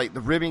like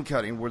the ribbon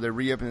cutting where they're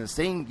reopening this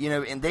thing,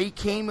 and they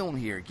came on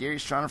here. Gary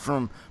Strainer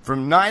from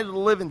Night of the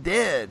Living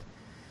Dead.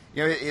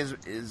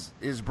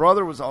 His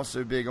brother was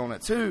also big on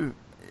it too,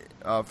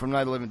 from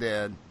Night of the Living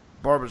Dead,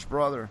 Barbara's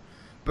brother.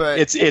 But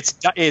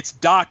it's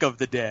Doc of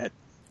the Dead.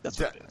 That's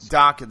what it is.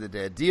 Doc of the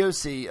Dead,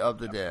 DOC of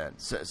the Dead.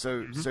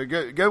 So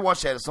go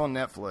watch that. It's on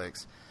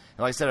Netflix.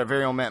 And like I said, our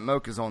very own Matt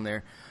Moak is on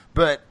there.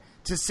 But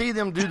to see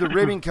them do the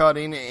ribbon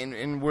cutting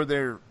and where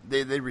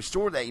they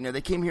restored that,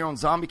 they came here on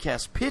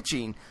ZombieCast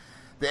pitching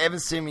the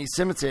Evans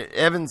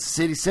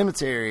City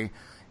Cemetery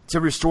to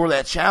restore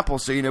that chapel.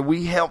 So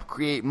we helped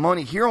create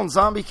money here on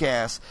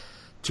ZombieCast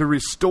to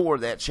restore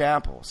that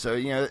chapel. So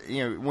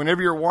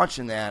whenever you're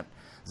watching that,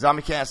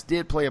 ZombieCast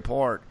did play a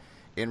part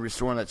in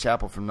restoring that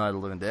chapel from Night of the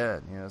Living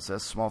Dead. So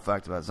that's a small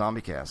fact about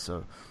ZombieCast.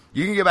 So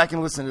you can go back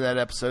and listen to that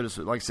episode. It's,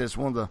 like I said, it's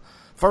one of the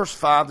first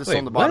 5 that's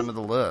on the bottom of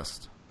the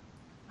list.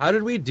 How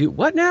did we do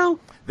what now?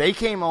 They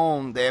came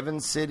on the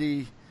Evans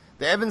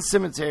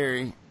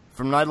Cemetery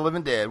from Night of the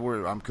Living Dead,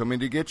 where I'm Coming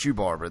to Get You,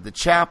 Barbara. The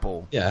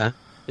chapel,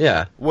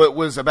 what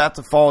was about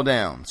to fall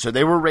down. So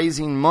they were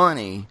raising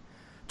money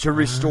to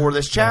restore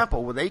this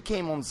chapel. Well, they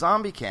came on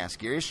ZombieCast.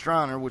 Gary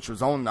Strainer, which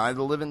was on Night of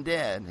the Living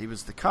Dead, he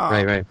was the cop.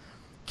 Right.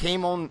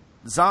 Came on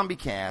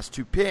ZombieCast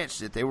to pitch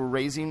that they were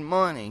raising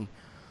money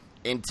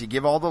and to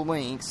give all the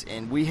links,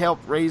 and we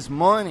helped raise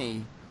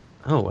money.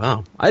 Oh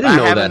wow! I didn't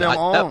know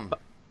that.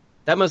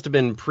 That must have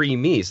been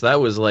pre-me, so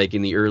that was like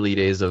in the early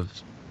days of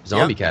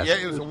ZombieCast.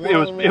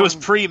 Yeah, it was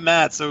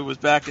pre-Matt, so it was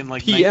back in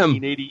like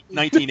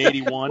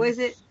 1981. Was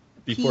it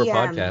before PM?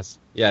 Podcast?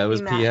 Yeah, it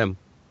was PM.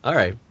 All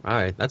right,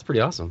 that's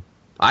pretty awesome.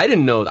 I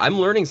didn't know. I'm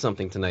learning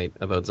something tonight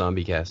about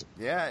ZombieCast.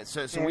 Yeah,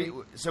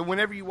 so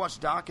whenever you watch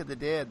Doc of the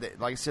Dead,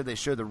 like I said, they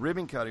show the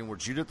ribbon cutting where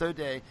Judith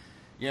O'Day,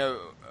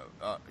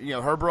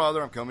 her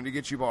brother, I'm Coming to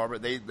Get You, Barbara.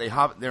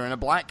 They're in a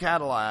black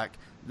Cadillac.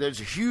 There's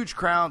a huge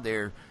crowd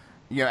there.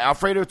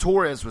 Alfredo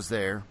Torres was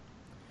there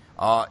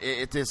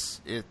at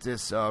this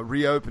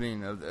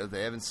reopening of the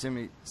Evans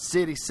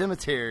City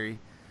Cemetery,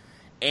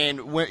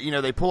 and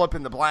when they pull up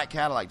in the black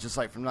Cadillac just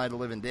like from Night of the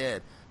Living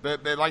Dead.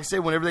 But like I said,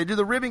 whenever they do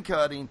the ribbon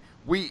cutting,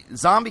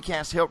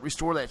 ZombieCast helped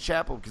restore that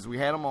chapel because we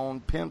had them on,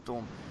 pimped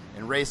them,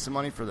 and raised some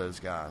money for those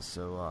guys.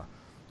 So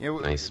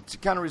nice. To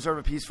kind of reserve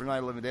a piece for Night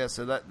of the Living Dead.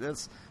 So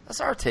that's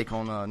our take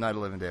on Night of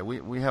the Living Dead.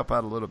 We help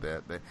out a little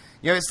bit, but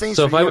it's things.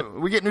 So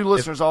we get new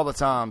listeners all the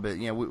time, but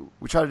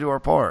we try to do our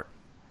part.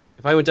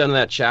 If I went down to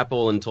that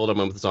chapel and told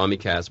them I'm with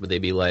ZombieCast, would they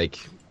be like,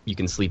 "You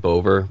can sleep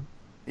over"?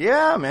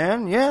 Yeah,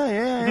 man.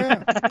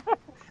 Yeah.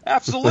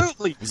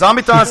 Absolutely.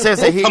 Zombie-thon says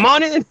that come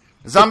on in.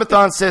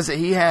 Zombie-thon says that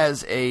he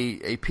has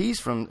a piece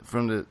from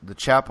the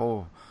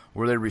chapel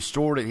where they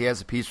restored it. He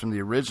has a piece from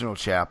the original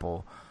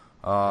chapel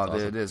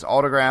that is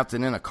autographed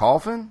and in a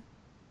coffin.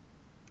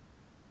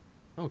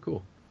 Oh,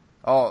 cool.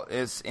 Oh,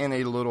 it's in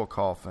a little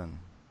coffin.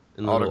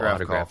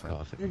 Autographed coffin.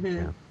 Mm-hmm.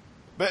 Yeah.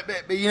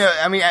 But being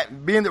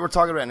that we're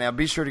talking about it now,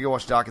 be sure to go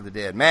watch Doc of the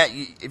Dead. Matt,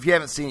 if you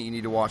haven't seen it, you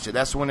need to watch it.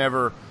 That's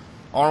whenever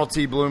Arnold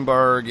T.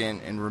 Bloomberg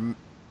and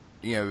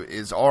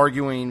is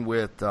arguing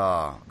with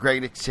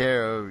Greg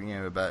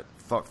Nicotero, about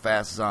fuck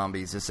fast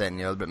zombies, this, that, and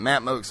the other. But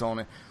Matt Moak's on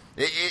it.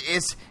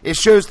 It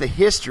shows the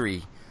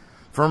history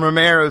from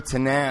Romero to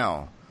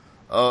now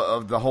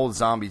of the whole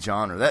zombie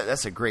genre.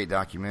 That's a great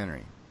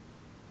documentary.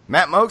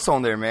 Matt Moak's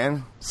on there,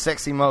 man.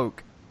 Sexy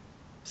Moak.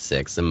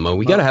 6. And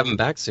we got to have him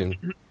back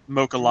soon.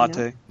 Mocha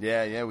latte.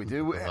 Yeah, we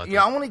do.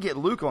 Yeah, I want to get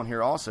Luke on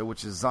here also,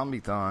 which is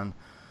Zombiethon.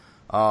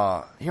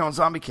 Here on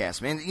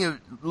ZombieCast, man. You know,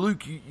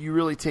 Luke, you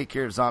really take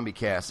care of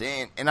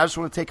ZombieCast, and I just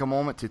want to take a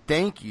moment to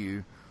thank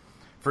you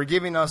for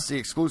giving us the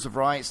exclusive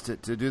rights to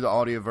do the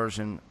audio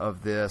version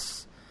of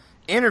this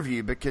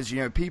interview, because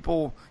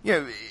people,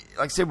 like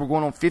I said, we're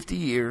going on 50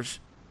 years.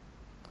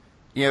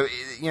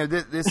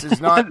 This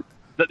is not.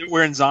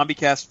 We're in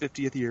ZombieCast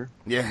 50th year.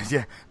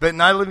 Yeah. But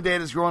Night of the Living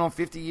Dead is growing on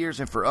 50 years,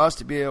 and for us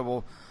to be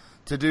able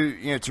to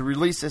do, to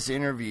release this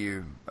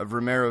interview of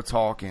Romero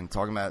talking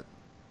about,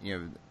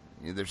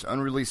 there's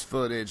unreleased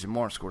footage and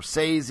Martin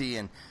Scorsese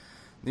and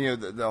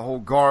the whole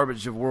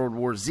garbage of World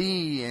War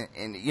Z,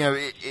 and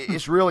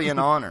it's really an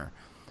honor,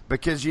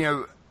 because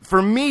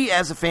for me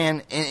as a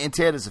fan and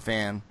Ted as a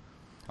fan,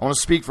 I want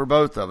to speak for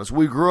both of us.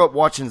 We grew up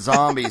watching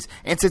zombies,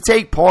 and to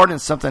take part in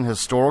something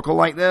historical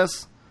like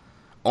this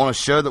on a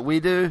show that we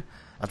do,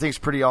 I think it's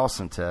pretty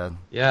awesome, Ted.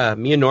 Yeah,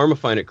 me and Norma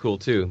find it cool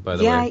too, by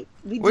the way. Yeah,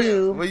 we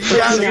do. Well, you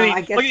guys,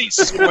 look at these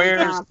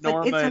squares,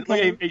 Norma.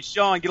 Okay. Hey,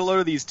 Sean, get a load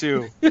of these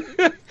too.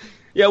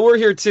 Yeah, we're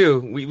here too.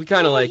 We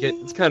kind of like it.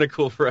 It's kind of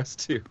cool for us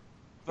too.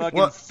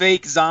 Fucking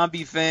fake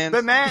zombie fans.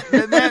 But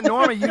Matt,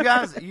 Norma, you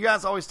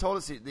guys always told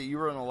us that you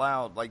weren't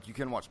allowed, like, you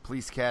couldn't watch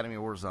Police Academy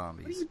or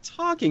zombies. What are you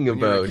talking When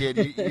you were a about? kid,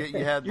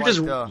 you had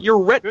You're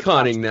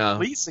retconning now.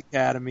 Police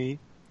Academy.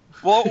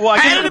 Well, I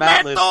guess where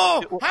Matt lives.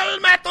 How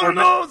did Matt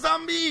know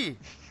zombie?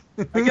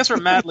 I guess where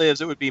Matt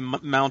lives, it would be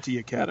Mountie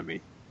Academy.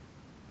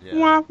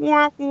 Yeah.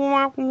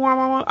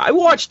 I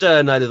watched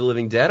Night of the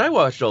Living Dead. I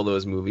watched all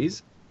those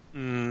movies.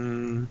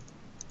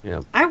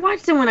 Yeah. I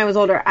watched them when I was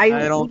older. I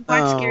don't would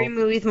watch know. scary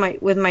movies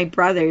with my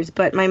brothers,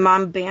 but my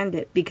mom banned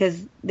it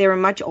because they were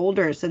much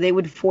older, so they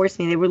would force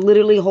me. They would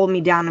literally hold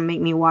me down and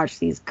make me watch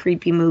these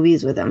creepy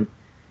movies with them.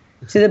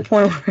 To the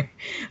point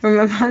where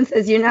my mom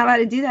says, "You're not allowed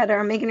to do that,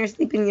 or I'm making her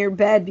sleep in your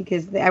bed,"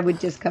 because I would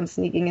just come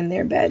sneaking in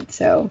their bed.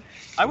 So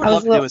I would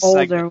love to do a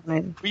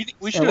segment.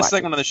 We should do a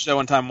segment on the show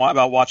one time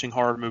about watching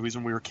horror movies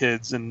when we were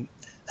kids, and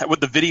with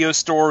the video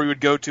store we would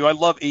go to. I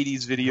love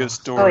 80s video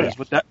stores. yeah.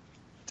 With that,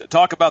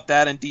 talk about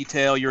that in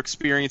detail, your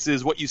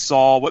experiences, what you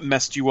saw, what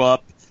messed you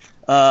up,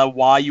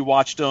 why you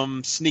watched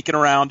them, sneaking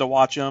around to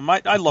watch them.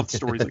 I love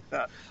stories like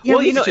that. Yeah,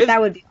 Well,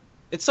 that would be.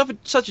 It's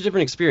such a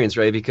different experience,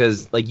 right?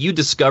 Because like you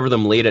discover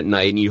them late at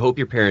night, and you hope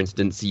your parents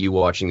didn't see you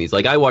watching these.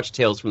 Like I watched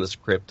Tales from the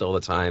Crypt all the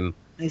time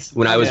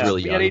when I was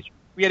really young.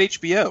 We had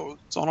HBO.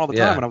 It's on all the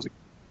time when I was a kid.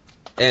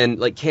 And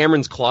like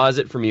Cameron's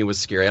Closet for me was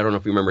scary. I don't know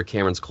if you remember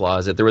Cameron's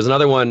Closet. There was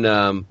another one,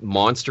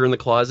 Monster in the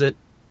Closet.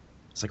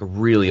 It's like a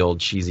really old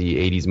cheesy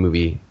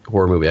 80s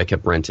horror movie I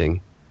kept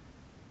renting.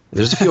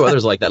 There's a few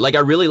others like that. Like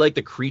I really like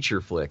the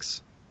creature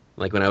flicks.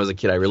 Like when I was a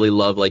kid, I really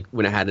loved like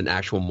when it had an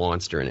actual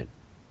monster in it.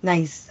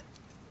 Nice.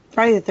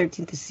 Friday the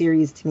 13th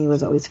series to me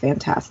was always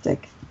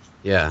fantastic.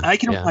 Yeah, I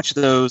can watch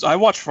those. I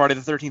watched Friday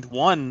the 13th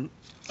one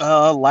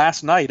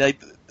last night.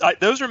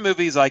 Those are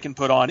movies I can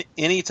put on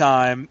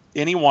anytime,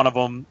 any one of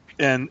them.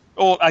 And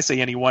I say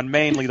anyone,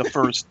 mainly the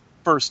first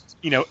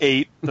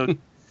 8.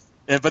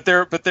 But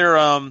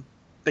they're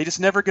they just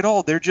never get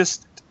old. They're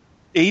just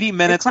 80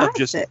 minutes of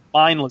just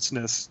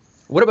mindlessness.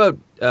 What about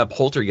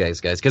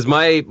Poltergeist, guys? Because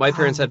my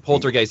parents had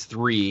Poltergeist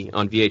 3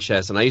 on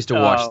VHS, and I used to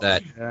watch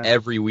that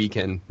every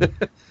weekend.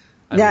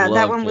 Yeah,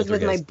 that one was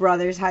with my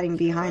brothers hiding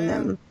behind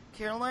them.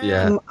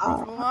 Yeah.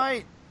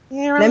 Nightmare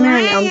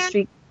on Elm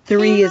Street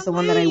 3 is the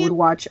one that I would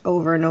watch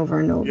over and over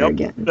and over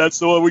again. That's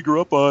the one we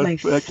grew up on.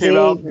 That came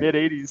out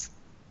mid-'80s.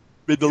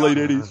 Mid to late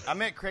 80s. I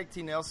met Craig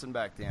T. Nelson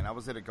back then. I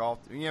was at a golf...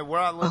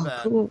 where I live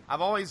at. Cool. I've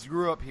always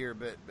grew up here,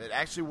 but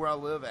actually where I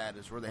live at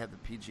is where they have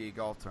the PGA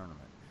golf tournament.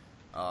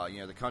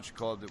 The country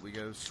club that we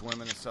go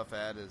swimming and stuff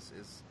at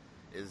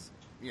is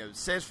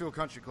Sedgefield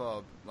Country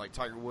Club. Like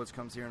Tiger Woods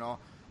comes here and all.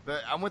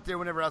 But I went there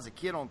whenever I was a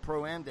kid on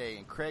Pro-Am Day,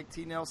 and Craig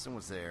T. Nelson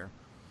was there.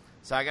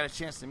 So I got a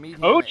chance to meet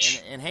him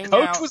and hang out.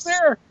 Coach was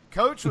there.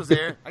 Coach was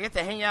there. I got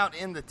to hang out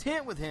in the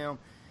tent with him.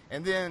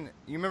 And then,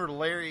 you remember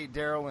Larry,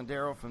 Daryl, and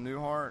Daryl from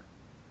Newhart?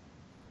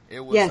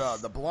 It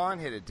was the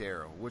blonde-headed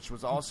Daryl, which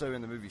was also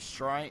in the movie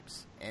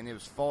Stripes, and it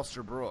was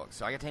Foster Brooks.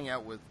 So I got to hang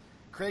out with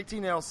Craig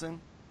T.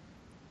 Nelson,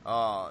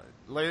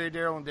 Larry,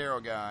 Daryl, and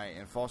Daryl guy,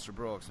 and Foster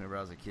Brooks whenever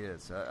I was a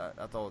kid. So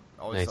I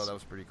always thought that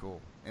was pretty cool.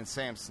 And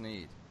Sam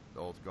Snead.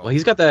 Well,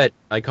 he's got that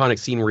iconic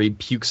scene where he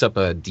pukes up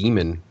a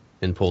demon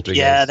in Poltergeist.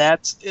 Yeah,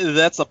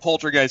 that's a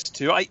Poltergeist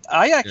 2. I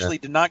actually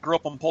did not grow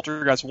up on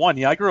Poltergeist 1.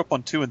 Yeah, I grew up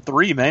on 2 and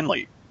 3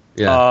 mainly.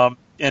 Yeah.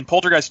 And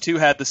Poltergeist 2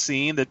 had the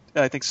scene that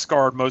I think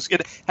scarred most.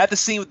 It had the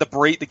scene with the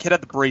kid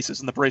had the braces,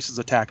 and the braces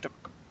attacked him.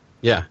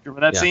 Yeah.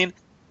 Remember that scene?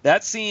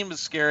 That scene was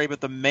scary, but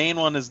the main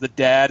one is the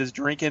dad is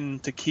drinking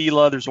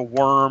tequila. There's a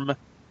worm.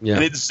 Yeah.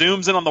 And it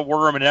zooms in on the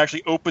worm, and it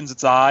actually opens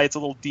its eye. It's a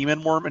little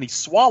demon worm, and he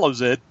swallows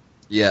it.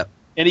 Yeah.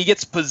 and he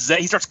gets possessed.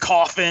 He starts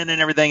coughing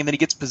and everything, and then he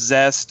gets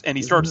possessed, and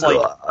he starts like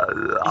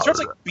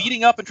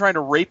beating up and trying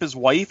to rape his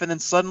wife, and then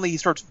suddenly he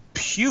starts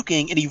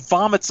puking, and he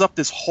vomits up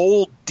this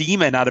whole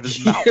demon out of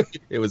his mouth.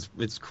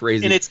 It's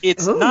crazy, and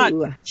it's not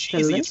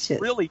cheesy. Delicious.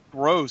 It's really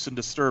gross and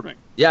disturbing.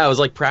 Yeah, it was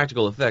like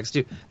practical effects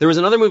too. There was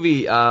another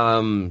movie,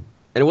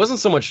 and it wasn't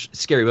so much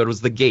scary, but it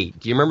was The Gate.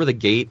 Do you remember The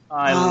Gate?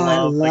 I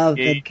love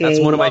The Gate. That's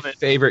one of my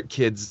favorite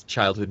kids'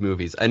 childhood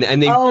movies. And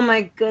they, oh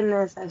my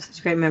goodness, I have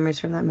such great memories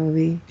from that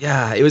movie.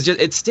 Yeah,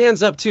 it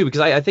stands up too,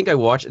 because I think I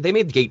watched. They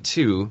made Gate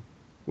 2,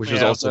 which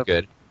was also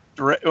good.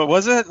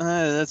 Was it?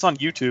 It's on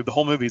YouTube. The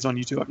whole movie is on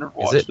YouTube. I've never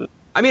watched it.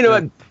 I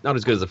mean, not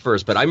as good as the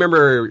first, but I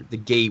remember The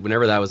Gate.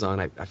 Whenever that was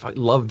on, I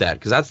loved that,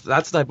 because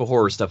that's the type of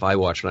horror stuff I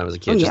watched when I was a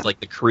kid. Just like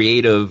the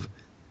creative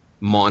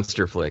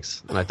monster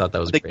flicks, and I thought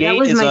that was great. That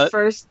was my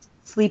first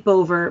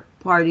sleepover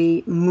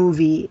party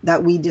movie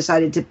that we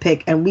decided to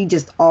pick, and we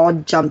just all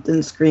jumped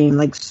and screamed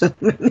like so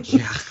many.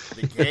 Yeah.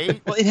 The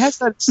Gate. Well, it has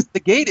that. The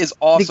Gate is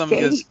awesome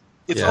because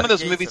it's one of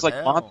those movies like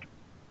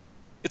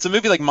it's a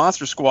movie like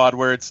Monster Squad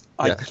where it's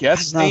I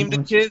guess aimed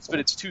at kids, but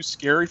it's too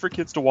scary for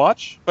kids to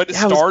watch. But it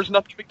stars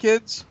nothing but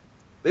kids.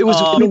 It was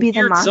a maybe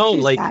weird the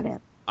zone. Like got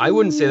it. I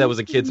wouldn't say that was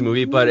a kids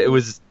movie, but it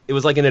was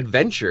like an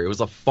adventure. It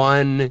was a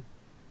fun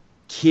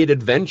kid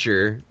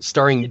adventure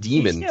starring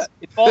demons. Yeah,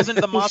 it falls into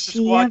the Monster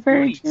Squad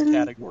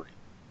category.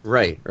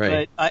 Right.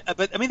 But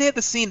I mean, they had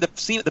the scene.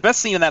 The best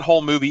scene in that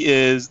whole movie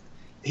is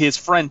his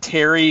friend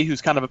Terry,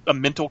 who's kind of a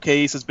mental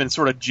case, has been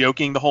sort of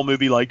joking the whole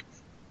movie, like,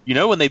 you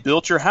know, when they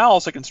built your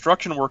house, a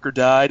construction worker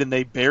died, and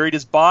they buried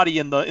his body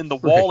in the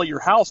wall of your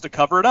house to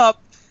cover it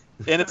up,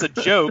 and it's a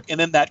joke. And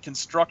then that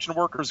construction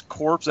worker's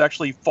corpse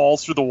actually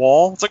falls through the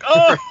wall. It's like,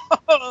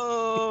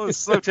 oh, it's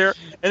so terrible.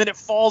 And then it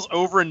falls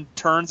over and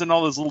turns into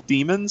all those little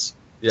demons.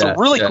 It's a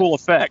really cool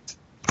effect.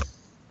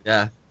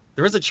 Yeah.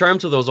 There was a charm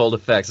to those old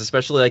effects,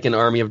 especially like in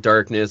Army of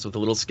Darkness with the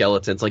little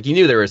skeletons. Like, you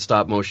knew they were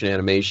stop motion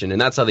animation,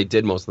 and that's how they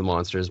did most of the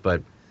monsters,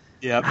 but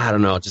I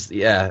don't know. I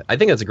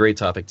think that's a great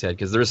topic, Ted,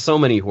 because there's so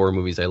many horror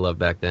movies I loved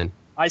back then.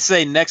 I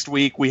say next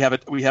week we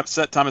have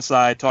set time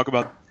aside, talk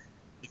about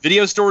the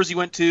video stores you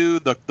went to,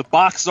 the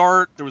box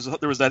art. There was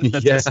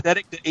that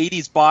aesthetic, the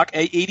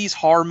 80s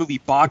horror movie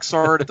box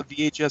art at the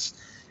VHS,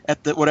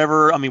 at the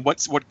whatever. I mean,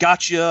 what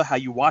got you, how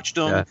you watched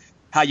them,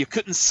 how you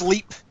couldn't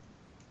sleep.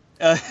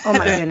 Oh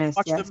my goodness!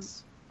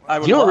 Yes.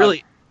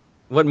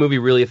 What movie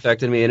really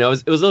affected me? And it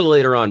was a little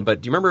later on,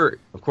 but do you remember,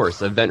 of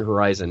course, Event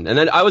Horizon? And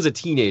then I was a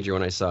teenager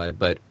when I saw it,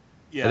 but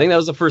I think that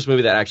was the first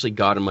movie that actually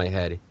got in my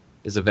head,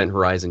 is Event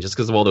Horizon, just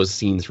because of all those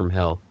scenes from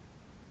hell.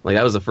 Like,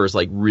 that was the first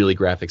like really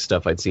graphic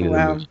stuff I'd seen in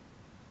the movie.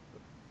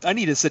 I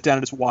need to sit down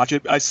and just watch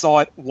it. I saw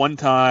it one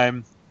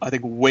time, I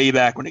think way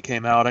back when it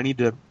came out. I need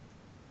to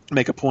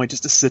make a point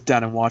just to sit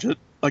down and watch it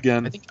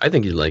again. I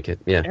think you'd like it.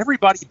 Yeah.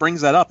 Everybody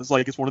brings that up. It's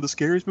like it's one of the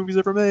scariest movies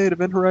ever made,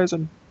 Event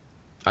Horizon.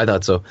 I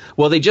thought so.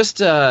 Well, they just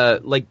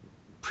like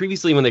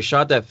previously when they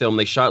shot that film,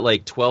 they shot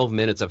like 12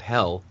 minutes of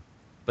hell,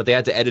 but they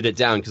had to edit it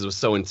down because it was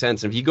so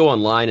intense. And if you go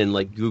online and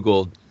like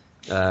Google,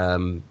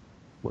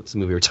 what's the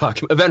movie we're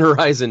talking about? Event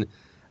Horizon.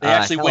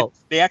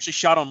 They actually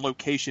shot on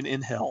location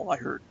in hell, I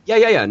heard.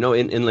 Yeah. No,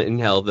 in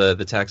hell,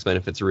 the tax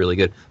benefits are really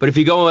good. But if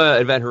you go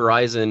Event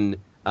Horizon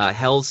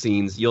hell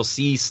scenes, you'll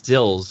see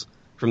stills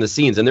from the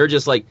scenes, and they're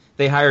just like,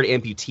 they hired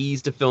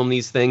amputees to film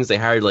these things. They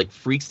hired like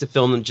freaks to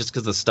film them just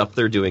because the stuff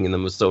they're doing in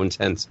them was so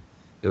intense.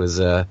 It was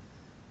so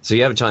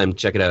you have time,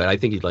 check it out. I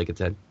think you'd like it,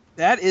 Ted.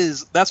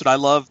 That's what I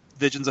love.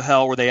 Visions of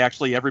Hell, where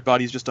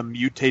everybody's just a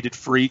mutated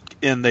freak,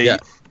 and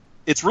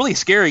it's really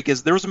scary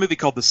because there was a movie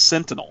called The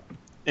Sentinel,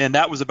 and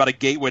that was about a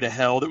gateway to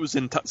hell that was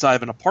inside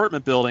of an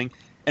apartment building.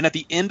 And at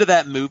the end of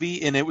that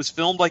movie, and it was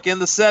filmed like in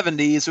the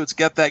 70s, so it's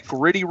got that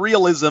gritty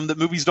realism that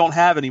movies don't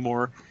have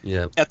anymore.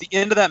 Yeah. At the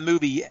end of that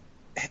movie,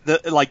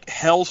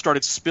 hell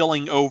started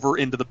spilling over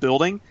into the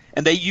building,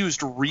 and they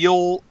used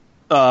real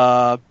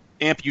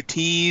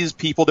amputees,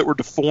 people that were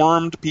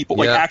deformed, people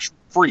like actual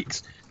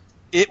freaks.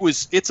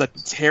 It's a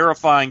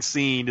terrifying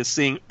scene to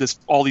seeing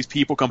all these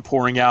people come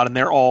pouring out, and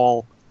they're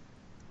all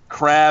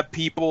crab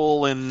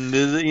people, and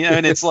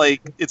and it's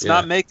like it's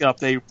not makeup.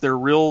 They're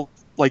real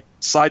like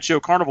sideshow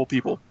carnival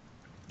people.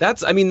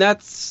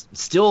 That's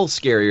still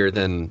scarier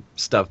than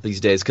stuff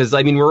these days, because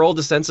I mean we're all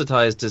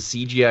desensitized to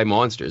CGI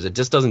monsters. It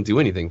just doesn't do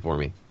anything for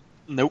me.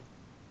 Nope.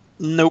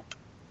 So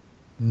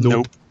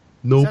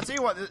I'll tell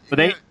you what,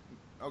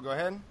 go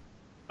ahead.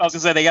 I was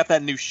gonna say they got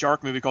that new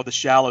shark movie called The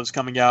Shallows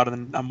coming out,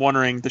 and I'm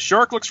wondering, the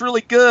shark looks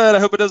really good. I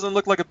hope it doesn't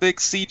look like a big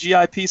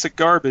CGI piece of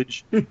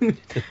garbage.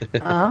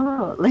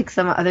 Oh, like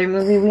some other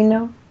movie we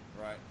know.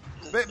 Right.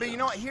 But you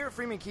know what? Here at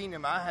Freeman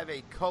Kingdom, I have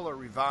a color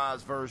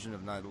revised version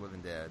of Night of the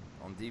Living Dead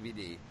on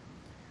DVD.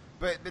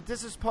 But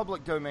this is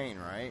public domain,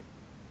 right?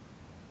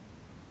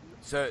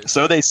 So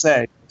they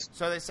say.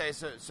 So they say.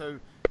 So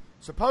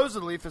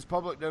supposedly, if it's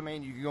public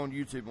domain, you can go on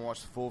YouTube and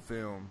watch the full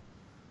film.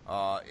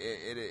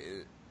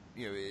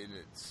 In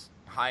its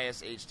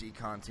highest HD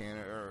content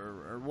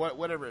or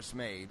whatever it's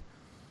made.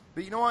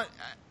 But you know what,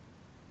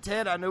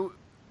 Ted, I know,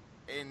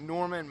 and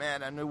Norman,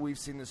 Matt, I know we've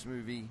seen this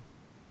movie,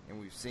 and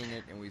we've seen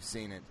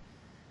it.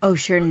 Oh,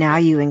 sure. Now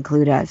you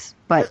include us.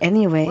 But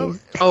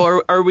anyways.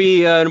 Oh, are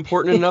we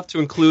important enough to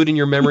include in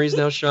your memories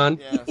now, Sean?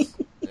 Yes.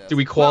 Do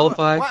we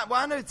qualify? Well,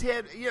 I know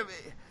Ted. Yeah,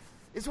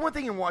 it's one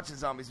thing in watching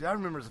zombies. But I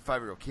remember as a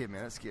 5-year-old kid,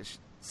 man, that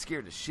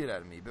scared the shit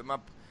out of me. But my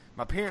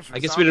parents were. I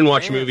guess we didn't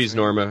watch movies,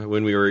 Norma,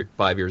 when we were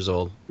 5 years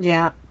old.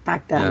 Yeah,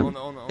 back then.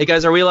 Yeah. Hey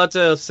guys, are we allowed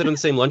to sit on the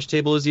same lunch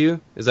table as you?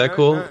 Is that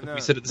cool? No, If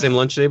we sit at the same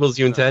lunch table as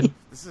you and Ted?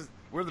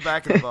 We're the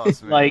back of the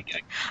bus, man.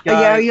 Like,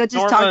 yeah, you'll just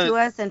Norma, talk to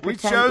us and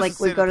pretend like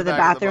we go to the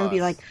bathroom and be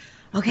like,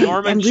 okay,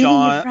 Norma I'm and reading your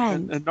Sean,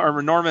 friend. and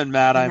Norma and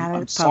Matt, Not I'm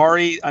at the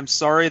sorry. I'm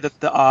sorry that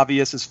the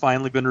obvious has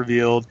finally been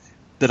revealed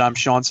that I'm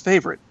Sean's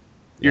favorite.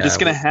 You're Yeah, just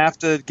gonna have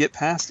to get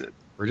past it.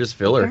 We're just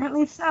filler.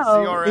 Apparently so.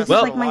 CRS This is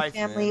for like my life,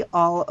 family man.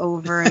 all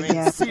over I mean,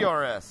 again.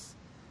 CRS.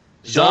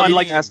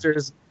 Zombie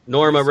casters.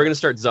 Norma, we're gonna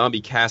start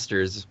zombie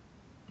casters,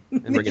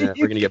 and we're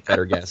gonna get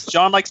better guests.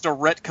 John likes to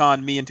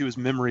retcon me into his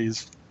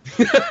memories.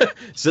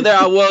 So there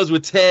I was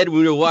with Ted.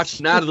 We were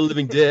watching Night of the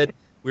Living Dead.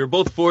 We were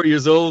both 4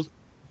 years old.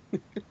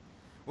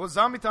 Well,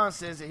 Zombie-Thon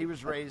says that he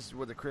was raised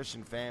with a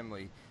Christian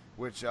family,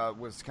 which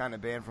was kind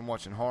of banned from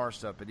watching horror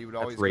stuff, but he would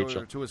always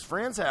go to his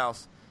friend's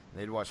house, and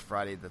they'd watch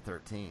Friday the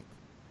 13th.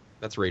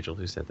 That's Rachel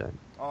who said that.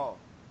 Oh.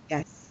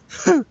 Yes.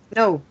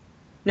 No,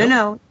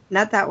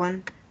 not that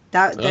one.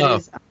 That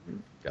is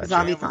Gotcha.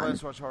 Zombie-Thon.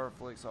 Let's watch horror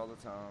flicks all the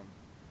time.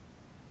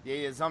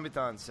 Yeah,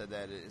 Zombie-Thon said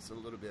that. It's a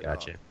little bit.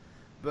 Gotcha.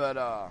 But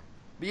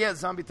yeah,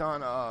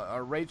 Zombie-Thon,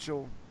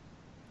 Rachel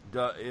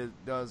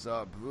does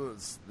the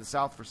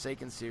South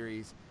Forsaken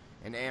series,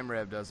 and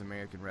AmRev does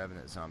American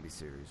Revenant Zombie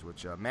series,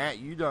 which, Matt,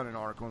 you done an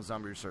article on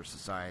Zombie Research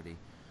Society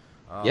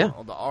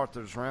on the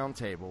Arthur's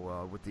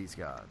Roundtable with these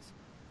guys.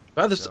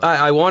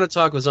 I want to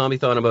talk with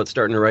Zombie-Thon about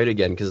starting to write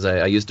again, because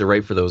I used to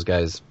write for those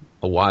guys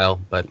a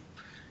while, but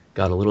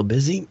got a little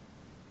busy.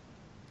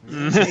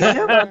 You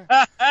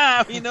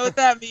know what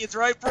that means,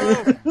 right,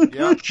 bro?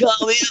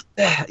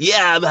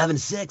 Yeah, I'm having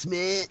sex,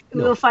 man.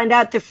 We'll find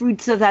out the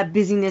fruits of that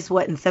busyness,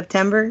 in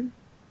September?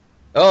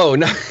 Oh,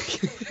 no.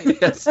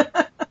 Yes.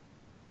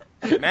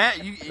 Matt,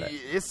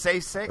 it's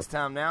safe sex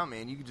time now,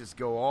 man. You can just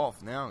go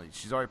off now.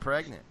 She's already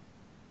pregnant.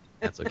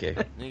 That's okay.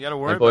 You got to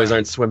worry. My boys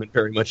aren't swimming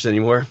very much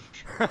anymore.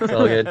 It's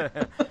all good.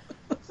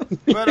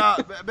 But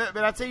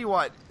I tell you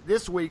what,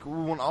 this week we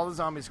want all the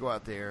zombies to go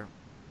out there.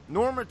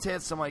 Norma,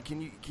 Ted, somebody,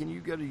 can you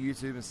go to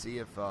YouTube and see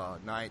if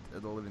Night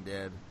of the Living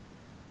Dead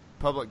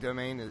public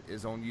domain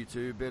is on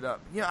YouTube? But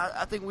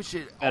I think we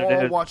should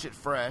all watch it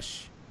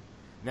fresh.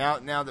 Now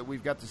that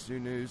we've got this new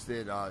news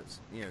that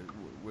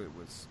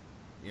was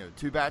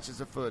 2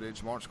 batches of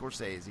footage, Martin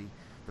Scorsese,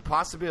 the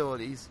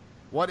possibilities.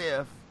 What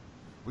if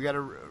we got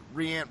a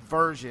re-amp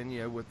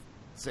version, with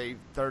say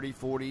 30,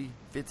 40,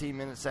 15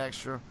 minutes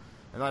extra,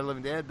 and Night of the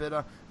Living Dead.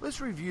 But let's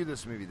review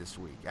this movie this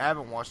week. I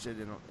haven't watched it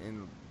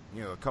in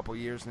a couple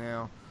years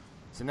now.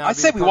 So now I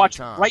say we watch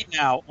it right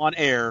now on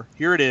air.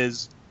 Here it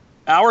is,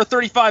 hour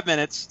 35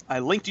 minutes. I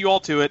linked you all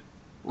to it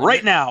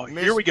right now.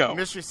 Here we go.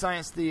 Mystery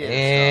Science Theater.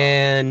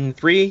 And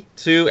 3,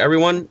 2,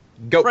 everyone,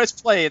 go. Press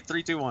play at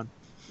 3, 2, 1.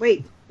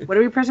 Wait, what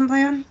are we pressing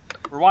play on?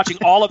 We're watching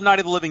all of Night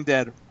of the Living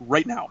Dead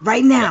right now.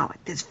 Right now,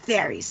 at this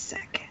very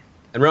second.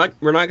 And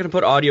we're not going to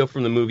put audio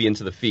from the movie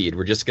into the feed.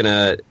 You're just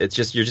gonna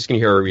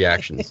hear our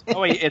reactions. Oh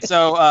wait,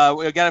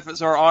 we're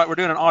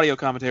doing an audio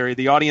commentary.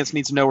 The audience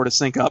needs to know where to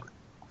sync up.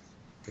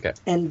 Okay.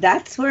 And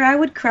that's where I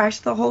would crash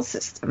the whole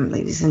system,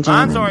 ladies and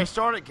gentlemen. Mine's already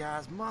started,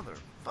 guys.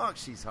 Motherfuck,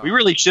 she's hot. We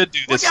really should do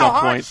this Look how some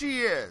hot point.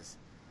 she is.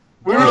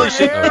 We really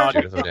should.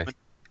 Okay.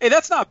 Hey,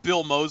 that's not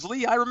Bill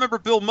Moseley. I remember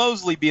Bill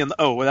Moseley being that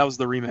was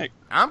the remake.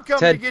 I'm coming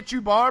Ted, to get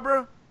you,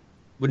 Barbara.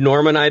 Would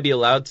Norma and I be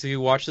allowed to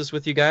watch this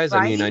with you guys?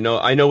 Right? I mean,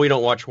 I know we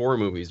don't watch horror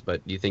movies,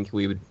 but do you think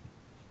we'd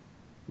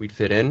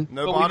fit in?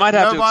 No, we might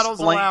have no to bottles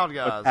explain allowed, what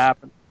guys.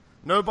 happened.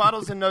 No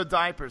bottles and no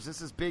diapers.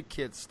 This is big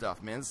kid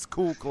stuff, man. This is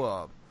cool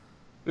club.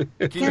 Can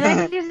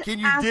I just Can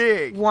you ask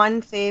dig?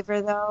 one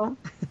favor, though?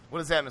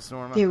 What is that, Miss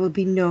Norma? There will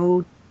be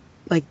no,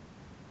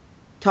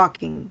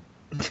 talking.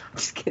 I'm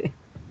just kidding.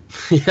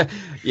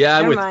 Yeah,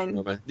 I'm Never with mind.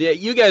 Norma. Yeah,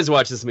 you guys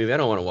watch this movie. I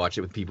don't want to watch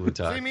it with people who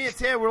talk. See, me and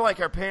Ted, we're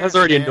like our parents. That's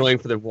already man. annoying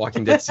for the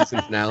Walking Dead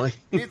season finale.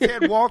 Me and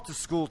Ted walked to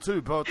school,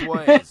 too, both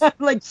ways.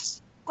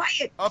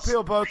 Quiet.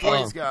 Uphill both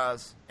ways,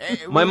 guys.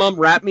 My mom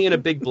wrapped me in a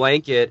big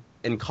blanket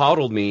and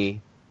coddled me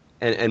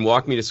and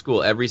walked me to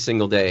school every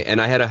single day. And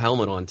I had a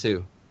helmet on,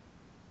 too.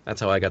 That's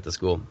how I got to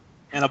school.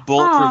 And a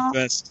bulletproof Aww.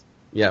 vest.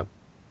 Yeah.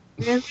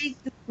 Really?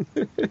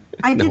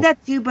 I did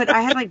that, too, but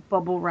I had,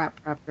 bubble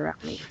wrap wrapped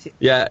around me, too.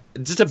 Yeah,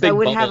 just a So big I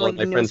wouldn't bubble have,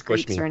 and my friends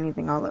pushed me. or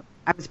anything all over.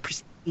 I was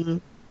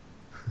pristine.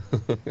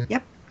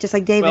 Yep, just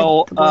like David.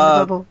 Well, the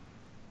bubble.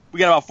 We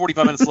got about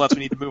 45 minutes left. So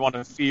we need to move on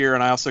to Fear,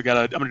 and I also I'm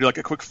going to do a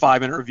quick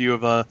 5-minute review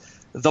of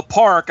The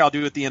Park. I'll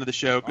do at the end of the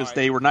show because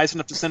they were nice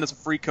enough to send us a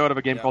free code of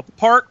a game called The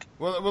Park.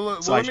 Well,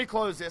 let me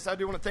close this. I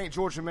do want to thank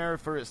George Romero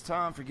for his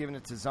time, for giving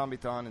it to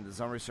Zombie-Thon and the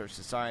Zombie Research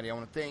Society. I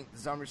want to thank the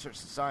Zombie Research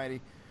Society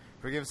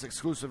for giving us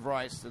exclusive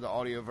rights to the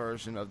audio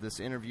version of this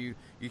interview.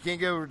 You can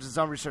go over to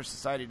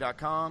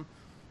zombieresearchsociety.com.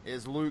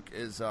 Luke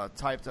has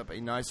typed up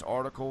a nice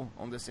article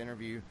on this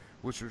interview,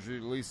 which was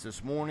released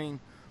this morning.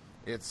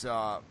 It's,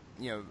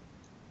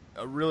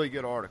 a really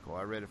good article.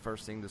 I read it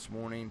first thing this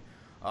morning.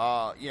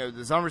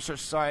 The Zombie Research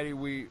Society,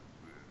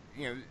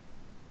 they're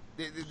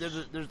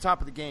the top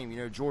of the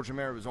game. George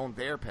Romero was on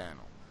their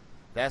panel.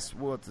 That's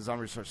what the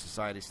Zombie Research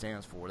Society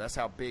stands for. That's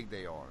how big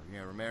they are.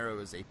 Romero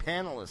is a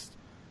panelist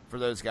for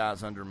those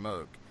guys under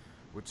Moak,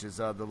 which is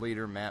the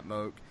leader, Matt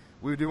Moak.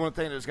 We do want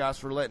to thank those guys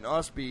for letting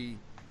us be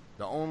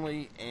the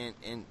only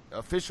and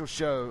official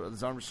show of the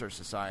Zombie Research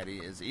Society.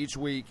 Is each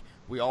week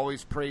we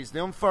always praise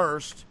them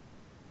first.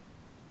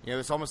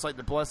 It's almost like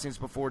the blessings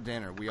before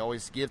dinner. We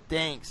always give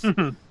thanks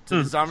to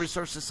the Zombie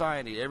Research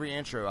Society. Every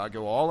intro, I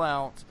go all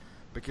out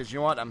because you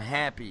know what? I'm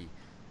happy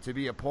to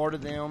be a part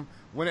of them.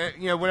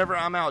 Whenever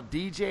I'm out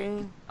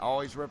DJing, I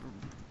always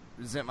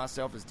represent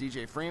myself as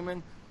DJ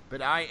Freeman,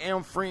 but I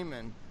am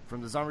Freeman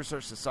from the Zombie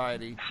Research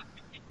Society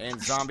and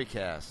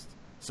ZombieCast.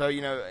 So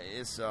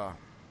it's I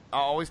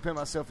always put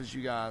myself as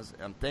you guys.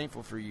 I'm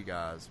thankful for you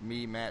guys.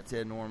 Me, Matt,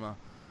 Ted, Norma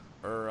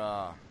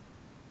are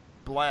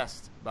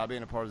blessed by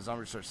being a part of the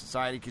Zombie Research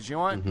Society because you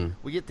know what?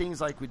 We get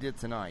things like we did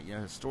tonight.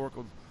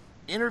 Historical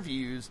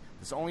interviews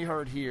that's only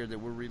heard here that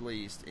were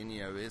released, and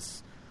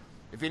it's.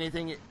 If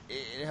anything,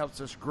 it helps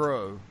us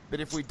grow. But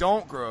if we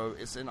don't grow,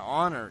 it's an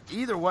honor,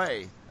 either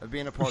way, of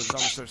being a part of the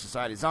Zombie Research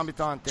Society.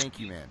 Zombie-thon, thank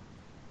you, man.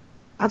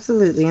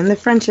 Absolutely. And the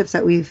friendships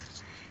that we've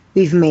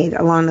made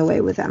along the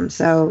way with them.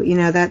 So,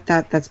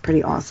 that's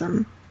pretty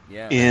awesome.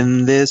 Yeah.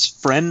 In this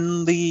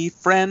friendly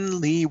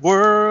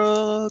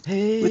world, with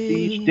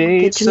each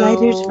day get your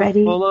lighters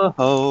ready. Full of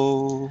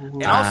hope.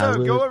 And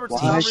also, go over to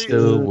Teach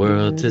the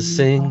world to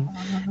sing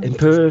in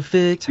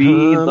perfect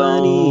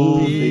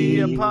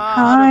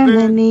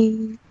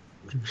harmony.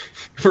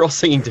 We're all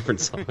singing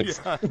different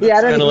songs. Yeah,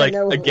 I don't kind of even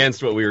know.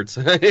 against what we were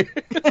saying.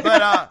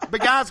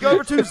 But guys, go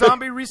over to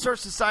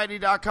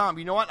zombieresearchsociety.com.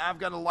 You know what? I've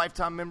got a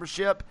lifetime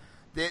membership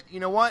that,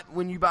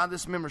 when you buy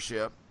this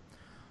membership,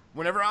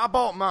 whenever I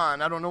bought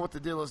mine, I don't know what the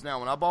deal is now.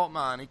 When I bought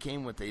mine, it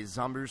came with a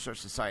Zombie Research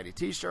Society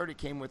t-shirt. It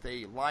came with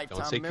a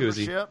lifetime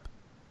membership.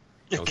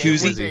 Don't say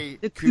koozie.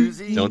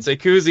 Koozie. Don't say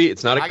koozie.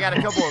 It's not a I got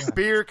a couple of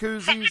beer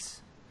koozies.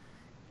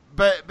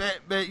 But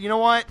you know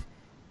what?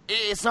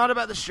 It's not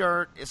about the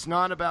shirt. It's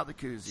not about the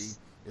koozie.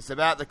 It's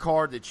about the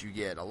card that you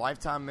get, a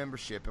lifetime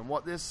membership. And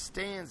what this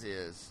stands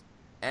is,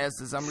 as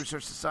the Zombie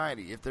Research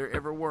Society, if there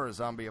ever were a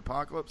zombie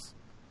apocalypse,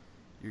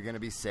 you're going to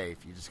be safe.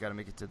 You just got to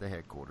make it to the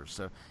headquarters.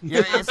 So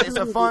it's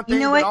a fun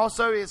thing, but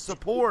also it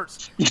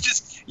supports.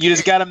 You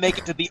just got to make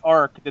it to the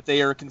ark that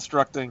they are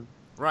constructing.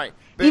 Right.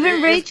 But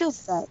even Rachel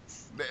says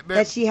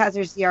that she has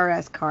her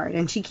ZRS card,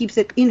 and she keeps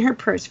it in her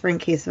purse for in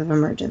case of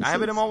emergency. I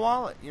have it in my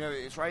wallet.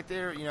 It's right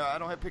there. I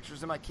don't have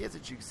pictures of my kids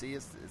that you can see.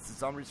 It's the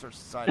Zombie Research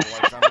Society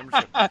lifetime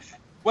membership.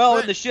 Well,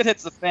 when the shit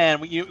hits the fan,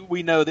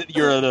 we know that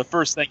the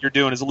first thing you're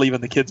doing is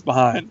leaving the kids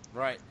behind.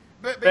 Right.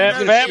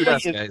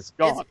 It's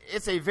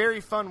a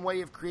very fun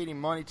way of creating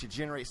money to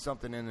generate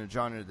something in the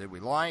genre that we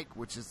like,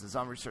 which is the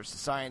Zombie Research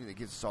Society that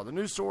gives us all the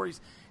news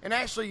stories. And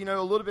actually,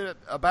 a little bit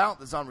about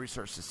the Zombie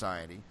Research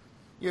Society.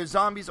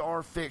 Zombies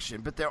are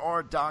fiction, but there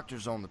are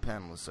doctors on the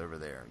panelists over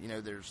there.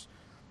 There's,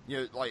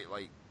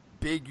 like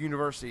big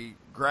university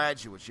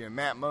graduates.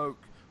 Matt Moak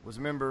was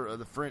a member of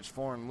the French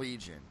Foreign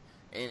Legion.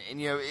 And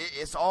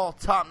it's all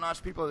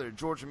top-notch people there.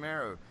 George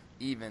Romero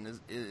even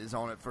is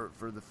on it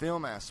for the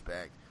film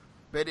aspect.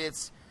 But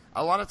it's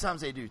a lot of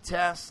times they do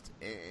tests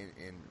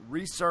and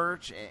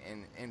research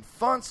and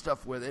fun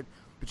stuff with it.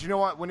 But you know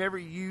what? Whenever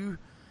I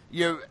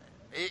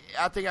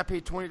think I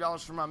paid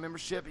 $20 for my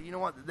membership. You know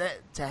what?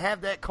 To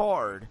have that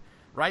card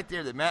right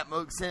there that Matt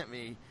Moak sent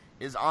me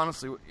is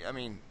honestly, I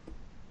think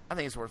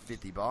it's worth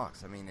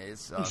 $50. I mean,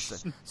 it's so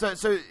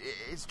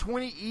it's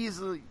 $20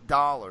 easily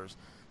dollars.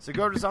 So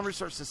go to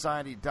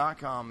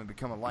zombieresearchsociety.com and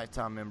become a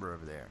lifetime member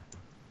over there.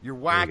 You're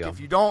whack if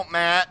you don't,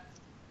 Matt.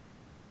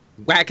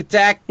 Whack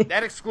attack.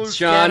 That excludes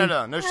Sean.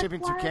 Canada. No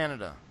shipping to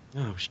Canada.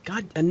 Oh,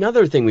 God,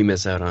 another thing we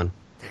miss out on.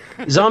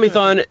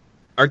 Zombie-thon,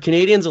 are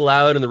Canadians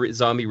allowed in the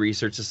Zombie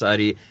Research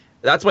Society?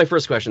 That's my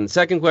first question.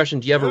 Second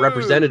question, do you have a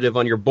representative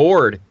on your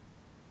board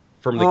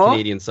from the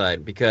Canadian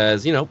side?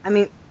 Because, I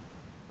mean,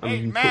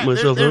 I'm putting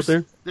myself out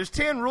there. There's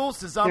 10 rules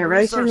to Zombie right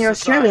Research from the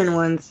Society. Australian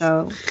one,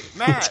 so.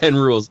 Matt, 10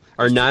 rules.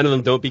 Are 9 of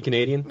them don't be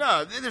Canadian?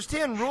 No, there's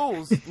 10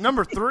 rules.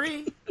 Number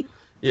 3?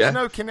 Yeah. There's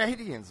no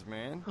Canadians,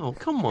 man. Oh,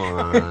 come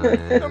on.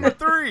 Number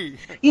 3.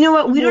 You know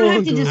what? We don't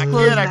have to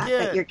disclose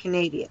that you're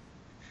Canadian.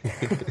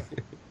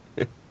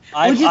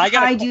 We'll just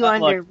hide you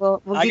under.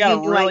 We'll give you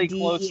a really ID.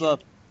 close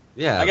up.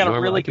 Yeah, I got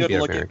a really good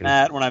look at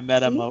Matt when I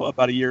met him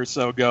about a year or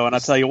so ago, and I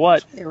tell you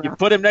what, you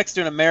put him next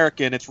to an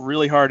American, it's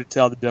really hard to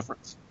tell the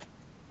difference.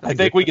 I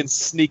think we can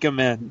sneak him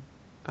in.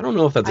 I don't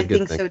know if that's a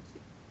good thing.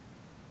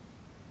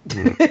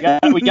 So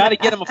we got to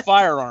get him a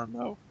firearm,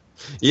 though.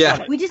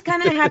 Yeah. We just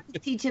kind of have to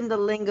teach him the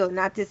lingo,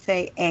 not to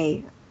say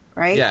A,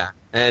 right? Yeah.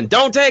 And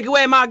don't take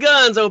away my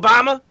guns,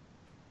 Obama.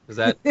 Is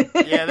that?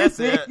 Yeah, that's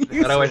it. Is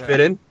that how I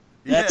fit in?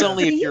 That's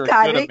only if you're a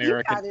good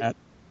American, Matt.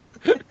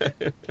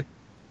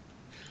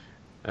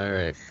 All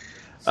right.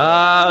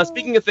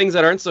 Speaking of things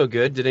that aren't so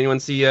good, did anyone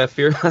see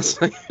Fear last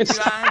night?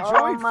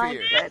 I enjoyed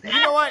Fear.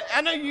 You know what?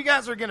 I know you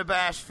guys are going to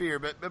bash Fear,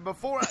 but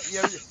before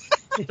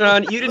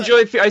John, you'd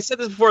enjoy Fear. I said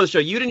this before the show.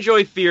 You'd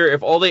enjoy Fear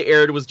if all they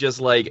aired was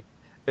just like,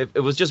 if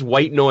it was just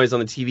white noise on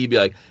the TV. Be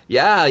like,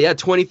 yeah,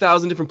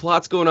 20,000 different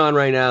plots going on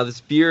right now. This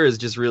Fear is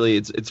just really,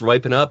 it's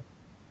ripening up.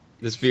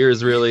 This Fear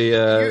is really,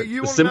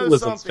 you the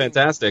symbolism's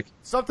fantastic.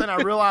 Something I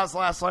realized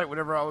last night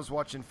whenever I was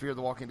watching Fear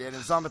the Walking Dead,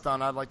 and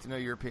Zombathon, I'd like to know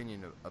your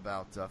opinion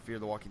about Fear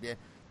the Walking Dead.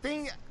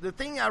 The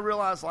thing I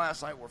realized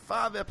last night, we're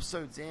 5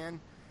 episodes in.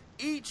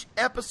 Each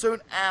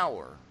episode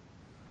hour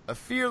of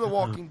Fear the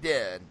Walking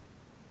Dead,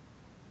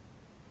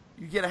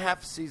 you get a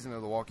half a season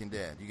of The Walking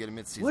Dead. You get a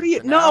mid-season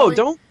finale. No,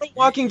 don't throw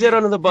Walking Dead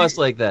under the bus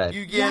like that.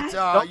 You get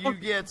a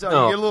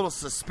little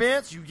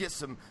suspense. You get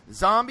some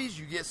zombies.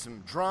 You get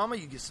some drama.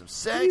 You get some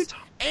sex,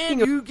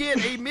 and you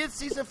get a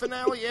mid-season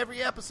finale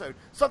every episode.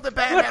 Something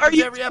bad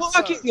happens every episode. What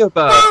are you talking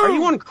about? Boom! Are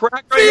you on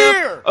crack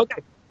right now?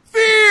 Okay.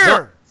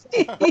 Fear.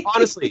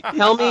 Honestly,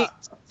 tell me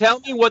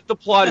what the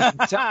plot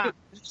is. Tell me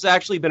what's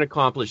actually been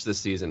accomplished this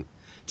season.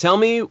 Tell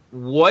me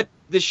what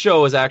this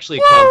show has actually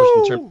accomplished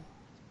in terms.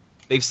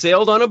 They've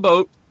sailed on a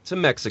boat to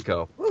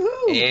Mexico.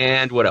 Woohoo.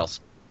 And what else?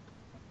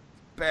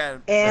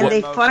 Bad. And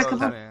they fought a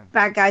couple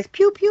bad guys.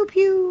 Pew, pew,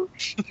 pew.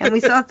 And we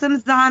saw some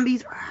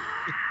zombies.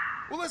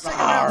 Well, let's take it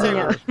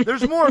down.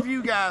 There's more of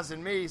you guys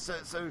than me,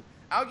 so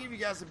I'll give you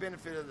guys the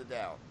benefit of the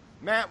doubt.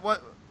 Matt,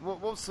 what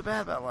was so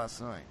bad about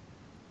last night?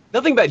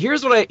 Nothing bad.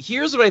 Here's what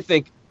I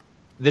think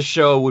this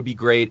show would be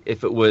great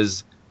if it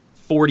was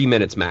 40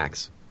 minutes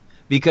max.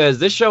 Because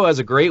this show has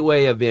a great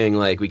way of being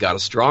like, we got a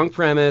strong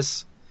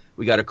premise,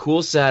 we got a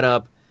cool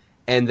setup,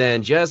 and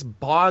then just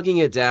bogging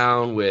it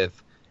down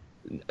with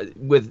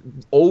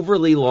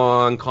overly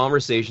long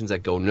conversations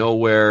that go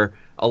nowhere,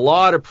 a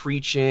lot of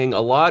preaching,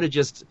 a lot of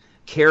just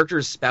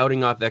characters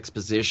spouting off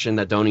exposition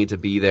that don't need to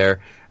be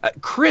there.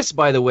 Chris,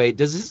 by the way,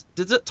 does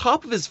the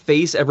top of his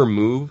face ever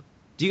move?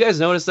 Do you guys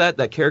notice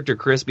that character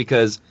Chris?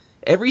 Because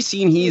every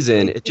scene he's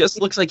in, it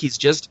just looks like he's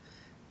just,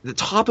 the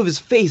top of his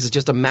face is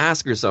just a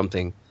mask or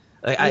something.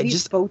 Maybe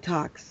it's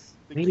Botox.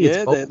 Maybe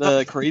it's Botox.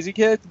 The crazy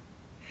kid?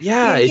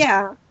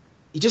 Yeah.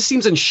 He just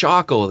seems in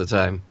shock all the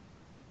time.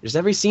 Just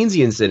every scene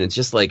he's in, it's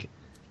just like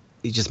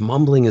he's just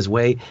mumbling his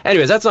way.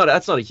 Anyways, that's not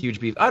a huge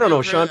beef. I don't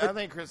know, Sean. I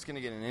think Chris is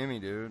gonna get an Emmy,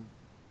 dude.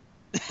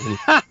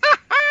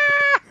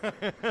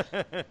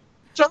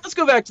 John, let's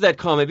go back to that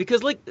comment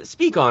because, like,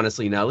 speak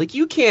honestly now. Like,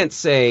 you can't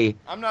say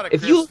I'm not a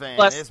Chris fan.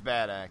 It's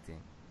bad acting.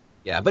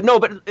 Yeah, but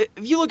if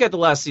you look at the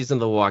last season of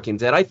The Walking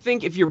Dead, I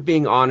think if you're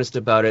being honest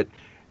about it,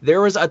 there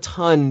was a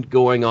ton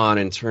going on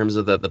in terms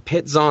of the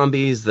pit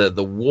zombies, the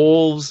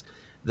wolves,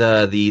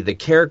 the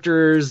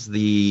characters,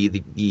 the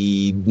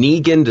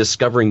Negan,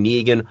 discovering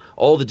Negan,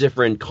 all the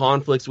different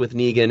conflicts with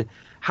Negan.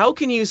 How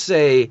can you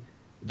say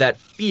that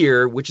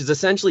Fear, which has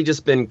essentially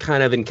just been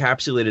kind of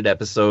encapsulated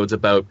episodes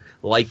about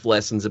life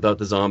lessons about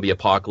the zombie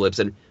apocalypse,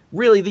 and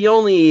really the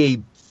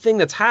only thing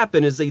that's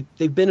happened is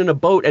they've been in a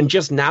boat, and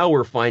just now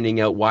we're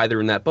finding out why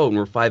they're in that boat, and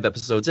we're 5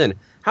 episodes in.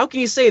 How can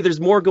you say there's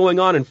more going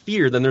on in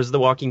Fear than there's The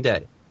Walking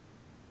Dead?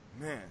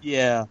 Man.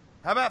 Yeah.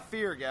 How about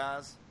Fear,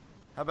 guys?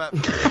 How about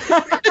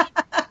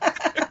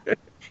Fear?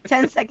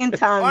 10-second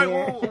time.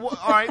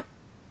 All right.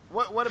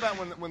 What about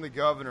when the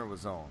governor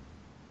was on?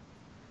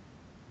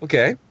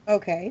 Okay.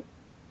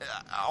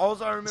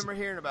 All I remember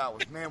hearing about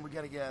was, man, we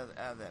got to get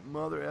out of that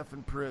mother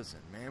effing prison,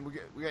 man. We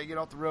got to get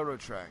off the railroad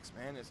tracks,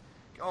 man. It's,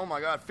 oh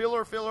my God,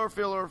 filler.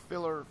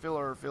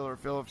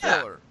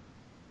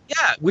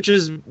 Yeah, which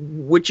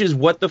is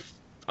what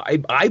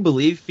I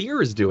believe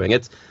Fear is doing.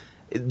 It's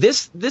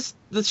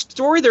the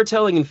story they're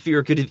telling in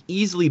Fear could have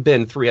easily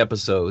been 3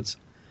 episodes,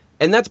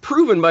 and that's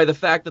proven by the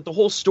fact that the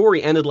whole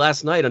story ended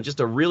last night on just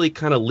a really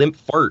kind of limp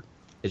fart.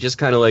 It's just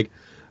kind of like,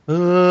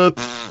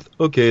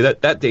 okay,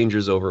 that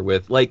danger's over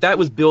with. Like, that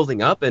was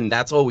building up, and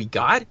that's all we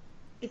got?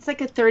 It's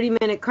like a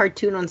 30-minute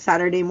cartoon on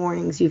Saturday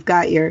mornings. You've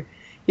got your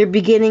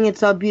beginning,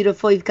 it's all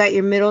beautiful. You've got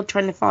your middle,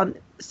 trying to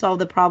solve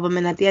the problem,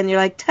 and at the end, you're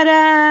like,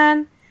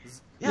 ta-da!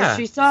 Yeah.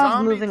 Mystery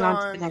solved, moving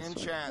on to the next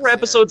one. 4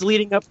 episodes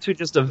leading up to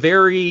just a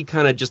very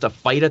kind of just a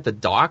fight at the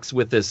docks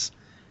with this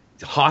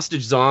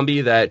hostage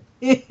zombie that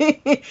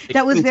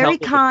was very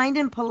kind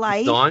and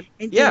polite, and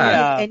didn't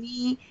give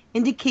any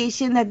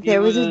indication that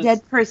there was a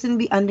dead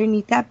person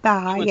underneath that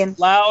bag. And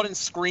loud and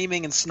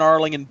screaming and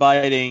snarling and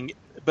biting.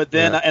 But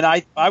then, and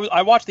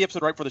I watched the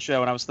episode right before the show,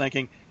 and I was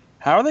thinking,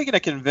 how are they going to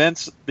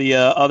convince the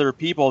other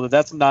people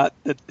that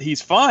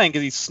he's fine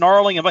because he's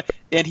snarling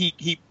and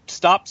he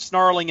stopped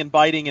snarling and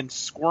biting and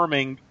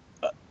squirming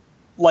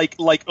like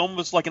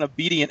almost like an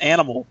obedient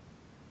animal.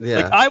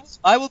 Yeah. Like,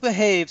 I will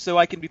behave so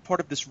I can be part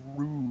of this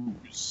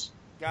ruse.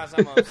 Guys,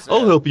 I'm upset.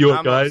 I'll help you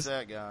out, guys.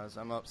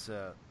 I'm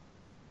upset.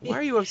 Why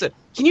are you upset?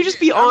 Can you just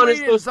be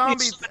honest?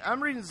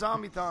 I'm reading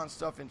Zombiethon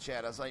stuff in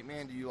chat. I was like,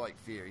 man, do you like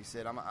Fear? He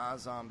said, I'm an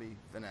iZombie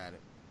fanatic.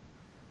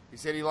 He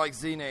said he likes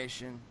Z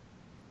Nation.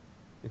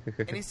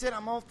 And he said,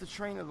 I'm off the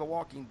train of The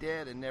Walking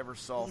Dead and never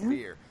saw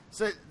Fear.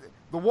 So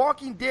The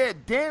Walking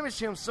Dead damaged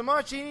him so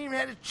much he didn't even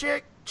have a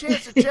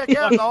chance to check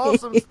out the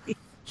awesome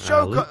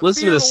show.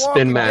 Listen to the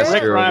Spin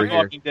Master over here.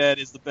 Walking Dead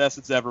is the best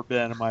it's ever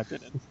been, in my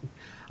opinion.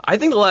 I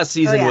think the last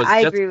season was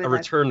I just agree a with that.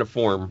 return to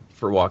form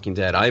for Walking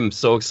Dead. I'm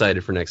so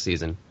excited for next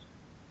season,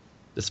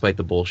 despite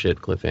the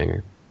bullshit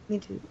cliffhanger. Me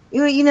too.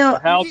 You know,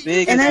 How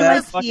big and is I that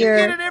like fucking- Fear.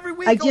 You get it every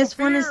week I on just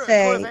want to Fear,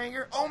 say,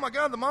 cliffhanger. Oh my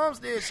God, the mom's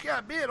dead. She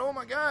got bit. Oh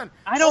my God.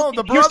 I don't.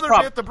 Oh, the here's brother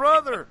problem. bit the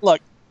brother. Look,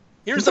 Can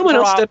here's someone the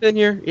else problem. step in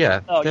here?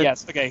 Yeah. Oh, That-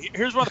 yes. Okay.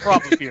 Here's one of the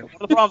problems of Fear. One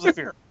of the problems of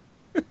Fear.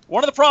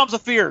 One of the problems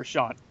of Fear,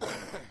 Sean.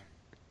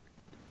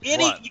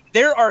 What?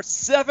 There are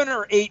 7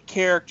 or 8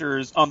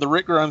 characters on the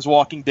Rick Grimes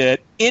Walking Dead.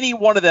 Any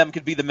one of them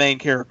could be the main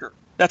character.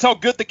 That's how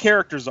good the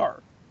characters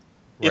are.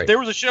 If Right. there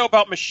was a show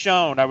about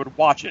Michonne, I would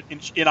watch it,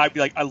 and I'd be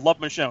like, I love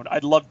Michonne. I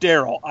love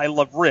Daryl. I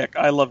love Rick.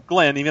 I love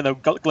Glenn, even though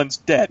Glenn's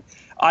dead.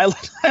 I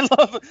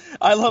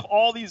love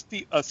all these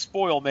people.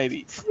 Spoil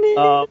maybe.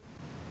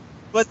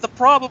 But the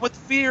problem with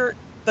Fear,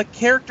 the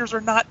characters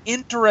are not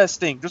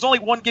interesting. There's only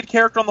one good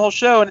character on the whole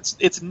show, and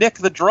it's Nick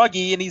the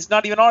druggie, and he's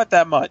not even on it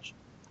that much.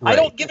 Right. I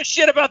don't give a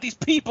shit about these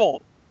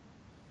people.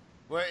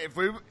 Well, if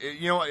we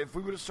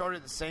would have started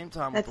at the same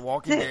time with That's The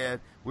Walking it. Dead,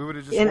 we would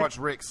have just And- watched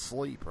Rick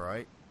sleep,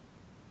 right?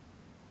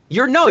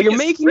 You're Rick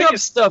making is- up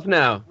stuff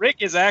now. Rick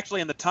is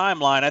actually in the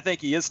timeline. I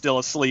think he is still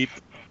asleep.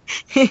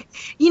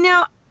 you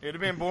know, It'd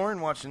have been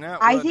boring watching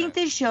that. I wouldn't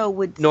think the show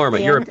would Norma,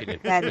 stand your opinion.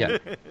 better Yeah.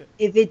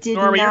 if it did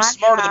Norma, not you're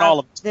smarter than have all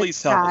of us. the Please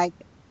tell us. tag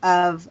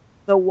of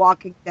The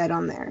Walking Dead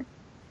on there.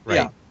 Right.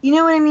 Yeah. You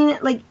know what I mean?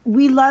 Like,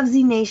 we love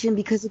Z Nation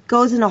because it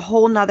goes in a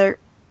whole nother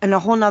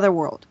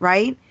world,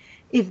 right?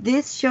 If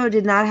this show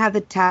did not have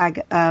the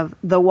tag of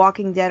The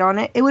Walking Dead on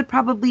it, it would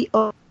probably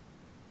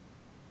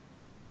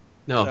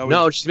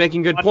No, she's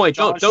making a good point.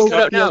 John, Don't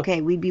shut cut. No.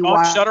 okay. We'd be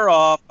Don't shut her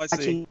off. I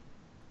see.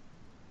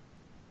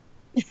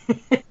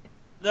 watching.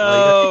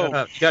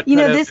 No. You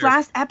know, this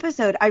last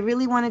episode, I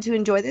really wanted to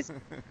enjoy this,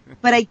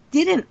 but I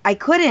didn't. I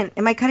couldn't.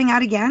 Am I cutting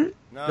out again?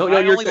 No, I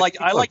you're only good. liked.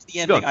 Keep I going. liked the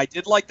Keep ending. going. I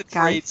did like the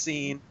trade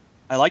scene.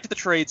 I liked the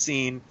trade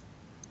scene,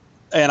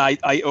 and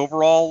I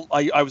overall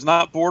I was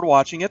not bored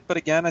watching it. But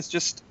again, it's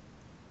just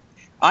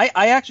I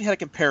actually had a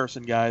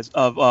comparison, guys.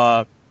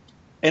 Of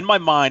in my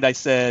mind, I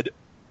said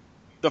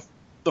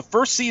the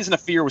first season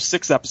of Fear was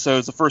 6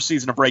 episodes. The first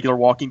season of regular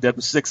Walking Dead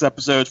was 6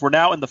 episodes. We're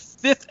now in the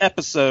 5th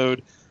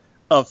episode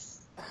of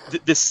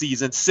this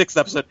season, 6th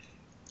episode.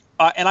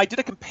 And I did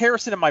a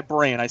comparison in my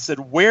brain. I said,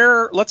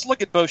 let's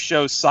look at both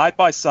shows side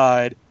by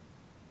side.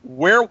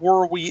 Where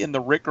were we in the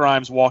Rick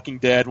Grimes Walking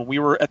Dead when we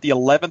were at the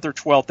 11th or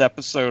 12th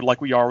episode like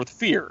we are with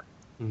Fear?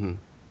 Mm-hmm.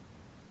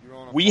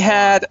 We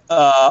had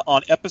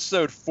on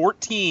episode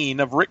 14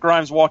 of Rick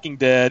Grimes Walking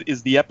Dead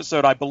is the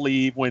episode, I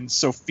believe, when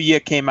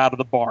Sophia came out of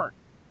the barn.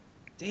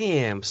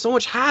 Damn, so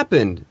much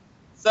happened.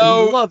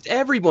 So I loved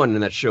everyone in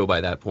that show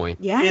by that point.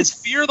 Yeah. Is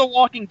Fear the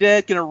Walking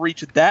Dead going to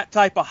reach that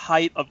type of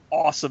height of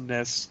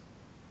awesomeness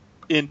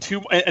in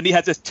 2? And he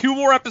has just 2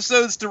 more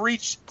episodes to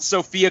reach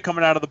Sophia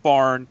coming out of the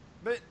barn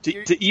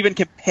to even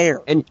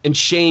compare. And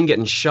Shane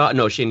getting shot.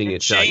 No, Shane didn't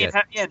get shot yet.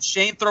 And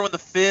Shane throwing the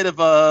fit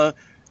of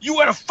you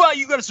got to fight,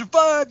 you got to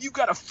survive, you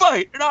got to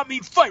fight, and I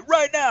mean fight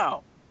right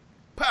now.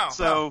 Pow,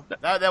 so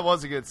pow. That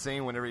was a good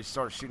scene whenever he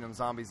started shooting them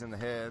zombies in the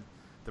head.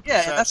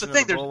 Yeah, and that's the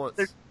thing.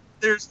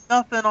 There's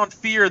nothing on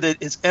Fear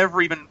that has ever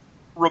even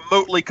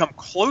remotely come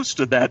close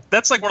to that.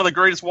 That's like one of the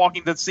greatest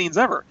Walking Dead scenes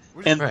ever.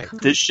 And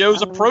this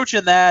show's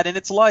approaching that in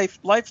its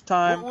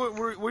lifetime.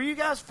 Were you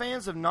guys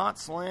fans of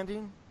Knots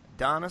Landing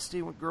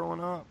Dynasty when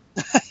growing up?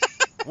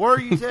 Were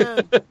you,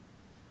 Ted?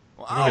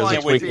 Well, I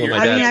like Fear.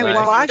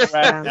 I watched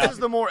them. This is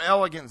the more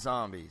elegant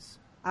zombies.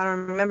 I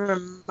don't remember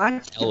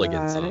much Elegant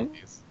about it.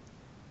 zombies.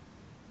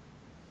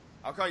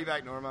 I'll call you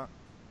back, Norma.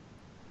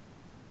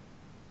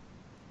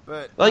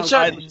 But Like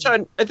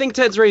Sean, I think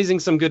Ted's raising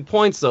some good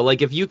points though.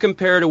 Like if you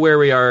compare to where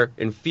we are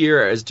in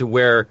Fear as to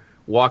where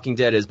Walking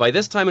Dead is, by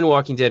this time in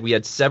Walking Dead we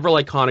had several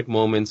iconic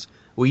moments.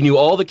 We knew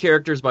all the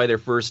characters by their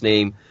first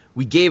name.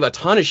 We gave a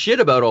ton of shit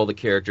about all the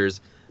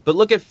characters. But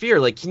look at Fear.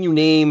 Like can you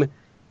name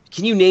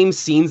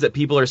scenes that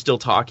people are still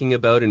talking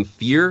about in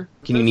Fear?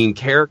 Can you name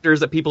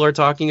characters that people are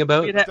talking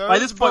about? By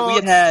this point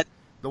we had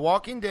The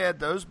Walking Dead,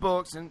 those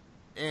books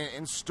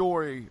and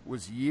story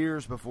was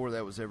years before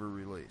that was ever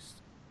released.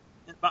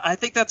 I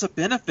think that's a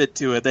benefit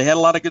to it. They had a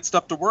lot of good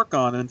stuff to work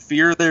on, and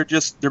Fear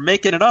they're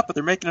making it up, but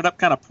they're making it up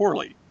kind of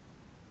poorly.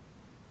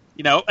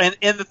 You know, and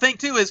the thing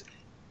too is,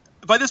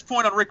 by this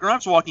point on Rick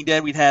Grimes' Walking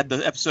Dead, we'd had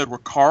the episode where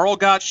Carl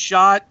got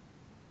shot.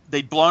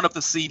 They'd blown up the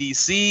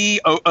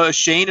CDC.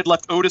 Shane had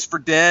left Otis for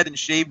dead and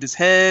shaved his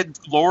head.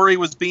 Lori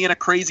was being a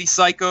crazy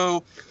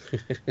psycho.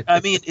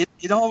 I mean,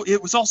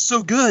 it was all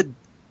so good.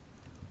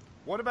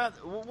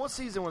 What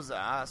season was the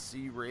I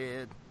See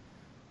Red?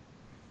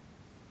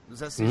 Was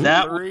that season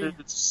 3?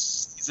 Was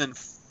season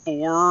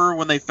 4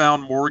 when they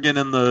found Morgan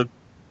in the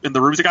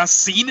rooms. Like, I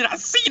seen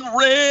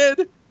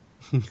red.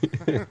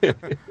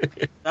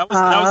 that was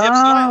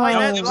the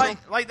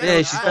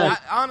episode. I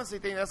honestly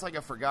think that's like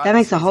a forgotten. That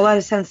makes a whole lot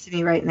of sense to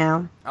me right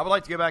now. I would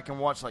like to go back and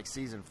watch like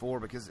season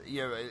 4 because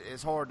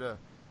it's hard to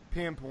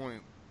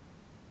pinpoint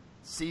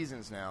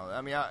seasons now.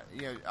 I mean, I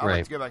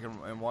like to go back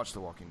and watch The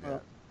Walking Dead.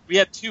 We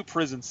had 2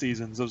 prison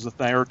seasons. Was the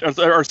thing,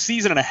 or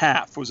season and a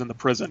half was in the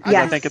prison.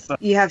 Yes. I think it's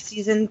You have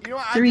season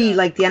 3,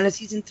 like the end of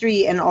season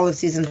 3 and all of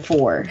season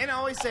 4. And I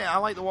always say I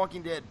like The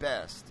Walking Dead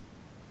best.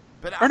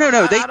 But I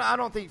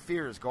don't think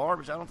Fear is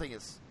garbage. I don't think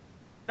it's.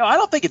 No, I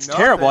don't think it's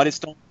terrible. I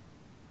just don't.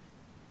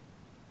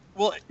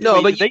 Well,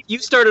 no, but you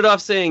started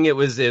off saying it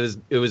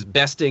was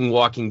besting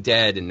Walking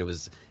Dead, and it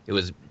was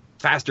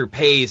faster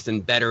paced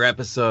and better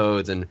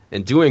episodes and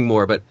doing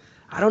more. But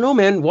I don't know,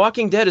 man.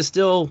 Walking Dead is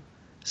still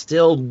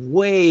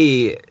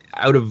way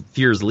out of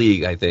Fear's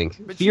league. I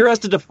think Fear has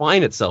to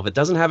define itself. It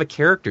doesn't have a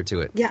character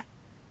to it. Yeah,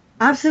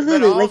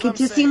 absolutely. Like it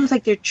just seems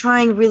like they're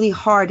trying really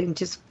hard and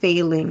just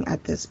failing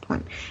at this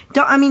point.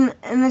 And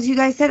as you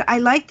guys said, I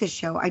like the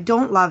show. I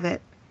don't love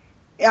it.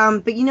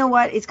 But you know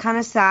what? It's kind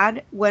of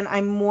sad when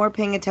I'm more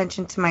paying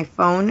attention to my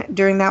phone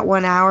during that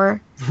 1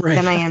 hour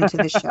than I am to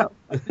the show.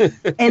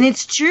 And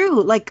it's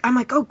true. Like, I'm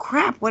like, oh,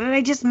 crap, what did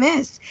I just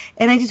miss?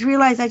 And I just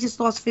realized I just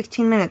lost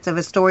 15 minutes of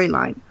a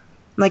storyline.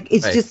 Like,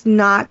 it's just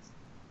not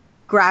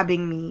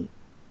grabbing me.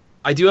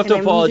 I do have to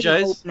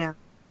apologize.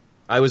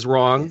 I was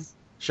wrong. Yes.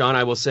 Sean,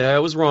 I will say I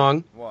was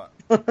wrong. What?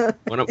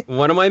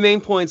 One of my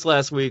main points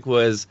last week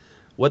was,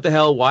 what the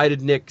hell, why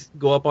did Nick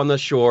go up on the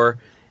shore?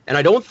 And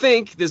I don't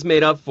think this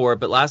made up for it,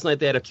 but last night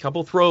they had a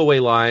couple throwaway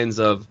lines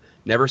of,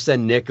 never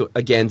send Nick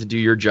again to do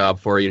your job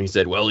for you. And he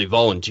said, well, he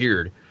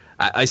volunteered.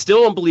 I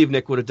still don't believe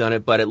Nick would have done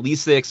it, but at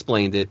least they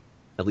explained it.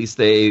 At least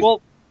they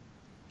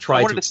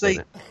tried to explain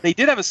it. They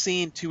did have a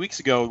scene 2 weeks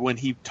ago when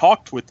he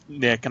talked with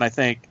Nick, and I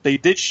think they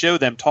did show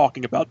them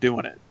talking about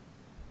doing it.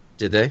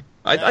 Did they?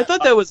 I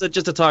thought that was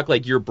just a talk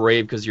like you're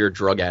brave because you're a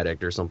drug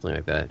addict or something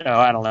like that. No,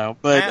 I don't know.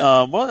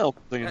 But what else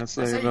was I going to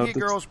say about this? You get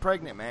girls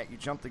pregnant, Matt. You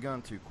jump the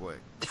gun too quick.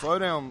 Slow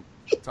down,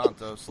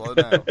 Tonto. Slow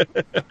down.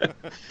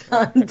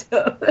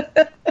 Tonto.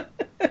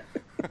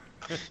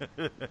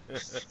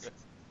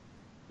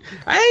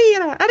 Hey,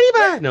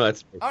 arriba! No,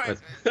 that's... All right.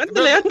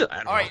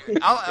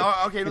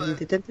 Okay.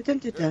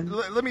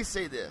 Let me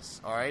say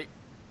this, all right?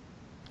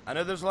 I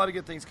know there's a lot of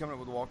good things coming up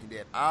with The Walking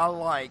Dead. I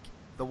like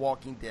The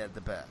Walking Dead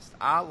the best.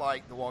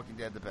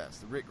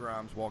 The Rick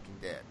Grimes Walking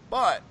Dead.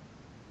 But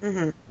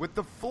with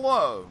the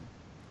flow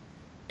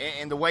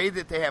and the way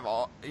that they have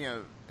all,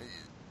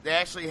 they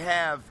actually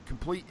have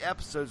complete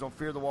episodes on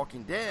Fear the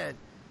Walking Dead.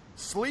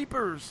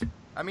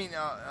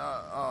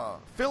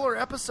 Filler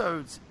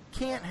episodes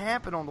can't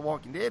happen on The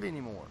Walking Dead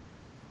anymore.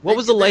 What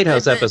was the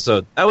Lighthouse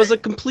episode? That was a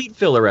complete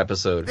filler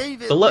episode.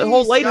 The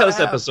whole Lighthouse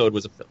episode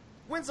was a filler.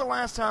 When's the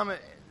last time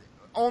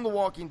on The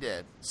Walking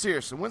Dead?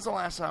 Seriously, when's the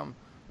last time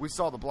we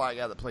saw the black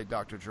guy that played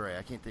Dr. Dre?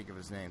 I can't think of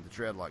his name. The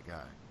dreadlock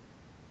guy.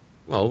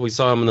 Well, we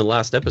saw him in the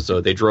last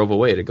episode. They drove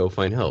away to go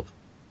find help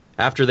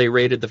after they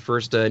raided the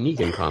first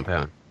Negan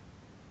compound.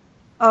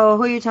 Oh,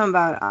 who are you talking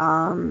about?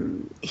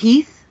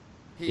 Heath?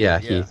 Yeah,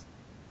 Heath.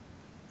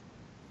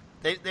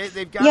 They've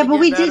got to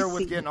get better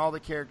with getting all the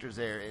characters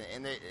there,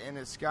 and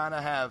it's got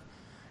to have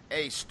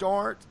a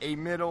start, a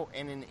middle,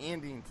 and an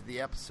ending to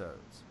the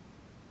episodes.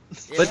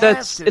 But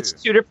it's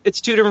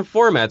two different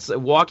formats.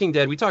 Walking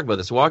Dead, we talked about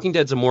this. Walking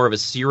Dead's more of a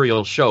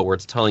serial show where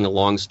it's telling a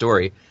long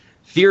story.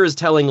 Fear is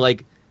telling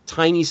like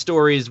tiny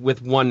stories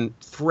with one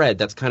thread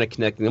that's kind of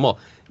connecting them all.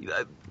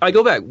 I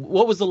go back.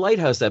 What was the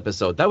Lighthouse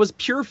episode? That was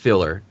pure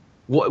filler.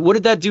 What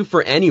did that do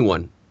for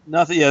anyone?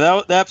 Nothing.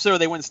 Yeah, that episode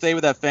they went and stayed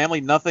with that family.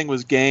 Nothing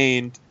was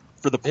gained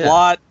for the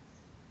plot.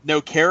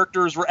 No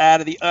characters were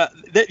added.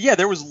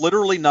 There was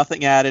literally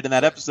nothing added in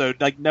that episode.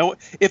 Like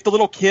if the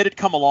little kid had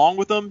come along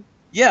with them,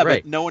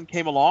 but no one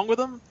came along with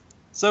them.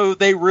 So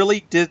they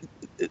really did.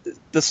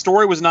 The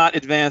story was not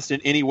advanced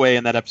in any way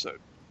in that episode.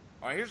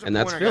 All right, here's a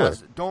pointer,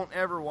 guys. Don't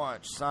ever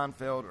watch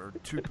Seinfeld or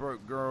Two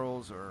Broke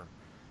Girls or.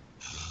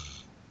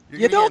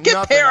 You don't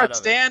compare a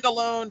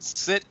standalone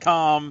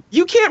sitcom.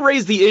 You can't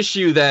raise the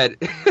issue that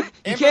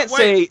you can't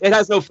say it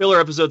has no filler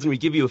episodes, and we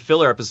give you a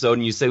filler episode,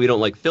 and you say we don't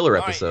like filler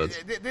episodes.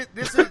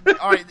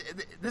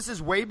 This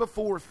is way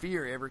before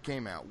Fear ever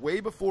came out.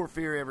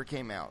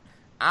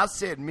 I've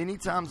said many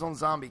times on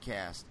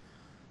ZombieCast,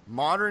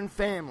 Modern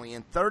Family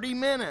in 30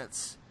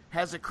 minutes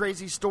has a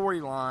crazy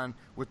storyline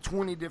with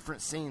 20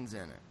 different scenes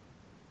in it.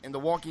 And The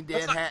Walking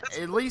Dead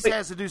at least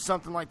has to do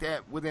something like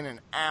that within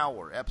an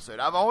hour episode.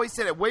 I've always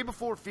said it way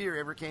before Fear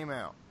ever came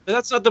out. But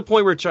that's not the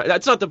point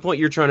that's not the point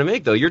you're trying to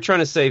make, though. You're trying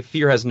to say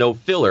Fear has no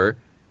filler.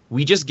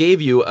 We just gave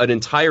you an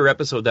entire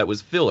episode that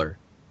was filler.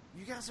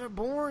 You guys are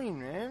boring,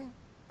 man.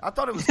 I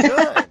thought it was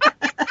good.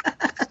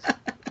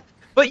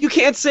 But you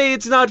can't say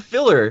it's not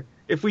filler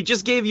if we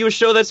just gave you a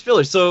show that's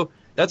filler. So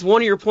that's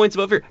one of your points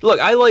about Fear. Look,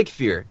 I like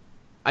Fear.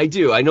 I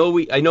do. I know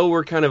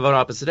we're kind of on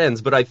opposite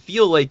ends, but I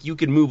feel like you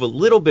can move a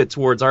little bit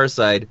towards our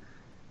side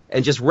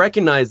and just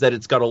recognize that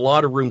it's got a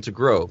lot of room to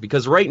grow.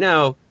 Because right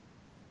now,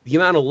 the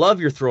amount of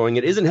love you're throwing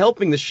it isn't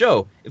helping the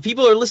show. If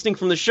people are listening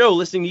from the show,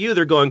 listening to you,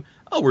 they're going,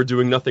 oh, we're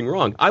doing nothing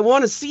wrong. I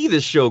want to see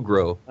this show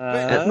grow.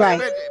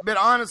 But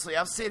honestly,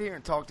 I've sit here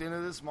and talked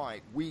into this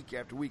mic week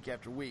after week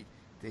after week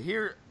to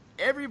hear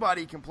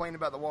everybody complain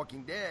about The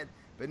Walking Dead,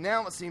 but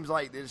now it seems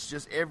like it's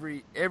just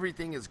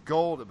everything is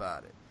gold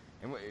about it.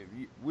 And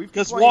we've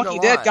because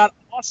Walking Dead got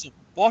awesome.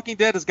 Walking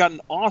Dead has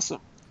gotten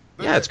awesome.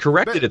 Yeah, it's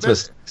corrected its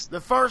mistakes.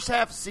 The first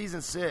half of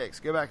season 6,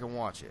 go back and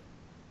watch it.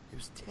 It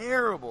was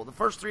terrible. The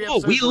first 3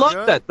 episodes. Oh, we were loved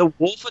good. that. The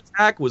wolf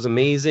attack was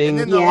amazing.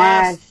 And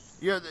then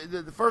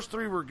the first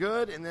 3 were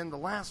good, and then the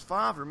last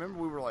 5. Remember,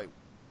 we were like,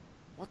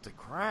 "What the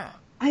crap?"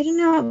 I don't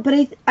know, but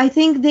I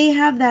think they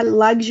have that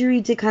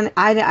luxury to kind of.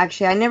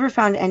 I never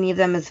found any of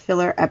them as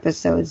filler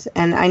episodes,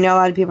 and I know a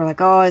lot of people are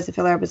like, "Oh, it's a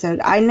filler episode."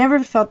 I never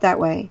felt that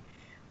way,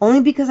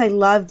 only because I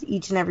loved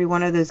each and every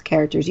one of those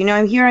characters. You know, I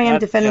am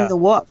defending the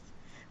wolf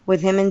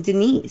with him and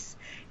Denise.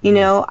 You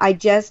know, I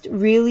just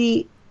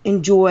really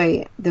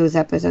enjoy those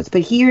episodes.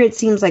 But here it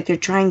seems like they're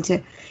trying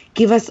to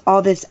give us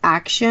all this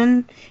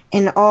action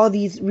and all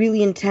these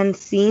really intense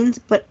scenes,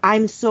 but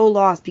I'm so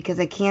lost because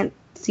I can't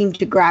seem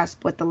to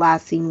grasp what the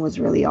last scene was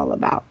really all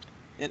about.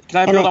 And can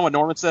I build on what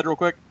Norman said real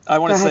quick? I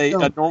want to say,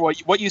 Norman,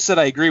 what you said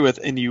I agree with,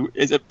 and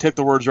it took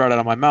the words right out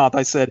of my mouth.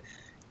 I said,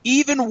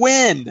 even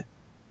when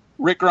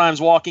Rick Grimes'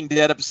 Walking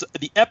Dead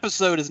the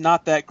episode is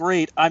not that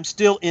great, I'm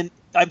still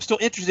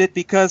interested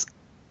because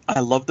I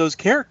love those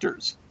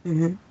characters.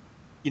 Mm-hmm.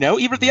 You know,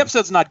 even if the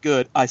episode's not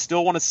good, I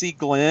still want to see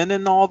Glenn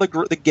and all the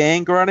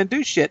gang go around and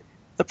do shit.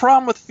 The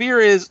problem with Fear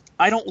is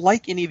I don't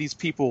like any of these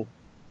people.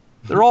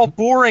 They're all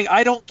boring.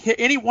 I don't care.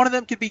 Any one of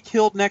them could be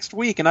killed next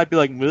week, and I'd be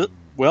like,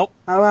 well.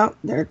 Oh, well,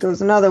 there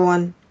goes another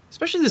one.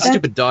 Especially the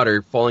stupid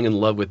daughter falling in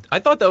love with... I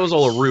thought that was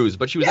all a ruse,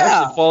 but she was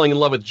actually falling in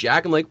love with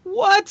Jack. I'm like,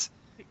 what?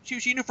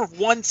 She knew for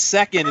 1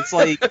 second. It's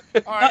like,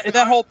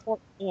 that whole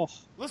part.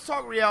 Let's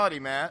talk reality,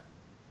 Matt.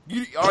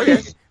 You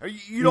don't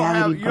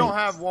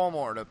have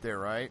Walmart up there,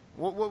 right?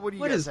 What do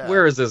you guys have?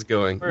 Where is this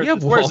going? Where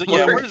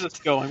is this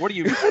going? What do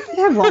you? We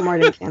have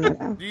Walmart in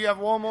Canada. Do you have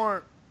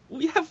Walmart?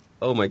 We have.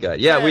 Oh my God!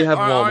 Yeah, we have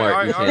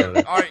Walmart in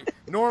Canada. All right,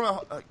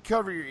 Norma,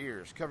 cover your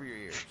ears. Cover your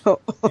ears.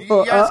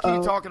 You guys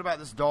keep talking about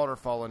this daughter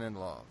falling in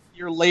love.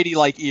 Your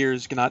ladylike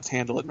ears cannot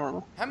handle it,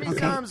 Norma. How many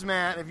times,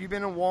 Matt, have you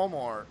been in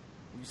Walmart?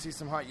 You see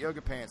some hot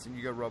yoga pants, and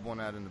you go rub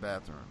one out in the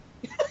bathroom.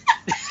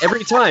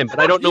 Every time, but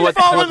I don't know you what.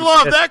 You fall in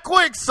love that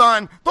quick,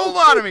 son. Don't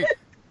lie to me.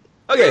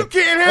 Okay. You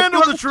can't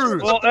handle the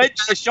truth. Well,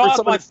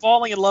 Sean, by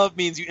falling in love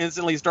means you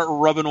instantly start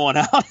rubbing one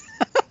out.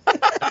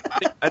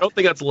 I don't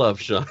think that's love,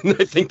 Sean.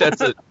 I think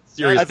that's a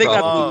serious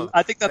problem.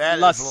 I think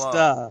that's lust.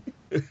 I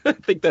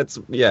think that's,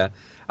 yeah.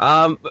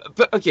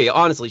 But, okay,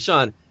 honestly,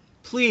 Sean,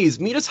 please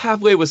meet us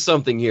halfway with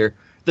something here.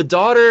 The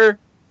daughter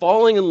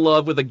falling in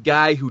love with a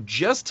guy who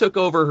just took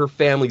over her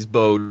family's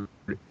boat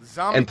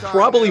and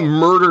probably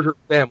murdered her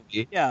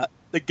family. Yeah,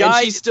 the guy...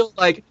 And she's still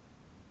like,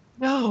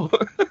 no.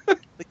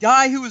 The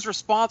guy who was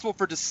responsible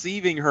for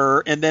deceiving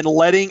her and then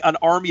letting an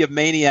army of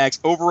maniacs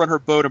overrun her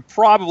boat and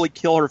probably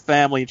kill her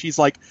family. And she's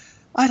like,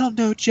 I don't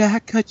know,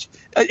 Jack.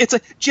 It's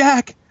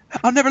Jack.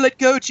 I'll never let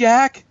go,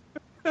 Jack.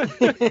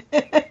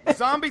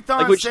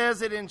 Zombie-thon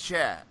says it in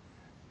chat.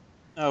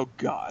 Oh,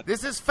 God.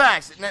 This is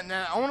facts.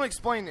 Now I want to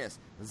explain this.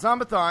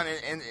 Zombie-thon,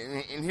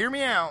 and hear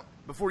me out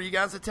before you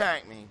guys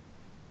attack me.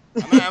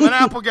 I'm an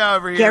Apple guy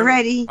over here. Get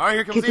ready. All right,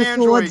 here comes Get the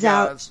Android guys.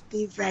 out.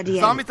 Be ready.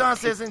 Zombie-thon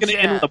says in chat.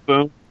 End the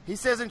boom. He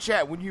says in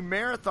chat, when you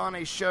marathon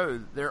a show,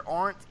 there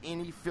aren't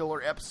any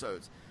filler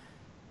episodes.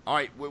 All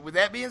right, with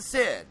that being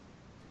said,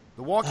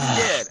 The Walking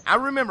Dead. I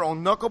remember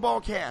on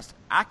Knuckleball Cast,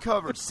 I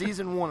covered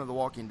season 1 of The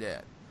Walking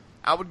Dead.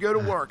 I would go to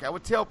work. I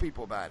would tell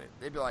people about it.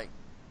 They'd be like,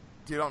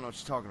 dude, I don't know what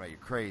you're talking about. You're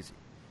crazy.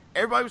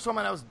 Everybody was talking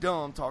about I was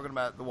dumb talking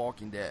about The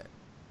Walking Dead.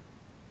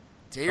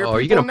 To hear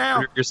are you going to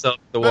hurt yourself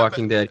with The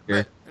Walking Dead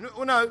here?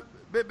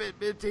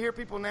 But to hear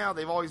people now,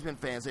 they've always been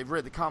fans. They've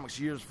read the comics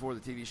years before the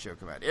TV show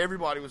came out.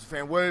 Everybody was a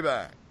fan way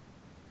back.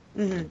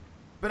 Mm-hmm.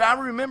 But I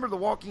remember The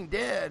Walking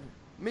Dead,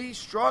 me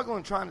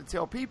struggling trying to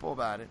tell people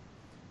about it.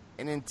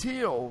 And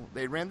until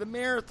they ran the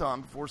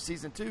marathon before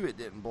season 2, it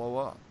didn't blow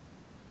up.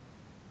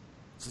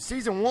 So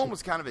season 1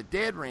 was kind of a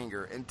dead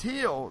ringer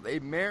until they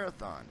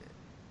marathoned it.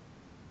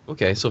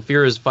 Okay, so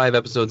Fear is 5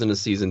 episodes into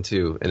season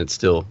 2, and it's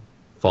still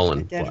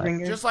fallen flat.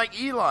 Just like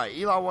Eli.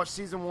 Eli watched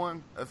season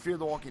 1 of Fear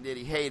the Walking Dead.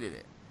 He hated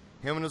it.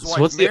 Him and his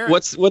wife. So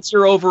what's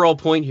your overall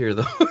point here,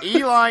 though?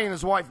 Eli and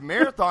his wife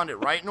marathoned it,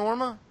 right,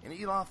 Norma? And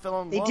Eli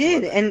fell in love. They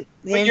did, and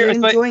they're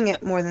enjoying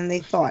it more than they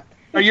thought.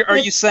 Are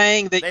you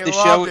saying that the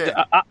show?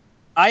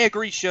 I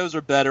agree. Shows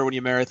are better when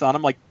you marathon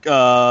them. Like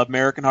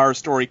American Horror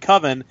Story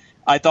Coven,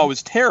 I thought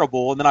was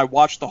terrible, and then I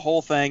watched the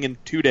whole thing in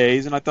 2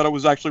 days, and I thought it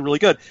was actually really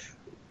good.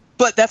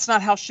 But that's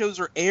not how shows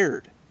are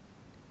aired.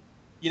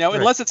 You know,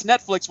 unless it's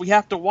Netflix, we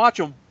have to watch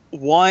them.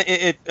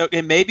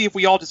 And maybe if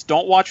we all just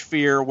don't watch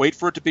Fear, wait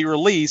for it to be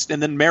released,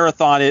 and then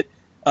marathon it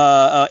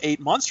 8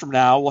 months from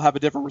now, we'll have a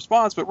different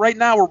response. But right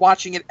now, we're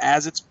watching it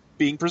as it's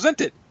being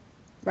presented.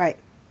 Right.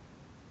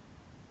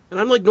 And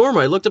I'm like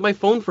Norma. I looked at my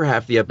phone for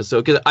half the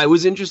episode because I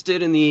was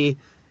interested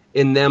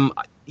in them.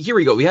 Here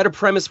we go. We had a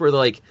premise where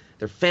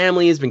their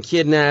family has been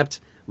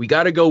kidnapped. We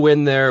got to go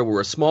in there.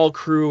 We're a small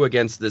crew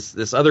against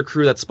this other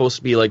crew that's supposed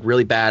to be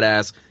really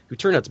badass, who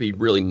turned out to be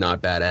really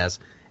not badass.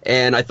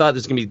 And I thought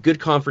there's going to be good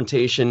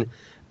confrontation.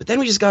 But then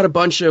we just got a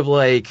bunch of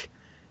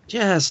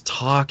just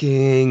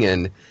talking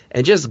and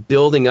just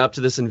building up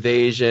to this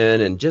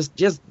invasion and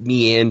just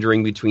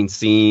meandering between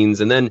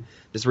scenes. And then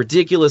this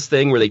ridiculous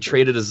thing where they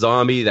traded a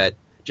zombie that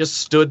just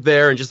stood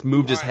there and just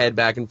moved his head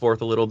back and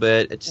forth a little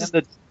bit. It's just...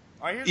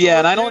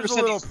 and I don't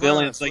understand these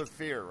villains. Like,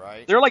 fear,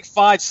 right? They're like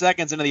 5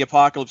 seconds into the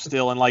apocalypse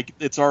still, and like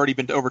it's already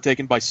been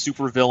overtaken by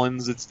super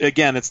villains. It's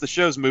the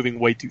show's moving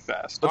way too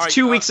fast. It's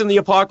 2 weeks in the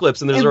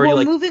apocalypse, and there's already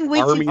like moving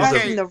way too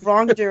fast in the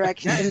wrong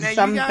direction, in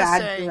some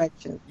bad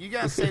direction. You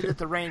guys say that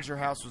the Ranger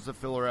House was a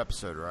filler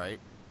episode, right?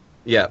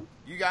 Yeah.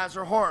 You guys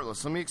are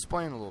heartless. Let me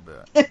explain a little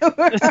bit.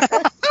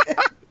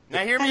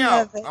 Now hear me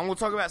out. I'm going to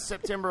talk about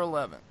September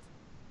 11th.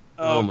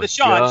 Oh my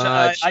Sean,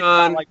 God, I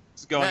don't like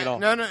what's going now,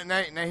 on.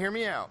 Now hear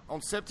me out.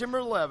 On September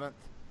 11th,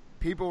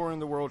 people were in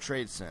the World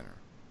Trade Center.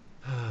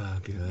 Oh,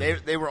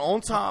 God. They were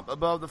on top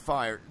above the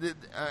fire.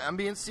 I'm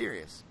being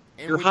serious.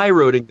 And You're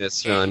high-roading this,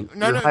 Sean.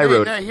 No,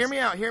 hear me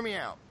out.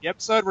 The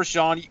episode where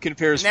Sean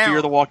compares Now-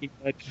 Fear the Walking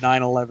Dead to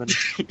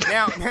 9/11.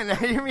 now,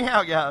 hear me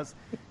out, guys.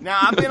 Now,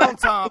 I've been on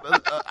top.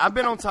 I've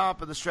been on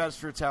top of the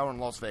Stratosphere Tower in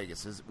Las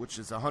Vegas, which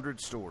is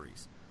 100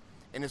 stories,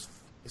 and it's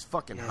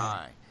fucking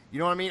high. You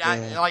know what I mean?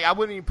 I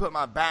wouldn't even put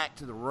my back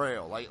to the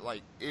rail.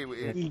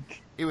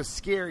 It was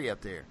scary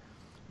up there.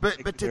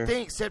 But to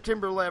think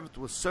September 11th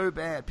was so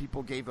bad,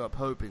 people gave up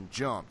hope and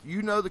jumped.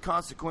 You know the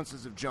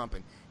consequences of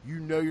jumping. You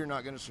know you're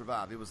not going to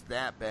survive. It was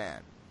that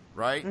bad,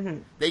 right? Mm-hmm.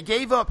 They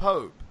gave up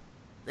hope.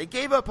 They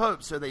gave up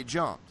hope, so they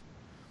jumped.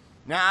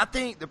 Now, I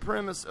think the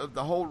premise of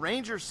the whole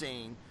Ranger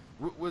scene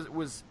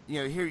was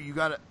here you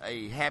got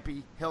a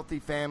happy, healthy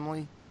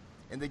family,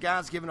 and the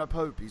guy's giving up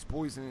hope. He's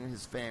poisoning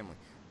his family.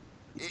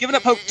 He's giving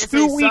up hope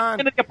 2 weeks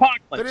into the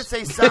apocalypse. But it's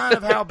a sign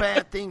of how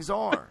bad things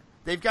are.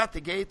 They've got the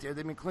gate there.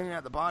 They've been cleaning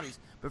out the bodies.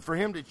 But for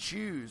him to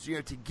choose,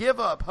 to give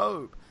up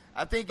hope,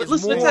 I think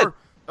is more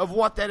of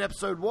what that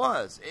episode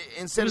was.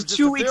 Instead of just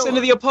 2 weeks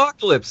into the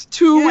apocalypse.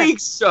 2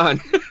 weeks, Sean.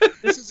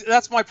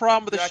 That's my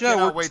problem with the show. I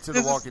cannot wait till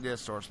The Walking Dead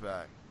starts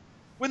back.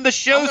 When the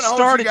show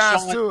started,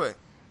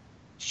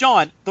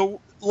 Sean, the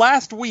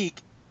last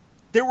week,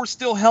 there were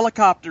still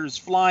helicopters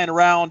flying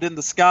around in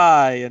the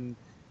sky and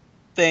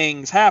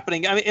things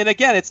happening. I mean, and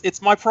again,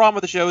 it's my problem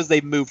with the show is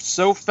they moved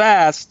so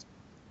fast.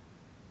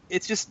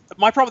 It's just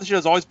my problem with the show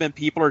has always been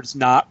people are just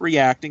not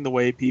reacting the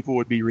way people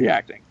would be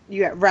reacting.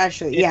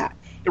 Irrationally.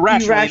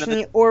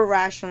 Irrationally or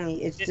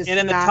rationally. It's just and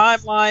in the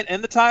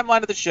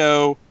timeline of the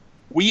show,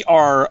 we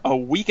are a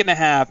week and a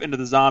half into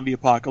the zombie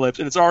apocalypse,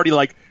 and it's already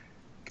like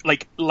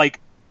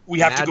we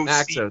have to go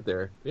Max see out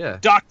there. Yeah.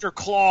 Dr.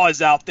 Claw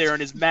is out there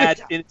and his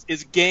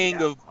his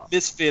gang of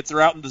misfits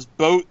are out in this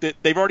boat that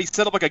they've already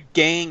set up like a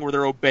gang where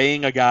they're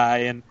obeying a guy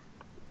and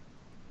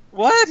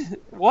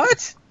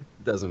what?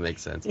 Doesn't make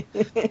sense.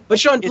 But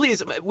Sean,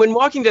 please, when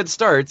Walking Dead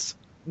starts,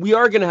 we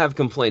are going to have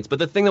complaints. But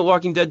the thing that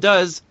Walking Dead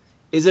does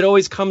is it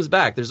always comes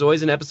back. There's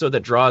always an episode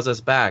that draws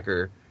us back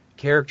or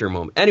character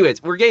moment.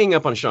 Anyways, we're ganging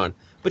up on Sean.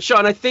 But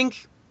Sean, I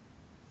think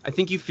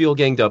you feel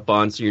ganged up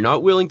on, so you're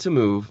not willing to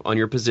move on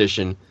your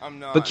position. I'm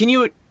not. But can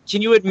you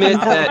admit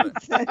that?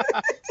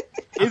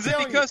 Is it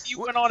because you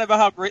went on about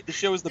how great the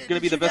show is going to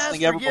be the best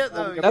thing ever?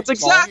 That's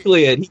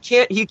exactly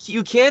it.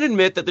 You can't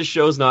admit that the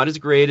show's not as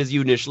great as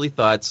you initially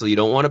thought, so you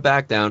don't want to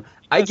back down.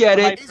 I get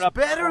it. It's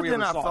better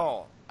than I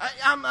thought.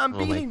 I'm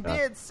being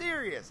dead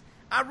serious.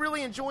 I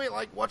really enjoy it,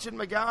 like watching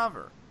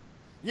MacGyver.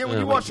 When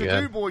you watch the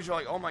New Boys, you're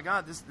like, oh my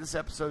God, this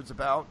episode's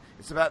about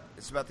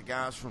the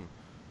guys from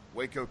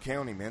Waco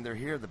County, man. They're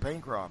here, the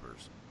bank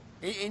robbers,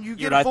 and you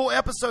get a full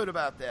episode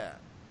about that.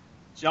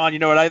 John, you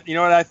know what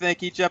I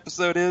think each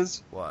episode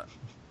is? What?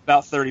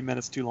 About 30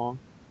 minutes too long.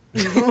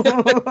 I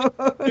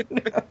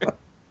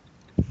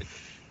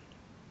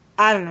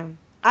don't know.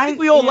 I think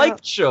we all like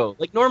the show.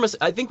 Like Norma,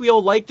 I think we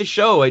all like the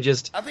show. I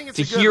think it's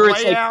a good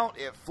layout.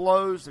 It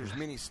flows. There's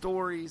many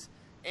stories,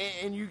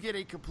 and you get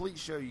a complete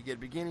show. You get a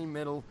beginning,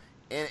 middle,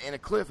 and a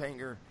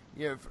cliffhanger.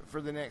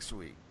 For the next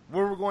week.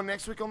 Where we're going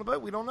next week on the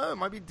boat, we don't know. It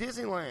might be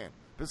Disneyland,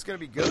 but it's going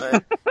to be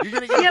good. You're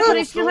going to get a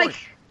full story.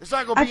 It's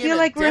not going to be. I feel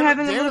like we're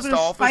having a little bit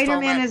of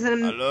Spider-Man as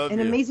an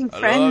Amazing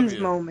Friends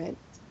moment.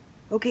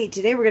 Okay,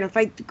 today we're going to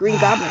fight the Green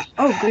Goblin.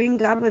 Oh, Green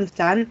Goblin's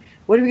done.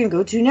 What are we going to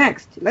go to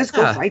next? Let's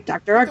go fight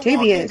Dr.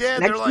 Octavius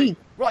next week.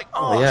 We're like,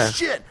 oh,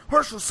 shit.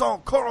 Herschel saw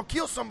Carl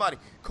kill somebody.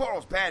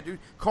 Carl's bad, dude.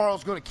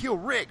 Carl's going to kill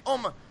Rick. Oh,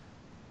 my.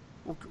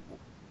 Well,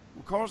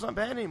 Carl's not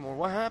bad anymore.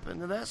 What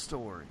happened to that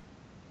story?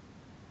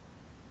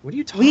 What are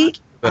you talking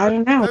about? I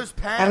don't know. Those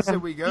paths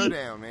that we go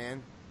down,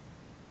 man.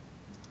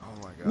 Oh,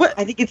 my God. What?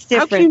 I think it's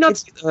different. How can you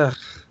not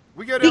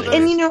we go down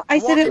and I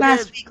said it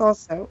last week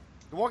also.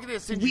 The Walking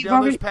Dead sends you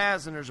down those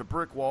paths, and there's a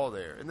brick wall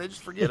there, and they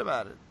just forget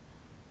about it.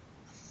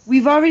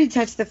 We've already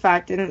touched the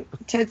fact, and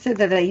Ted said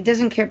that he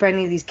doesn't care about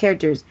any of these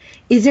characters.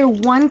 Is there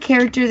one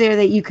character there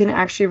that you can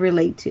actually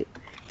relate to?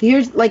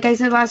 Here's, like I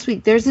said last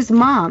week, there's this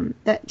mom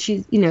that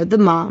she's, the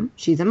mom.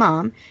 She's a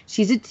mom.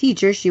 She's a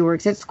teacher. She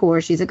works at school.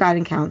 She's a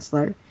guidance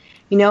counselor,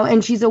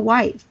 and she's a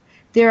wife.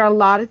 There are a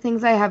lot of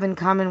things I have in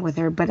common with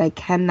her, but I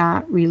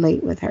cannot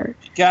relate with her.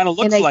 She kind of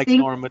looks like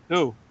Norma,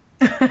 too.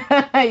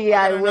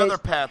 Yeah, another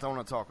path I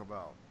want to talk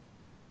about.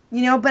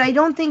 But I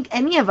don't think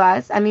any of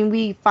us,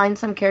 we find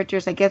some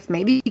characters, I guess,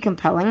 maybe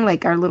compelling,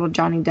 like our little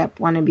Johnny Depp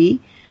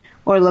wannabe.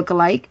 or look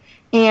alike.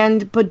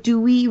 But do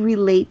we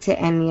relate to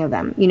any of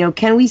them?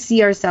 Can we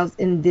see ourselves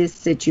in this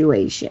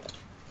situation?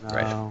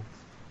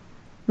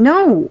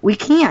 No, we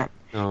can't.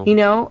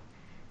 No.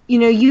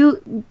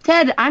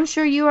 Ted, I'm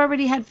sure you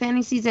already had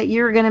fantasies that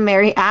you were going to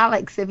marry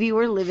Alex if you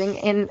were living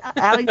in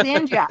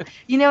Alexandria.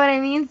 You know what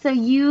I mean? So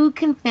you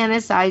can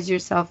fantasize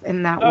yourself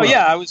in that world. Oh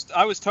yeah,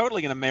 I was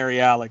totally going to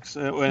marry Alex,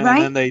 and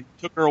then they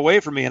took her away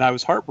from me, and I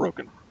was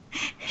heartbroken.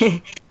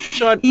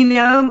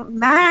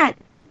 Matt,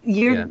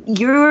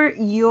 your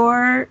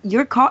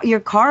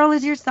Carl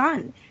is your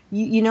son.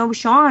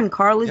 Sean,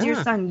 Carl is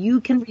your son. You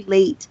can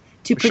relate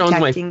to protecting.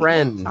 Sean's my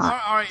friend.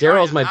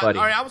 Daryl's my buddy.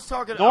 All right, I was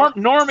talking.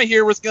 Norma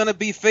here was going to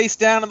be face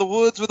down in the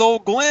woods with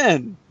old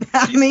Glenn.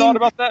 She's thought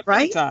about that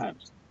many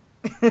times.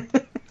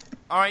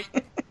 All right.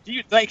 Do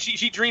you think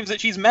she dreams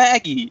that she's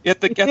Maggie at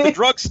the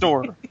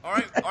drugstore?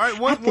 All right.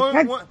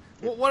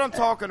 What I'm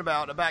talking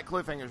about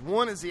cliffhangers.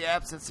 One is the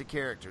absence of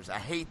characters. I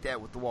hate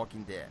that with The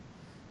Walking Dead.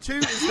 Two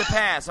is the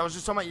past. I was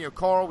just talking about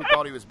Carl. We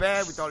thought he was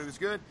bad. We thought he was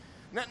good.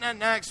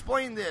 Now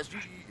explain this.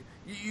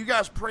 You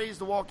guys praise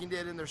The Walking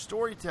Dead in their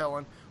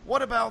storytelling.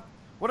 What about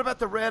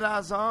the Red Eye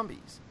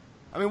zombies?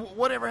 I mean,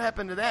 whatever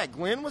happened to that?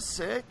 Glenn was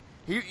sick.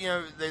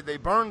 They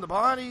burned the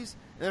bodies,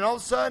 and then all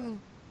of a sudden,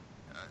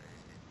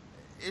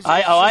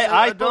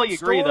 I fully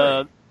agree.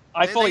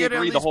 I fully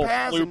agree the whole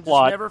flu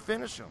plot. Never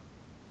finish them.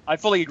 I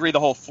fully agree the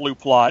whole flu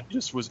plot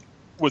just was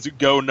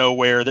go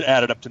nowhere that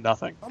added up to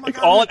nothing. Oh my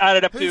God, all it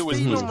added up to was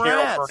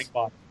Carol burning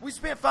bodies. We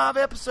spent 5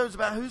 episodes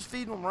about who's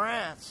feeding them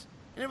rats,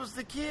 and it was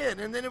the kid,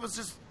 and then it was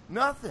just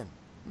nothing.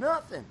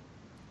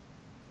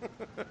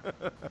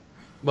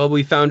 Well,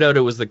 we found out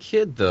it was the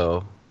kid,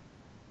 though.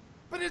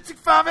 But it took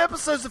 5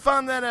 episodes to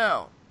find that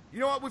out. You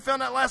know what? We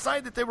found out last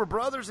night that they were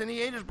brothers, and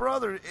he ate his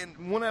brother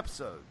in 1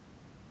 episode.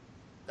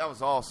 That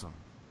was awesome.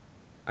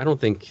 I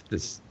don't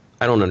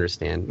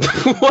understand.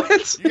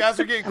 What? You guys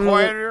are getting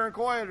quieter and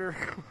quieter.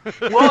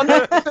 Well,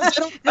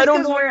 I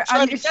don't know what you're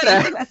trying to get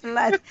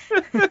at.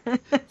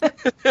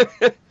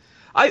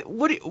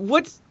 What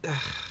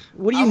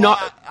do you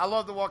not? I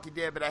love The Walking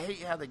Dead, but I hate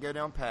how they go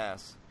down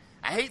paths.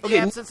 I hate the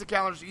absence of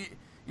calendars.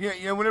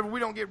 Whenever we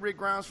don't get Rick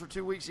Grimes for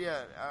 2 weeks,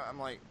 I'm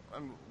like,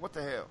 what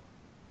the hell?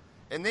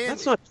 And then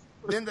that's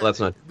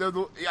not.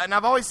 And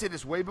I've always said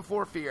this way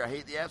before Fear. I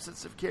hate the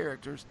absence of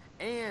characters,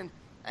 and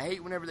I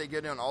hate whenever they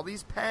go down all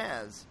these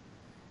paths,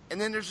 and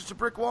then there's just a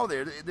brick wall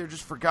there. They're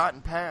just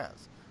forgotten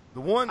paths.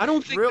 The one I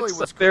don't think really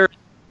was fair.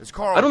 Is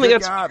Carl I don't a good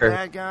think that's guy, fair.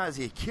 bad guy? Is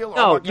he a killer?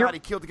 No, Oh my God, he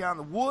killed the guy in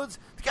the woods.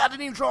 The guy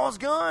didn't even draw his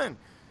gun.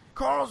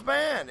 Carl's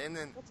bad, and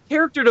then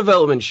Character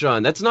development,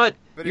 Sean. That's not.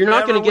 but You're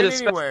not going to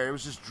get anywhere. It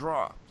was just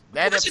dropped.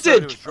 That Yes, it episode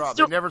did. was dropped.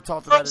 Still- They never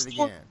talked about it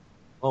again.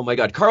 Oh my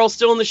God, Carl's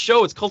still in the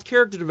show. It's called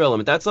character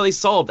development. That's how they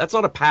solved. That's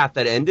not a path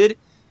that ended.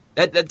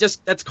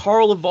 That's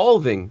Carl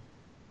evolving.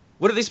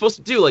 What are they supposed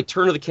to do? Like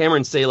turn to the camera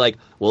and say like,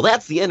 well,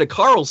 that's the end of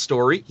Carl's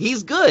story.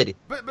 He's good.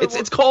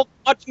 It's called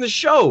watching the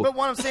show. But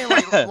what I'm saying,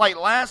 like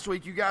last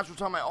week, you guys were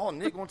talking about, oh,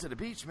 Nick went to the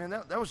beach, man.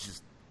 That was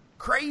just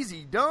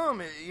crazy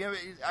dumb.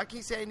 I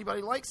can't say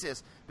anybody likes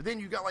this. But then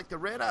you got like the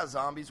Red Eye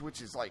zombies,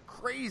 which is like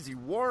crazy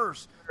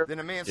worse than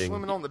a man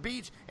swimming on the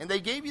beach. And they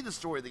gave you the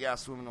story of the guy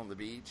swimming on the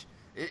beach.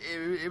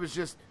 It was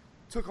just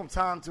took them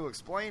time to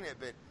explain it.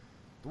 But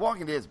The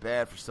Walking Dead is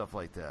bad for stuff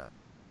like that.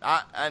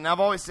 And I've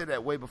always said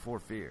that way before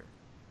Fear.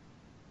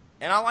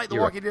 And I like The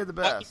Walking Dead the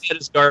best. Walking Dead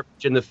is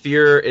garbage, and The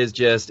Fear is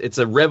it's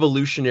a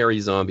revolutionary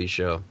zombie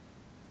show.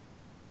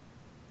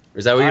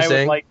 Is that what you're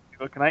saying?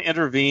 Can I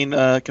intervene?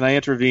 Can I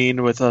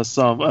intervene with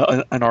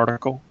an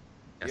article?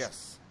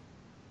 Yes.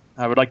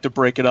 I would like to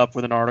break it up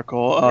with an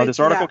article. This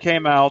article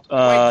came out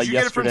Wait, did you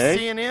yesterday. get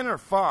it from CNN or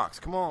Fox?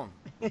 Come on.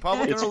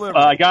 Republican or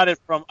liberal? I got it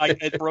from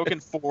it broke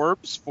in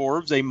Forbes,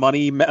 a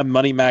money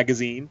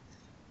magazine.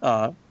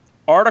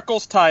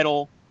 Article's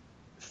title: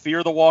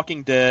 "Fear the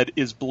Walking Dead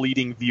is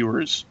bleeding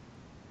viewers."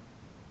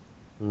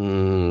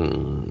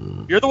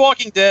 Fear the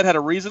Walking Dead had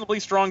a reasonably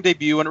strong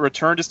debut and it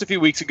returned just a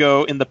few weeks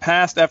ago. In the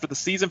past, after the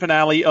season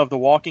finale of The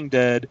Walking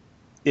Dead,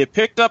 it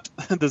picked up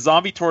the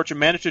zombie torch and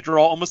managed to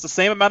draw almost the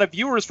same amount of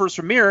viewers for its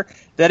premiere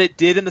that it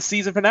did in the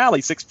season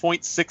finale,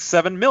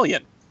 6.67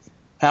 million.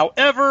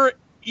 However,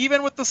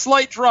 even with the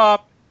slight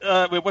drop,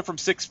 it went from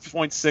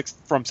 6.6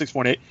 from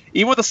 6.8.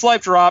 Even with the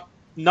slight drop,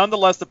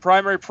 nonetheless, the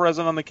primary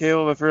present on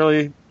cable by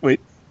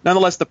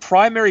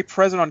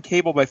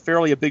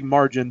fairly a big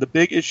margin. The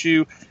big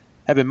issue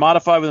have been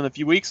modified within a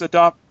few weeks.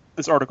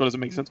 This article doesn't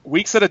make sense.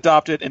 Weeks that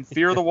adopted, and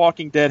Fear the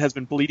Walking Dead has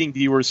been bleeding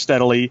viewers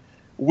steadily.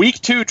 Week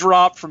 2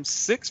 dropped from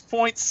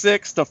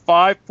 6.6 to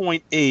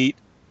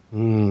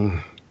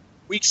 5.8.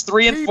 Weeks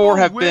 3 and 4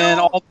 have been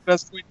all the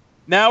best.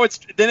 Now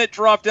it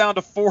dropped down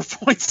to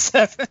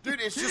 4.7.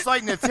 Dude, it's just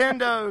like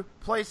Nintendo,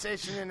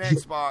 PlayStation, and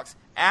Xbox,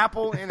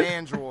 Apple, and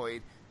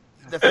Android.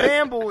 The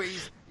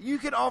fanboys, you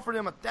could offer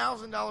them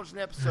 $1,000 an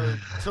episode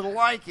to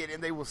like it,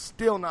 and they will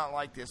still not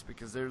like this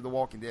because they're the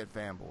Walking Dead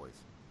fanboys.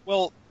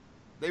 Well,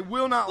 they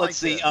will not like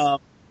this. I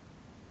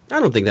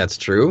don't think that's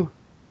true.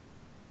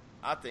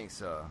 I think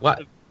so.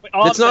 What?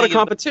 It's not a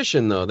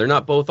competition, though. They're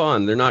not both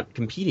on. They're not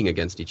competing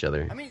against each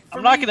other. I mean,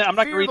 I'm not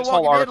gonna read this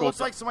whole article. It looks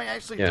like somebody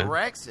actually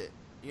directs it.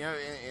 You know,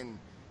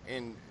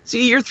 and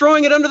see, you're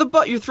throwing it under the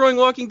bus. You're throwing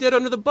Walking Dead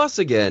under the bus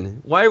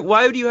again.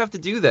 Why do you have to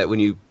do that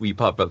when we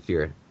pop up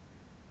Fear?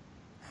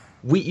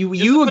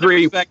 You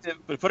agree? But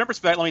put in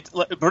perspective.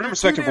 Let me put in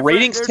perspective.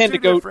 Ratings tend to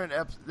go.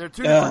 They're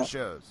two different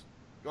shows.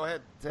 Go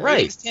ahead.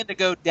 Ratings tend to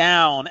go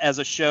down as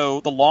a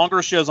show. The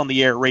longer show's on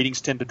the air,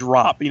 ratings tend to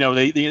drop. You know,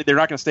 they're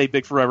not going to stay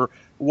big forever.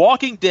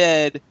 Walking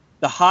Dead,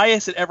 the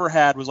highest it ever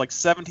had was like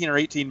 17 or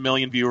 18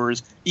 million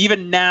viewers.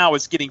 Even now,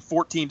 it's getting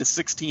 14 to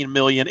 16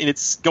 million, and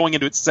it's going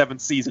into its 7th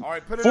season. All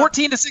right,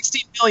 14 to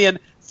 16 million.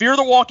 Fear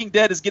the Walking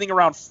Dead is getting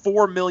around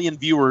 4 million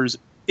viewers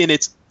in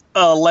its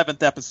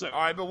 11th episode.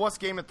 All right, but what's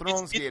Game of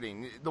Thrones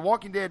getting? The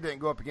Walking Dead didn't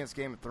go up against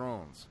Game of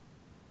Thrones.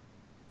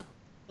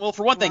 Well,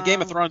 for one thing,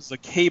 Game of Thrones is a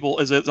cable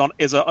on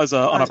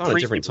a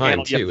different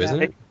time too, isn't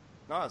it?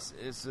 No,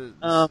 it's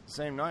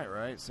same night,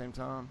 right? Same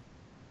time.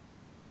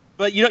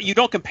 But you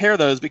don't compare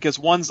those because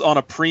one's on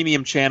a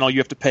premium channel you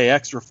have to pay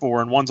extra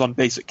for, and one's on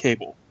basic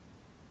cable.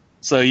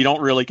 So you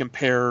don't really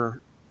compare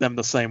them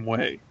the same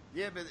way.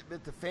 Yeah,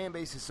 but the fan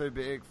base is so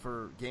big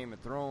for Game of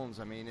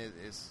Thrones. I mean,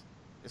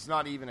 it's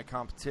not even a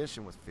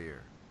competition with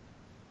Fear.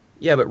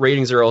 Yeah, but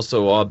ratings are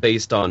also all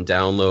based on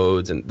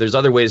downloads, and there's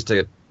other ways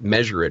to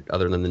measure it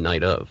other than the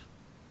night of.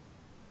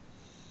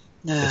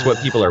 It's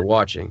what people are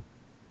watching.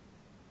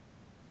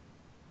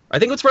 I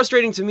think what's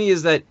frustrating to me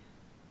is that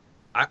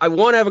I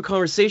want to have a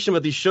conversation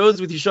about these shows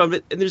with you, Sean,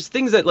 and there's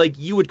things that like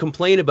you would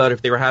complain about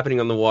if they were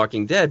happening on The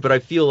Walking Dead, but I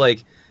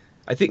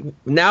think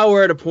now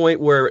we're at a point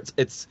where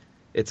it's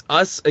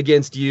us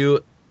against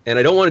you, and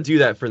I don't want to do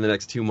that for the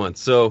next 2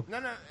 months. So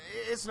No,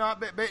 it's not,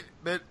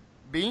 but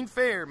being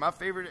fair, my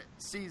favorite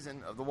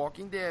season of The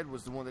Walking Dead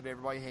was the one that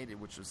everybody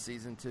hated, which was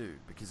season 2,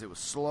 because it was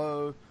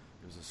slow,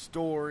 it was a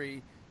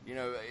story. You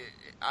know,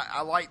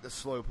 I like the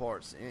slow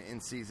parts in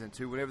season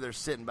 2 whenever they're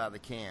sitting by the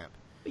camp.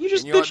 You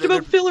just bitched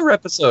about filler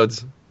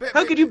episodes.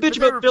 How could you bitch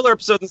about filler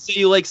episodes and say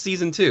you like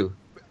season 2?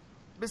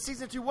 But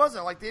season 2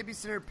 wasn't. Like, they'd be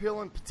sitting there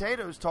peeling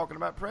potatoes talking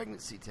about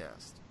pregnancy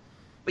tests.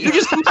 But you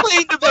just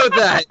complained about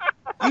that.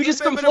 You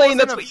just complained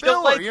that's what you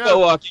don't like about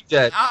Walking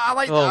Dead. I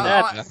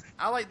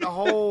like the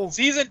whole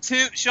season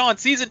 2. Sean,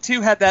 season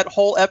 2 had that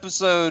whole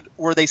episode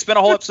where they spent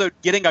a whole episode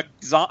getting a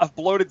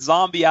bloated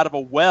zombie out of a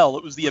well.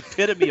 It was the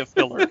epitome of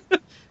filler.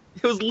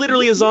 It was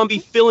literally a zombie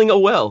filling a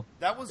well.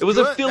 It was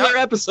a filler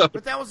episode.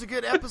 But that was a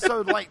good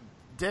episode, like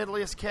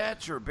Deadliest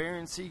Catch or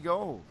Bering Sea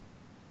Gold.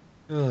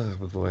 Oh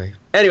boy.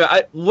 Anyway,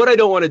 what I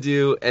don't want to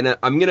do, and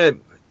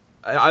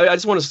I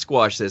just want to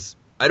squash this.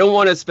 I don't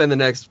want to spend the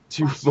next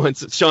 2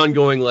 months, Sean,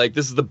 going like,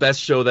 this is the best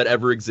show that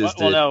ever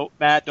existed. Well, no,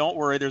 Matt, don't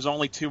worry. There's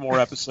only 2 more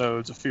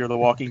episodes of Fear the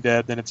Walking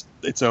Dead, then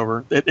it's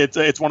over.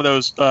 It's one of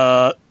those.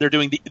 They're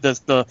doing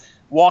the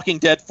Walking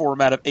Dead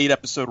format of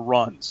 8-episode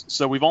runs,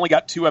 so we've only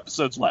got 2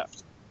 episodes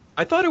left.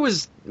 I thought it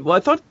was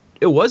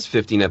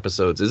 15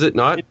 episodes. Is it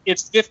not?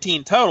 It's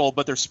 15 total,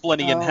 but they're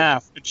splitting in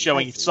half and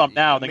showing some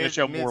now. They're going to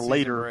show more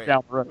later break.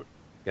 Down the road.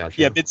 Gotcha.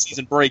 Yeah,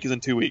 mid-season break is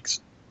in 2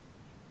 weeks.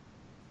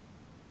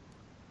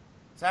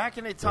 So how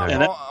can they top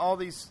all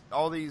these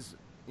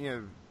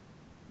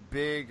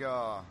big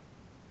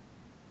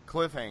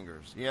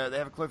cliffhangers? Yeah, they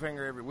have a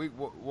cliffhanger every week.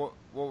 What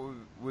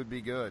would be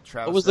good?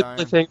 Travis What was the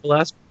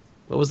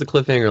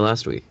cliffhanger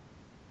last week?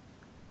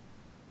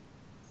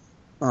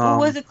 What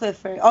was the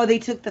cliffhanger? Oh, they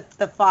took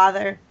the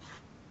father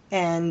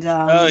and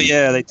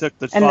they took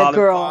the and father, the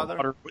girl.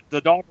 Daughter. The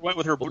daughter went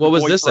with her. What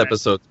was this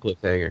episode's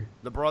cliffhanger?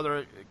 The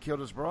brother killed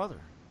his brother.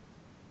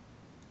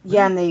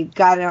 Yeah, and they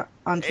got it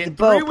onto the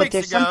boat. 3 But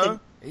there's weeks ago, something.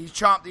 he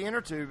chopped the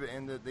inner tube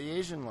and the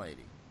Asian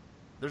lady.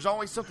 There's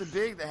always something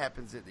big that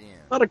happens at the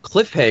end. Not a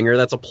cliffhanger.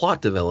 That's a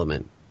plot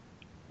development.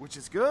 Which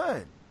is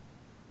good.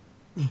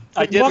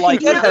 I did like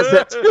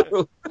that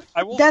too.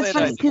 I will say that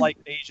I did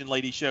like the Asian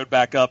lady showed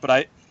back up,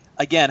 but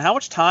again, how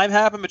much time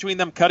happened between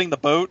them cutting the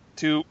boat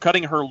to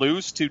cutting her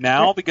loose to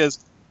now?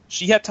 Because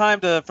she had time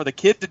for the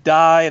kid to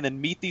die and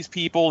then meet these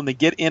people and they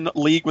get in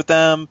league with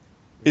them.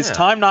 Is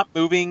time not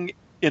moving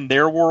in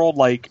their world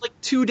like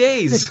 2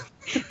 days?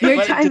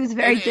 Your time is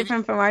very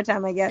different from our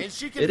time, I guess. And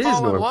she can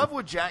fall in love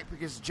with Jack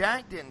because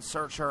Jack didn't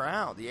search her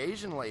out. The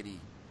Asian lady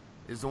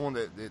is the one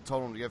that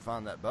told him to go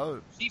find that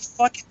boat. She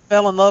fucking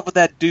fell in love with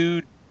that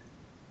dude.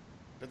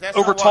 But that's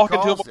over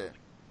talking to him.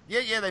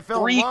 Yeah, they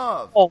fell in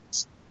love.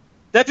 Calls.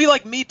 That'd be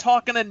like me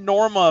talking to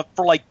Norma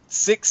for like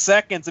 6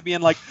 seconds and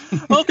being like,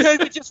 okay,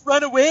 we just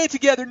run away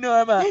together,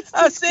 Norma.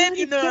 I'll save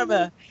you,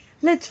 Norma.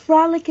 Let's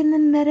frolic in the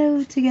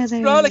meadow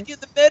together. Frolic in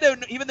the meadow,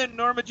 even though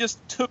Norma just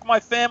took my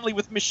family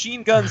with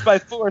machine guns by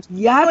force.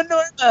 Yup.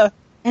 Oh, Norma.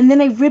 And then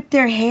they ripped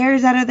their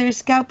hairs out of their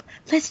scalp.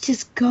 Let's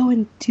just go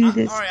and do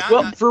this.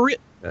 For real.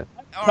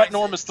 Cut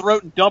Norma's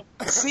throat and dump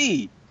the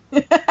sea.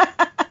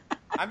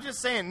 I'm just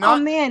saying,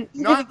 not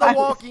The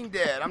Walking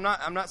Dead. I'm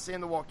not saying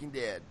The Walking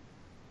Dead,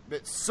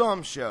 but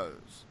some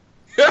shows,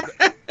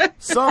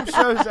 some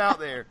shows out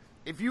there.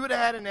 If you would have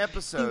had an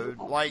episode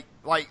like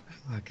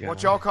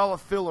what y'all call a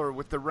filler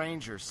with the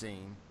Ranger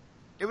scene,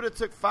 it would have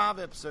took 5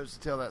 episodes to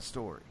tell that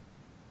story.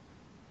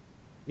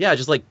 Yeah,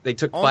 just like they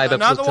took On- 5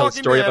 not episodes The to tell a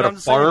Walking story Dead, about I'm a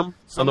just saying farm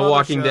some on The other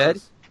Walking shows.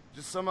 Dead.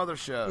 Just some other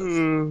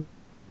shows.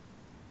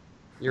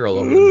 You're all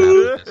over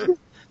the map.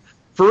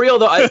 For real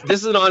though, this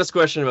is an honest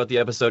question about the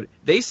episode.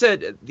 They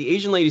said the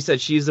Asian lady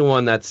said she's the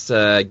one that's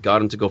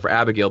got him to go for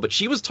Abigail, but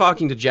she was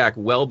talking to Jack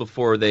well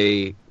before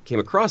they came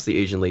across the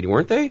Asian lady,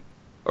 weren't they?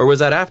 Or was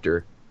that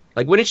after?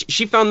 Like when did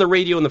she found the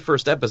radio in the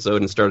first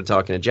episode and started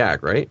talking to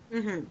Jack, right?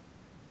 Mm-hmm.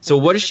 So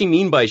what does she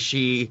mean by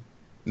she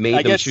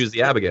made them choose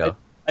the Abigail?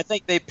 I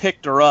think they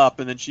picked her up,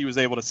 and then she was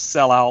able to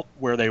sell out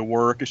where they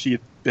were because she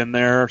had been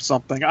there or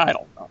something. I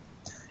don't know.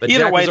 But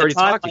Either Jack way, was already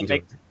the timeline talking to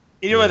her.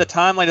 Either way, the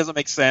timeline doesn't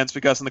make sense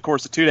because in the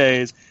course of 2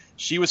 days,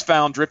 she was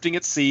found drifting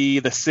at sea.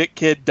 The sick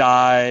kid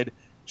died.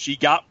 She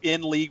got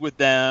in league with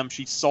them.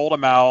 She sold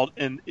them out,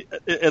 and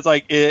it's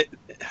like it.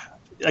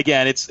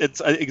 Again, it's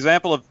an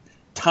example of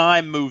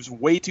time moves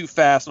way too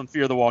fast on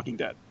Fear the Walking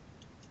Dead.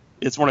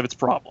 It's one of its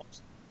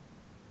problems.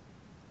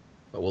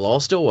 But we'll all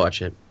still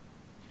watch it.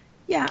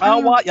 Yeah,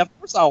 I'll watch. Of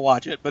course, I'll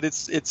watch it. But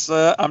it's.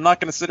 I'm not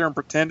going to sit here and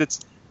pretend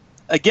it's.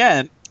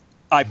 Again,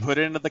 I put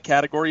it into the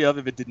category of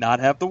if it did not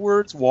have the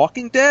words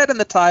 "Walking Dead" in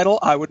the title,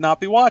 I would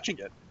not be watching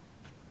it.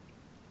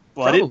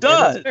 But it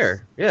does. That's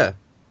fair. Yeah.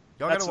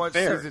 Y'all That's gotta watch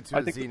fair. season 2 I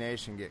of think Z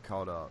Nation get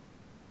caught up.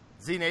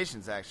 Z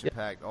Nation's action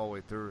packed all the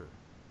way through.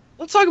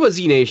 Let's talk about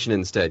Z Nation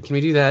instead. Can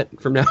we do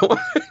that from now on?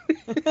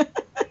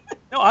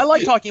 No, I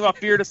like talking about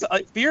fear.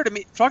 Fear to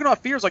me, talking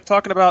about fear is like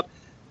talking about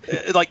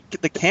like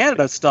the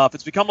Canada stuff.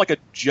 It's become like a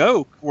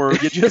joke where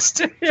you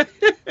just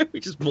we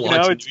just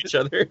launch into each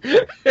other.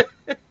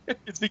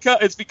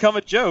 It's become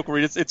a joke where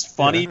it's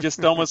funny,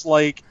 just almost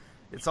like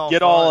it's all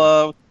get fun.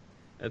 all.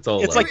 It's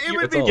all. It's like it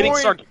would be getting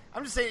boring.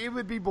 I'm just saying it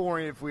would be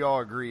boring if we all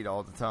agreed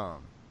all the time.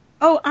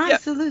 Oh,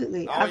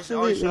 absolutely, Always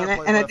absolutely, try to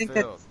and play I left think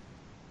field.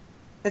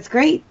 that's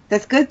great.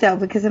 That's good though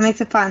because it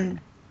makes it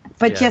fun.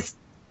 But just.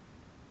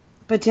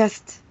 But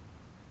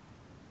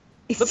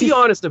be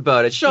honest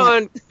about it,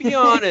 Sean. Be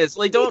honest.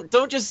 Like,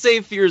 don't just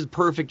say fear is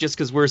perfect just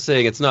because we're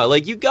saying it's not.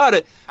 Like, you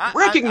gotta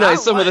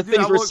recognize some of the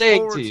things we're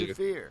saying to you.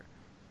 Fear.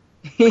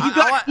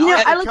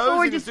 I look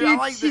forward to fear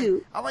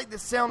too. I like the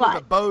sound of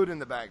the boat in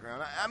the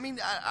background. I mean,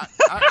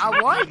 I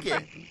like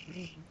it.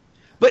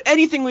 But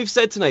anything we've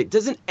said tonight,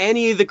 doesn't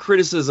any of the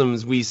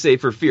criticisms we say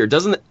for fear,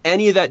 doesn't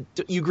any of that,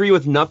 you agree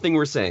with nothing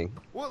we're saying?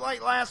 Well,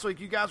 like last week,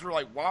 you guys were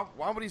like,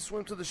 why would he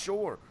swim to the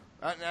shore?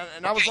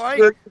 And I was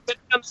like, I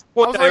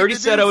already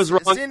said I was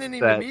wrong. Didn't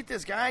even meet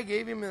this guy.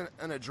 Gave him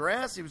an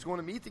address. He was going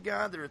to meet the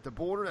guy. They're at the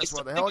border. That's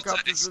why the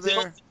helicopters are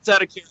there. It's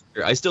out of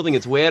character. I still think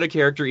it's way out of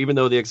character, even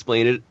though they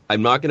explain it.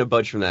 I'm not going to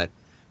budge from that.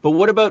 But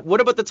what about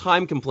the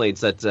time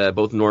complaints that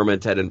both Norma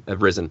and Ted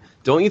have risen?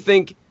 Don't you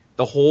think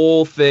the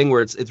whole thing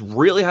where it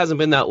really hasn't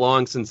been that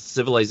long since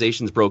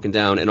civilization's broken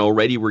down, and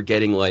already we're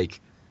getting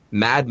like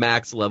Mad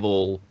Max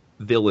level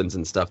villains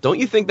and stuff? Don't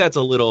you think that's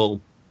a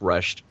little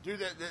rushed? Dude,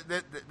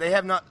 they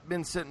have not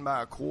been sitting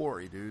by a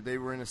quarry, dude. They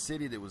were in a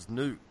city that was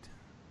nuked.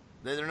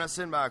 They're not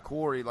sitting by a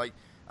quarry, like,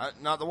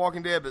 not The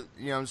Walking Dead, but,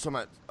 I'm just talking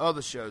about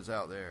other shows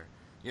out there.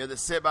 That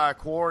sit by a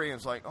quarry, and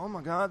it's like, oh,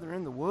 my God, they're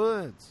in the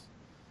woods.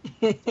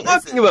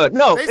 Talking about,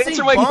 no, They've answer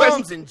seen my bombs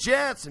question. and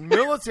jets and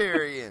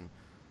military and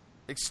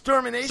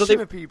extermination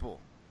of people.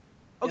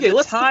 Okay,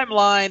 let's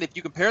timeline. If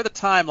you compare the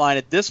timeline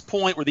at this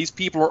point where these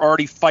people are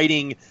already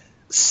fighting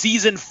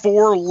season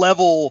 4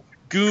 level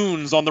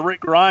goons on the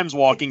Rick Grimes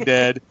Walking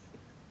Dead,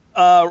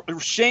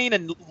 Shane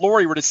and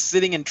Lori were just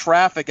sitting in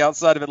traffic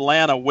outside of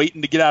Atlanta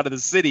waiting to get out of the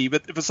city.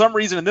 But for some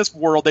reason in this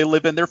world they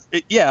live in,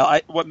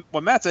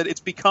 what Matt said, it's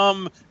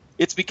become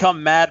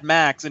Mad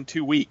Max in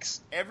 2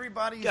 weeks.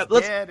 Everybody's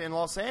dead in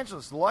Los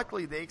Angeles.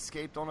 Luckily, they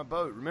escaped on a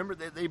boat. Remember,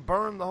 they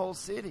burned the whole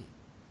city.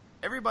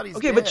 Everybody's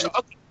dead.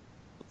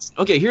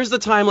 Okay, here's the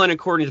timeline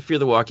according to Fear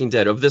the Walking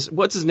Dead of this.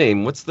 What's his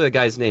name? What's the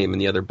guy's name in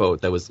the other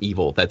boat that was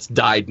evil, that's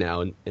died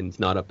now and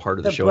not a part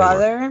of the show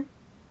anymore?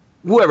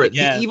 Whoever,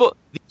 the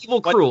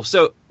evil crew.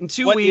 So in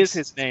 2 weeks... What is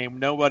his name?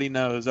 Nobody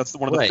knows. That's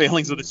one of the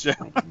failings of the show.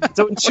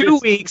 So in 2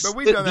 weeks, but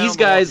we've done that these on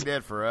guys... Walking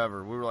Dead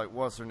forever. We were like,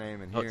 what's her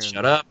name in here?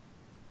 Shut up.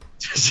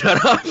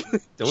 Shut up.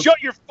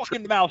 Shut your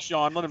fucking mouth,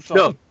 Sean. Let him talk.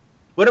 No.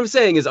 What I'm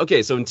saying is,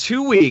 okay, so in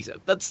 2 weeks,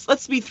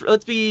 let's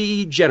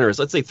be generous.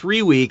 Let's say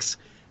 3 weeks.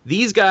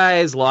 These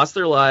guys lost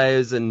their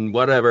lives and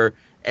whatever,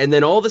 and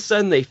then all of a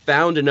sudden they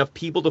found enough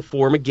people to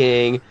form a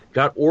gang,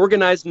 got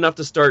organized enough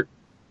to start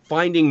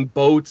finding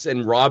boats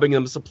and robbing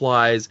them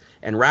supplies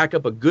and rack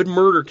up a good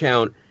murder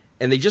count,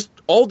 and they just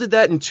all did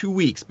that in 2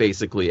 weeks,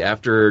 basically,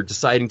 after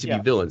deciding to be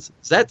villains.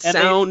 Does that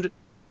sound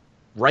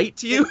right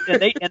to you?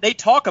 And they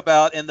talk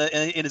about, and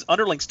his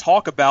underlings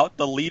talk about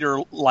the leader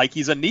like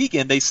he's a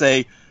Negan. They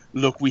say,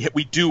 look, we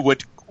do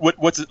what's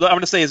I'm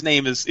going to say his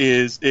name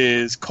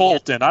is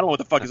Colton. I don't know what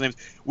the fuck his name is.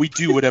 We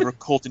do whatever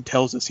Colton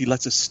tells us. He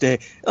lets us stay.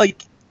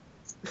 Like,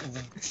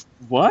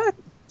 what?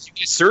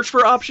 You search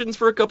for options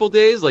for a couple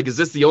days? Like, is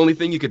this the only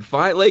thing you could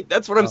find? Like,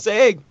 that's what I'm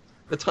saying.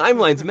 The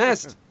timeline's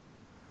messed.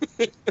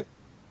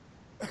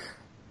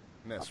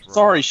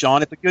 Sorry,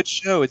 Sean. It's a good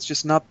show. It's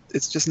just not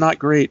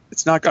great.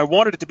 It's not. I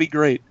wanted it to be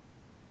great.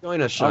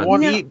 Join us, Sean.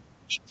 Be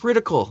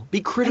critical.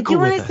 Be critical. I do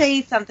want with to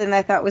say something that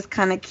I thought was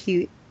kind of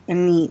cute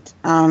neat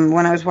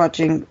when I was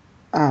watching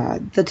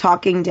The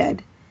Talking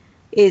Dead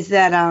is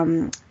that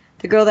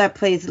the girl that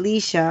plays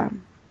Leisha,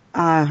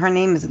 her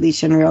name is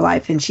Leisha in real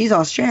life, and she's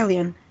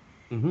Australian.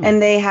 Mm-hmm.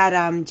 And they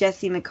had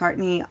Jesse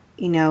McCartney,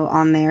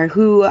 on there,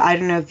 who, I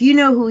don't know if you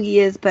know who he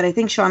is, but I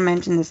think Sean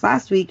mentioned this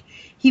last week.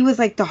 He was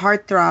like the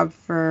heartthrob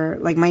for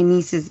like my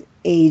niece's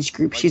age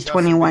group. Like she's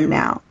 21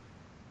 now.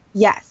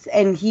 Yes,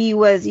 and he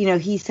was,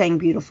 he sang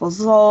Beautiful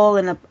Soul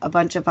and a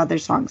bunch of other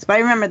songs. But I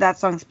remember that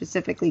song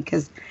specifically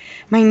because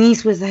my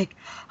niece was like,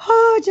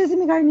 oh, Jesse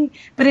McCartney.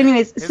 But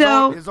anyways,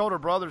 his older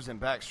brother's in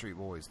Backstreet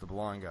Boys, the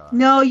blonde guy.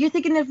 No, you're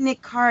thinking of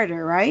Nick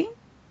Carter, right?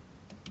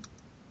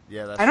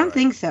 Yeah, that's I don't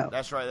think so.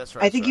 That's right.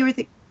 I think you were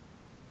thinking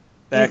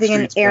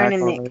Aaron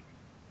and Nick.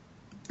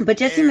 But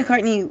Jesse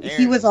McCartney,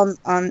 he was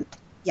on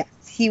yes,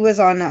 he was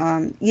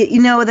on,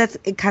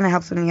 it kind of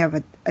helps when you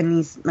have a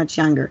niece much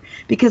younger.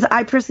 Because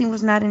I personally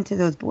was not into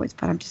those boys,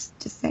 but I'm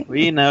just saying.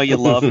 We know you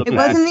love them. It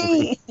wasn't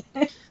me.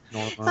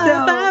 That's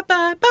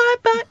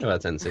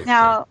NSYNC.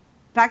 Now,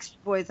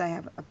 Backstreet Boys, I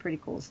have a pretty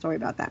cool story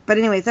about that. But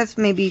anyways, that's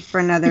maybe for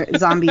another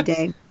zombie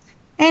day.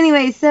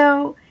 Anyway,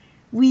 so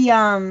we,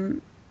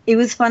 it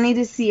was funny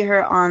to see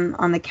her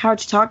on the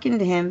couch talking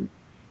to him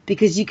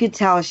because you could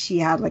tell she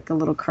had like a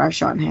little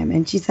crush on him.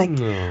 And she's like,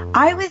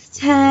 I was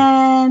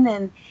 10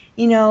 and,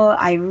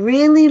 I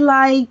really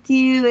liked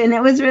you. And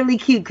it was really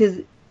cute because,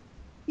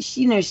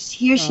 here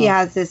she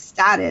has this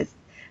status.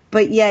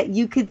 But yet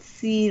you could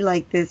see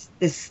like this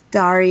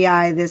starry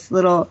eye, this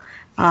little,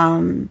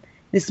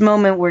 this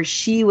moment where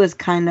she was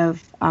kind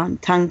of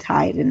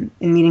tongue-tied in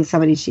meeting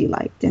somebody she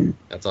liked and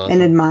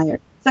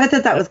admired. So I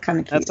thought that was kind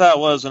of cute. That's how it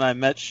was when I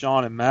met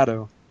Sean and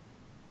Maddo.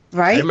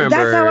 Right? I remember,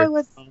 that's how I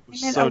was.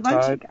 So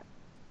tied.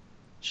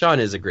 Sean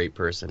is a great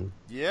person.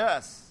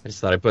 Yes. I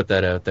just thought I'd put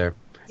that out there.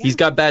 Yeah. He's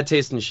got bad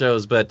taste in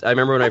shows, but I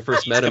remember when I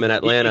first met him in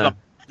Atlanta.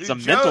 It's a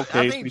mental case.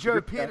 I think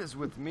Joe Pitt is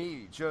with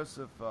me,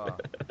 Joseph.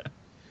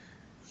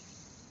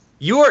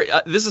 You are.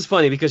 This is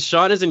funny because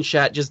Sean is in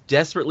chat just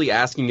desperately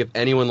asking if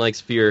anyone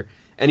likes Fear,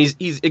 and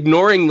he's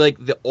ignoring like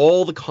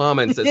all the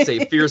comments that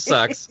say Fear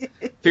sucks.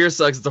 Fear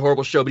sucks. It's a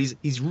horrible show, but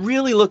he's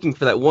really looking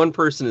for that one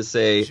person to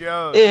say,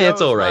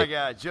 it's all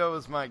right. Joe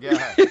is my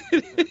guy.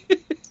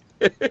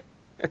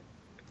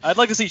 I'd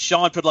like to see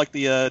Sean put like do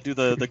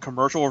the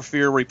commercial for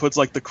Fear where he puts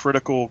like the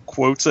critical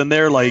quotes in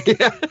there,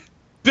 like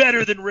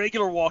better than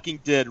regular Walking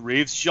Dead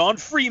raves Sean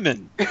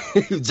Freeman.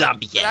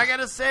 Zombie. But I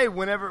gotta say,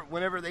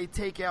 whenever they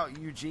take out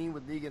Eugene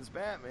with Negan's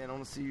Batman, I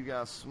want to see you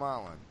guys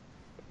smiling.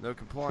 No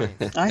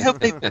complaints. I hope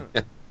they.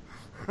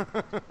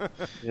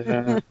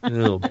 Yeah.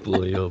 Oh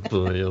boy! Oh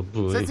boy! Oh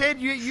boy! So Ted,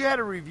 you had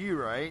a review,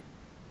 right?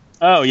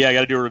 Oh yeah, I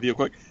got to do a review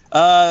quick.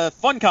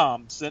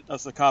 Funcom sent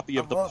us a copy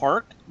of The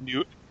Park.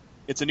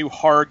 It's a new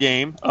horror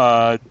game.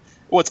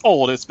 It's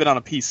old. It's been on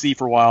a PC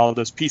for a while.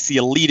 Those PC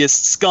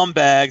elitist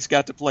scumbags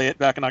got to play it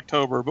back in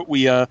October, but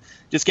we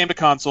just came to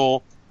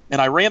console,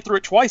 and I ran through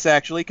it twice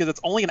actually because it's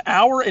only an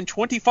hour and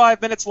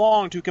 25 minutes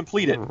long to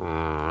complete it.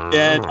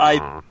 And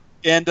I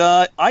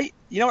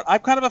I'm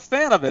kind of a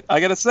fan of it.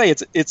 I got to say,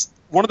 it's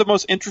one of the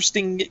most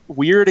interesting,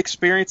 weird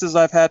experiences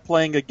I've had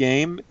playing a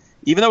game.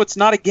 Even though it's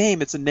not a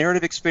game, it's a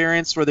narrative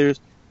experience where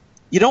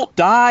you don't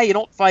die, you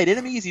don't fight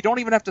enemies, you don't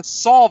even have to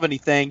solve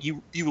anything.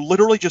 You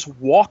literally just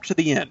walk to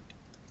the end.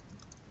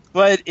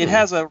 But it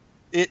has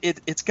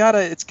it's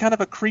kind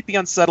of a creepy,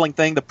 unsettling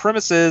thing. The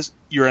premise is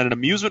you're at an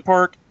amusement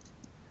park.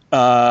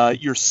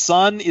 Your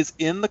son is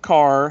in the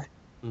car,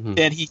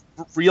 and he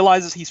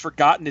realizes he's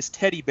forgotten his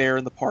teddy bear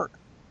in the park.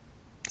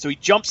 So he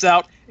jumps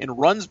out and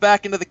runs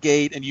back into the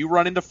gate, and you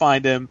run in to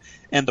find him,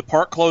 and the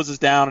park closes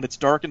down, and it's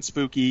dark and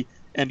spooky,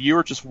 and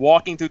you're just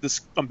walking through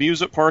this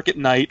amusement park at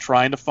night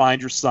trying to find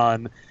your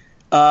son.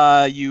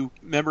 You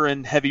remember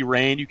in Heavy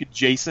Rain, you could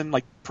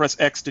press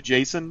X to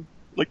Jason,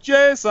 like,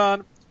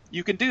 Jason!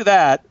 You can do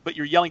that, but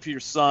you're yelling for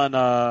your son,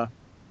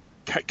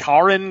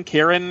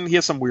 Karen, he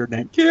has some weird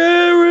name.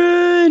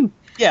 Karen!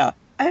 Yeah.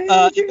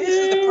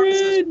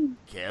 The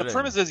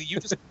premise is you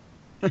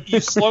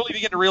slowly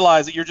begin to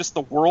realize that you're just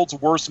the world's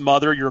worst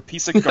mother. You're a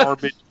piece of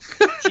garbage.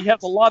 She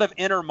has a lot of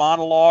inner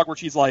monologue where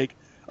she's like,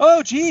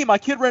 oh, gee, my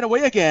kid ran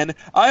away again.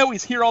 I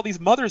always hear all these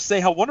mothers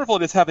say how wonderful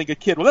it is having a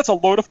kid. Well, that's a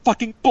load of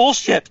fucking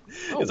bullshit.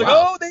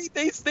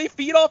 They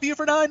feed off you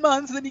for 9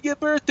 months, and then you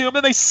give birth to them,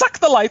 and they suck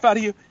the life out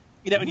of you.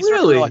 And you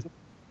start to realize,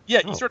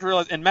 you start to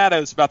realize, and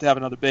Maddo's about to have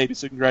another baby,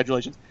 so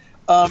congratulations.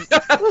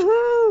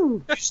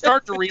 You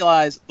start to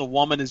realize the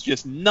woman is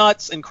just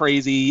nuts and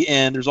crazy,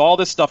 and there's all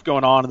this stuff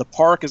going on, and the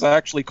park is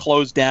actually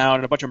closed down,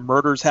 and a bunch of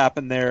murders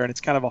happen there, and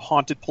it's kind of a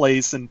haunted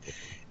place. And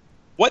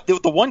the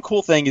one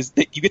cool thing is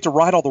that you get to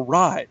ride all the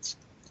rides.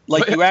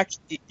 Like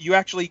you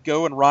actually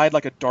go and ride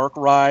like a dark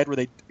ride where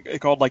they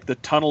called like the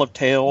Tunnel of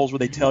Tales, where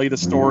they tell you the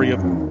story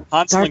of Hansel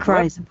and Gretel. Dark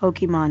Rise of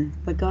Pokemon,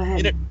 but go ahead.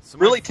 And it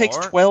really takes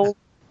 12.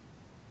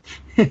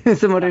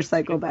 There's a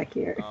motorcycle back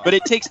here. But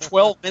it takes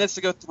 12 minutes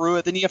to go through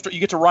it. Then you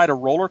get to ride a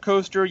roller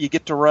coaster. You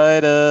get to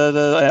ride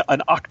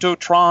an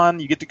Octotron.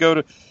 You get to go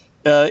to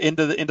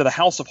into the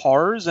House of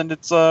Horrors, and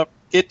it's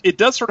it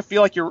does sort of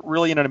feel like you're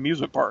really in an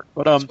amusement park.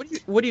 But So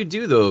what do you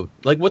do though?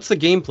 Like, what's the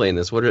gameplay in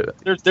this?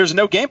 There's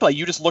no gameplay.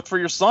 You just look for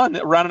your son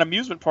around an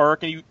amusement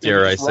park, and you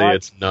dare I just say ride.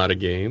 it's not a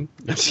game?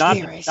 It's not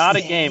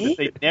a game.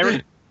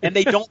 And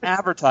they don't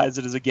advertise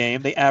it as a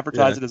game. They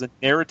advertise it as a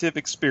narrative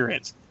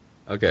experience.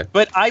 Okay.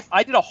 But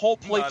I did a whole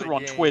playthrough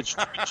on Twitch.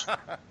 I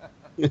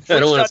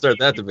don't want to start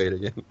that debate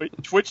again.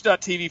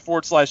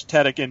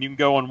 Twitch.tv/Tedic, and you can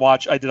go and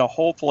watch. I did a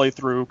whole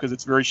playthrough because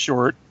it's very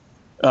short.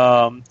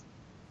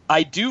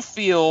 I do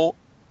feel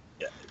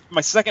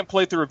my second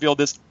playthrough revealed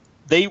this.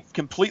 They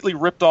completely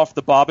ripped off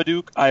the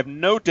Babadook. I have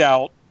no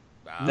doubt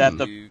that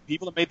the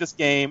people that made this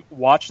game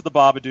watched the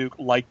Babadook,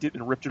 liked it,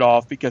 and ripped it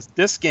off, because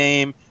this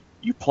game,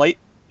 you play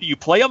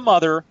a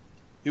mother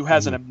who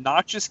has an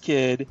obnoxious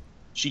kid.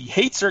 She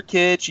hates her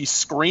kid. She's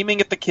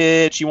screaming at the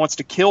kid. She wants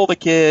to kill the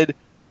kid.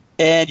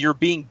 And you're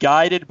being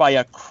guided by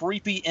a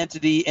creepy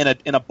entity in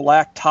a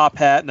black top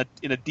hat and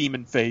in a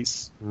demon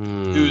face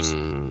who's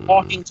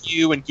talking to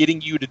you and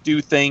getting you to do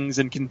things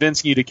and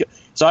convincing you to kill.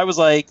 So I was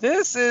like,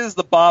 this is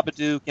the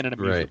Babadook in an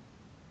amusement. Right.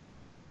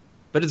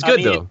 But it's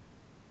good, though.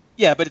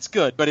 Yeah, but it's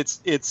good. But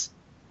it's.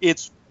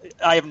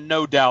 I have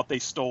no doubt they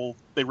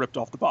ripped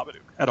off the Babadook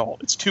at all.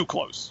 It's too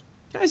close.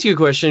 Can I ask you a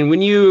question?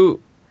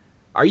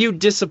 Are you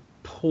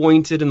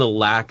disappointed in the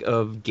lack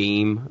of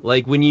game?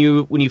 Like when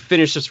you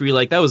finish this, were you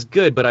like, that was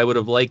good, but I would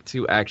have liked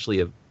to actually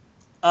have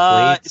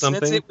played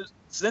something?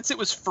 Since it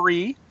was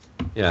free.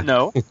 Yeah.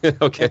 No.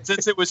 Okay. And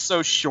since it was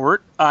so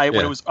short, I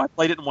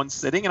played it in one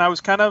sitting, and I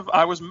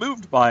was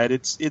moved by it.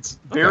 It's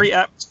very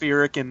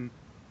atmospheric and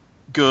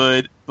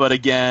good, but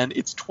again,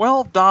 it's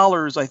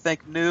 $12. I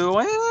think new.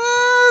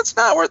 It's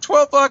not worth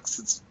 $12.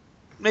 It's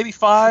maybe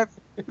 $5.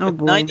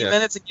 90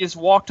 minutes, and you just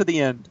walk to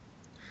the end.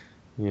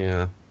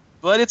 Yeah.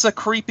 But it's a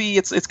creepy.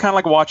 It's kind of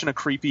like watching a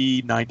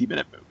creepy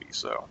 90-minute movie.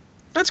 So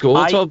that's cool.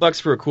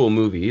 $12 for a cool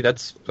movie.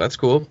 That's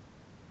cool.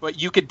 But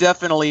you could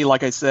definitely,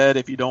 like I said,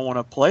 if you don't want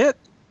to play it,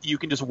 you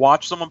can just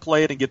watch someone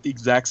play it and get the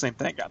exact same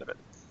thing out of it.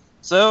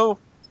 So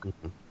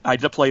I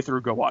did a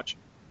playthrough. Go watch.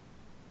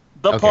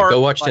 Go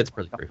watch Ted's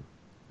playthrough.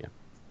 Yeah.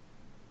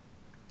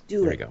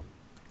 Do there it. You go.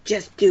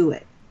 Just do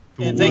it.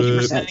 And thank you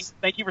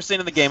for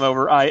sending the game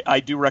over. I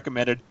do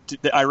recommend it.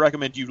 I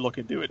recommend you look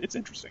into it. It's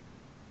interesting,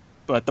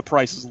 but the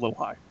price is a little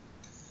high.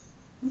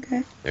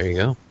 Okay. There you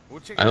go.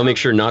 I'll make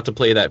sure not to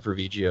play that for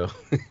VGO.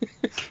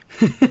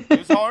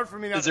 It's hard for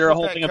me not Is there a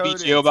whole thing of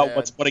VGO about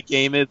what a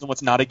game is and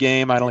what's not a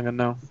game? I don't even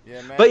know.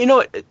 Yeah, man. But you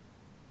know,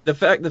 the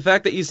fact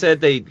that you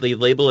said they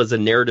label as a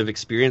narrative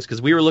experience,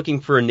 because we were looking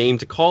for a name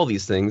to call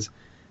these things,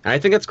 and I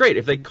think that's great.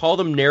 If they call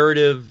them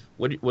narrative,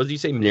 what did you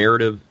say,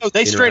 narrative? No,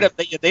 they straight up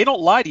they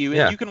don't lie to you.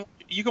 Yeah. And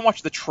you can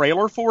watch the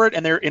trailer for it,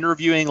 and they're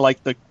interviewing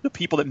like the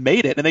people that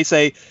made it, and they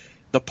say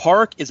the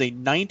park is a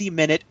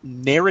 90-minute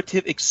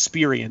narrative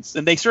experience,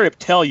 and they straight up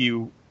tell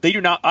you they do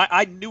not.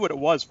 I knew what it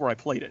was before I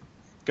played it,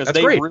 because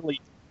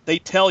they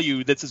tell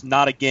you this is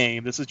not a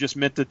game. This is just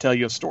meant to tell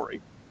you a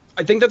story.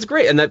 I think that's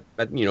great, and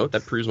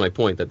that proves my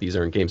point that these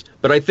aren't games.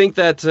 But I think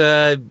that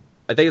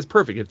it's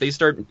perfect if they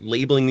start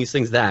labeling these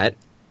things that.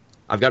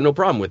 I've got no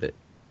problem with it.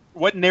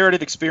 What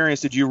narrative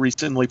experience did you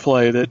recently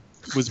play that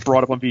was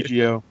brought up on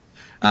VGO?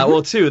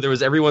 Well, two. There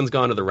was Everyone's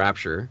Gone to the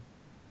Rapture.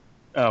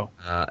 Oh.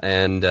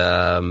 And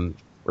or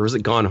was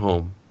it Gone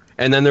Home?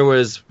 And then there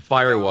was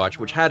Firewatch,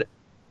 which had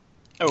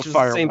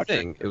the same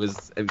thing. It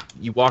was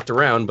you walked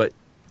around, but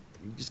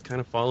you're just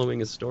kind of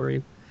following a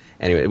story.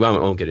 Anyway, I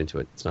won't get into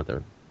it. It's not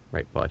the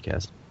right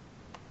podcast.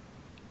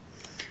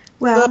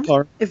 Well,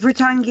 if we're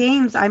talking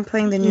games, I'm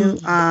playing the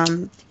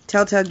new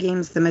Telltale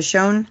Games, the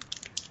Michonne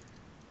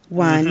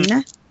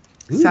one.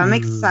 So I'm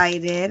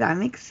excited.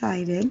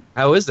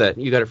 How is that?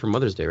 You got it for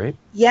Mother's Day, right?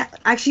 Yeah,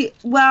 actually,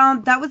 well,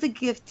 that was a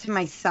gift to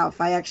myself.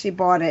 I actually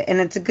bought it,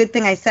 and it's a good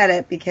thing I said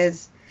it,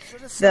 because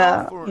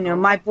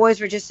my boys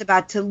were just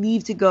about to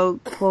leave to go,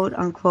 quote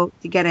unquote,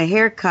 to get a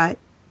haircut,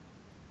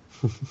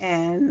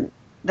 and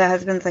the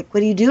husband's like,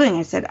 "What are you doing?"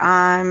 I said,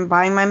 "I'm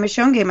buying my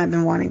Michonne game I've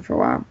been wanting for a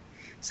while."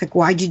 It's like,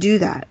 "Why'd you do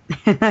that?"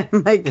 And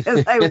I'm like,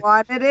 "Because I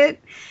wanted it."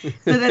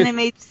 So then it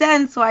made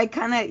sense. So I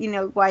kind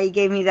of, why he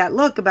gave me that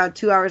look about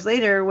 2 hours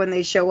later when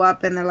they show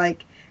up and they're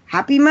like,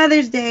 "Happy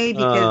Mother's Day,"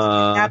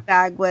 because that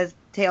bag was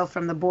Tale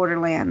from the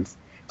Borderlands.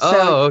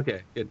 So,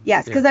 okay. Good.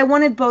 Yes, because I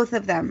wanted both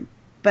of them,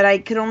 but I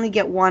could only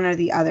get one or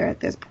the other at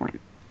this point.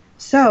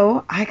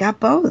 So I got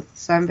both.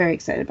 So I'm very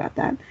excited about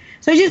that.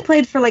 So I just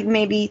played for like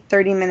maybe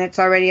 30 minutes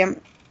already. The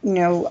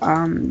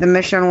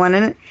Michonne one,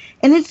 and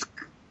it's.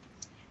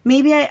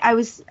 Maybe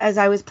as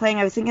I was playing,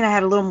 I was thinking I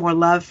had a little more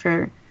love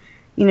for,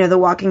 The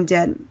Walking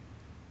Dead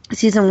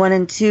season 1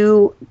 and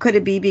 2. Could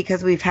it be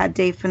because we've had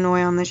Dave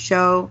Fennoy on the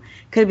show?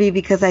 Could it be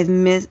because I've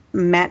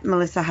met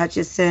Melissa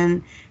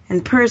Hutchison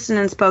in person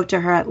and spoke to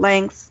her at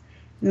length?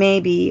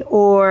 Maybe.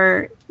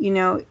 Or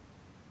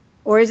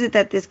is it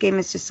that this game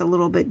is just a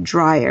little bit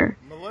drier?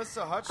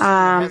 Melissa Hutchison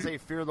has a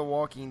Fear the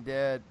Walking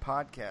Dead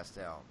podcast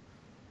out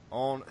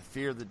on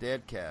Fear the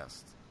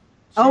Deadcast.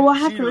 I'll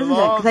have to listen to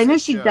that, because I know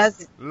she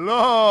does it.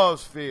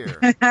 Loves Fear.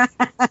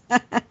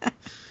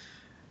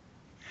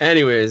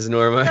 Anyways,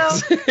 Norma. No.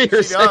 She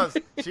does.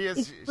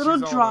 She's a little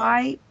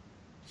dry.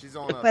 She's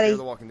on Fear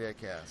the Walking Dead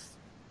cast.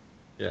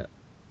 Yeah.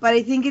 But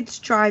I think it's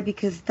dry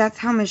because that's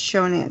how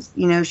Michonne is.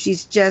 You know,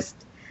 she's just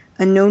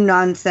a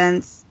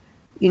no-nonsense.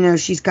 You know,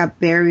 she's got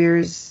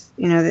barriers,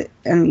 you know, that,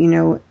 and, you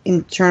know,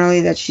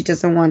 internally that she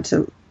doesn't want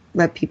to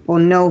let people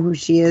know who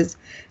she is.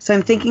 So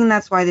I'm thinking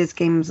that's why this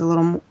game is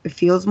it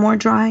feels more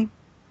dry.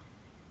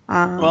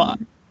 Well,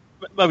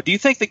 but do you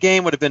think the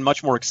game would have been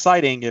much more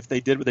exciting if they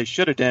did what they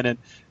should have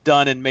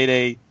done and made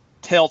a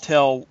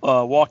Telltale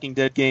Walking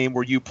Dead game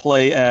where you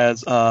play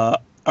as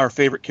our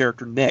favorite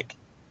character, Nick,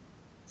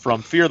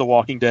 from Fear the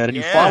Walking Dead, and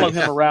you follow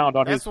him around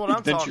on his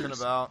adventures? That's what I'm talking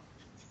about.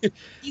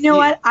 You know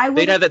what?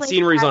 They'd have that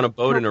scene where he's on a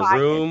boat in a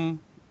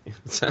room.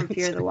 From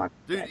Fear the Walking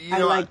Dead. Dude, you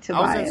know, I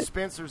was in it.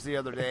 Spencer's the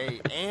other day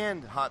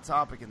and Hot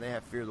Topic, and they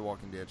have Fear the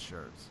Walking Dead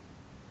shirts.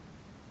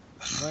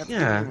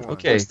 Yeah,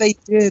 okay. Yes, they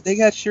did. They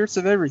got shirts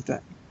of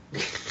everything.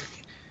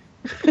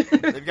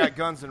 They've got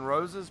Guns N'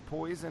 Roses,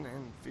 Poison,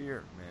 and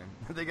Fear,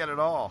 man. They got it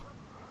all.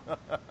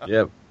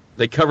 Yep.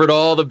 They covered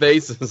all the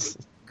bases.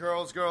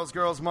 Girls,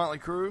 Motley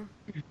Crue.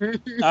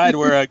 I'd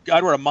wear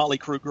a Motley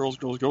Crue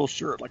girls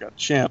shirt like a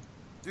champ.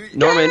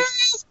 Norman,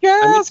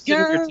 I need to give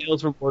your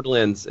Tales from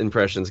Borderlands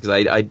impressions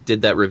because I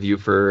did that review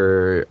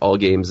for All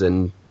Games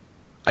and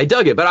I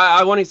dug it, but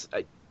I want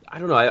to. I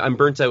don't know. I'm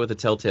burnt out with the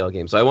Telltale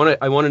game, so I want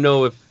to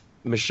know if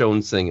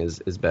Michonne's thing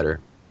is better.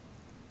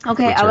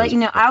 Okay, I'll let you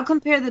know. I'll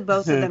compare the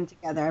both of them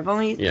together.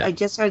 I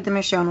just started the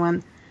Michonne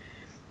one,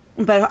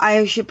 but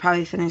I should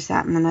probably finish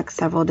that in the next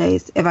several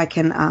days if I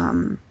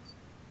can,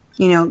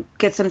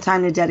 get some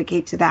time to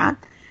dedicate to that.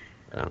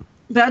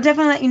 But I'll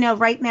definitely let you know.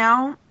 Right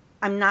now,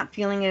 I'm not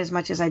feeling it as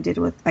much as I did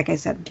with, like I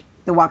said,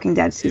 The Walking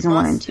Dead season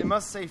 1 and 2. It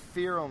must say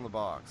Fear on the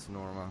box,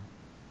 Norma.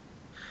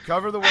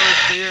 Cover the word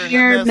Fear.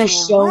 Fear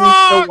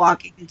Michonne The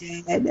Walking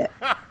Dead.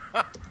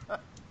 I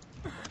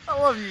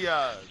love you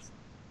guys.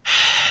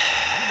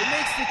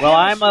 Well,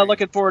 I'm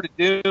looking forward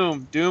to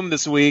Doom. Doom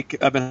this week.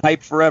 I've been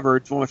hyped forever.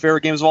 It's one of my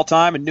favorite games of all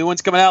time, and new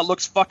one's coming out.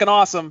 Looks fucking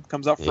awesome.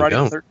 Comes out Friday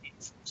the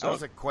 13th. So. I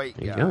was a Quake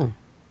guy. Go.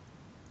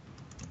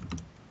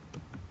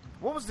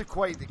 What was the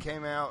Quake that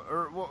came out?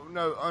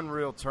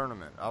 Unreal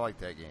Tournament. I like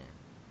that game.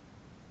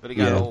 But it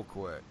got old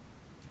quick.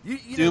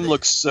 Doom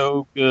looks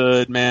so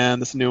good, man.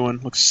 This new one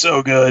looks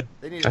so good.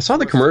 I saw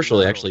the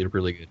commercial. Actually, it's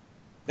really good.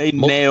 They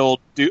nailed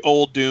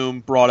old Doom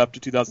brought up to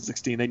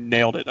 2016. They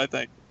nailed it, I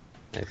think.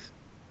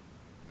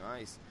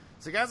 Nice.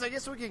 So, guys, I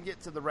guess we can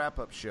get to the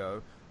wrap-up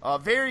show.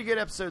 Very good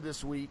episode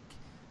this week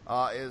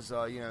is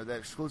that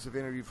exclusive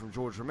interview from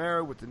George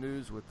Romero with the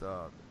news with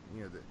the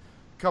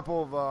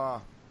couple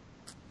of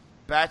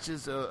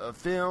batches of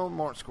film.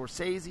 Martin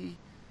Scorsese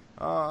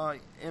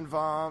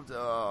involved.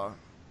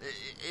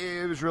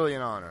 It was really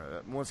an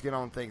honor. Once again, I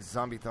want to thank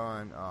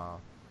Zombiethon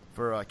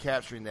for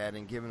capturing that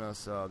and giving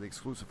us the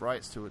exclusive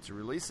rights to it, to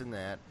releasing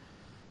that.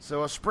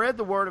 So spread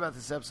the word about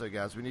this episode,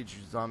 guys. We need you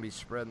zombies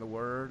spreading the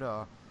word.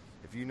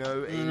 If you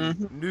know a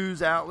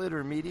news outlet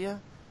or media,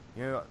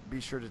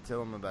 be sure to tell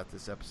them about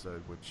this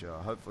episode, which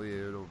hopefully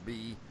it'll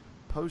be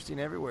posting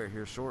everywhere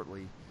here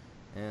shortly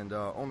and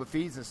on the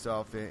feeds and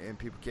stuff, and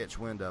people catch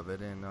wind of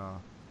it, and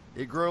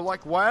it grow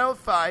like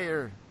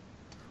wildfire.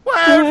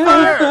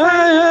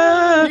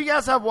 Wildfire! Do you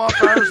guys have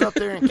wildfires up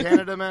there in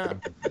Canada,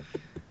 man?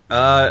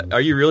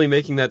 Are you really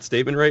making that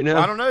statement right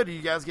now? I don't know. Do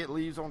you guys get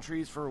leaves on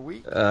trees for a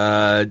week?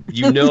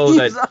 You know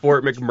that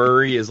Fort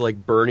McMurray is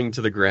like burning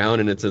to the ground,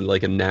 and it's a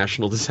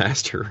national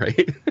disaster,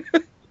 right?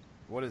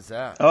 What is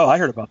that? Oh, I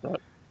heard about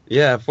that.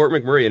 Yeah, Fort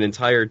McMurray, an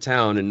entire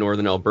town in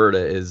northern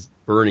Alberta, is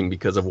burning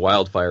because of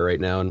wildfire right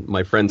now, and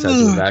my friends had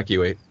to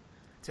evacuate.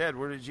 Ted,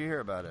 where did you hear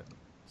about it?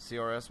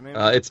 CRS maybe?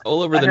 It's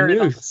all over the news.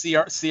 news.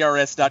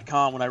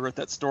 CRS.com when I wrote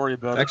that story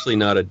about it. Actually,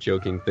 not a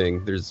joking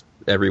thing. There's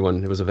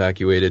everyone who was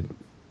evacuated,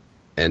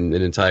 and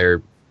an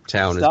entire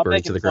town is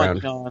burning to the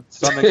ground. Go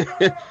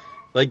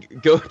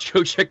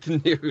check the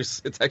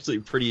news. It's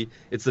actually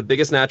it's the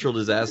biggest natural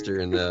disaster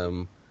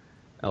in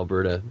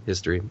Alberta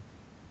history.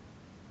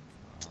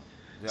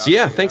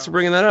 Thanks for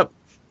bringing that up.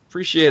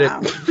 Appreciate it.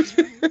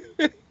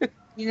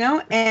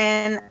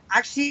 And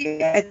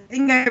actually, I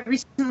think I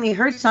recently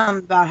heard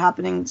something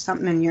about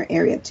something in your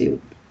area too,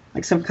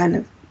 like some kind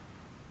of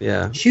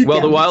Well,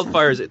 the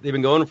wildfires, they've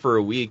been going for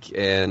a week,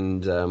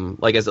 and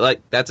like I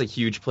said, that's a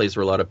huge place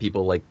where a lot of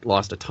people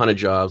lost a ton of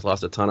jobs,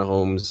 lost a ton of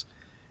homes.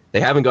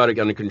 They haven't got it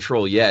under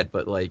control yet,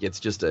 but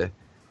it's just a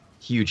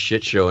huge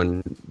shit show.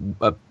 And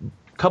a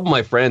couple of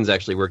my friends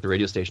actually work the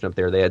radio station up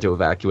there. They had to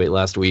evacuate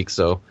last week,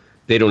 so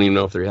they don't even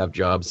know if they have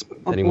jobs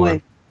anymore.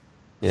 Boy.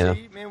 Yeah.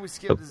 See, man, we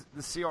skipped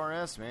the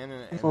CRS, man,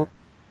 and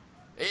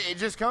it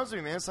just comes to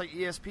me, man. It's like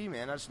ESP,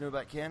 man. I just know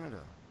about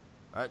Canada.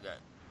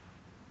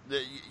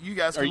 You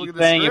guys can look at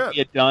the script.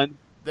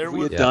 If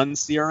we had done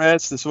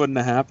CRS, this wouldn't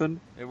have happened?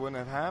 It wouldn't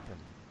have happened.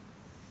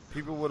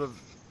 People would have learned.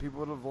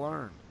 People would have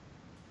learned.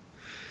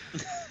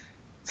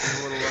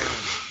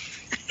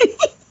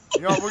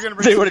 We're going to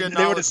bring some good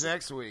knowledge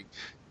next week.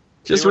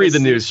 Just read the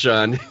news,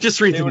 Sean.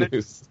 Just read the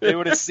news. They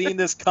would have seen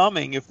this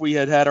coming if we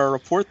had our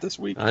report this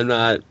week.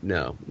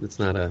 No, it's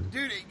not a...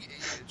 Dude,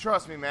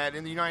 trust me, Matt,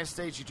 in the United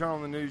States, you turn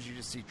on the news, you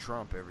just see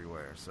Trump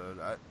everywhere. So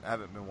I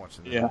haven't been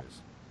watching the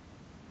news.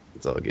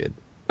 It's all good.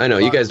 I know,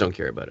 you guys don't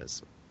care about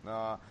us.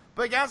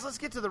 But, guys, let's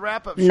get to the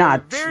wrap-up show.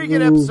 Not Very true.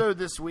 good episode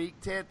this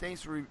week. Ted,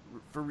 thanks for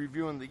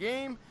reviewing the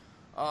game.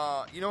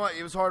 You know what?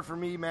 It was hard for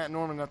me, Matt and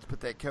Norman, not to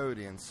put that code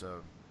in,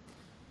 so...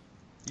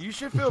 You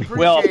should feel appreciated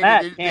Well,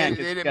 Matt that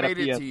it made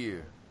it to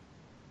you.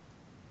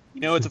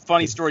 You know, it's a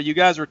funny story. You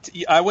guys were.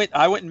 I went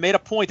and made a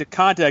point to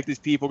contact these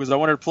people because I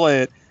wanted to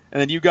play it, and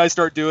then you guys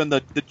start doing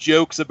the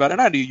jokes about it.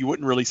 And I knew you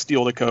wouldn't really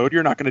steal the code.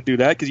 You're not going to do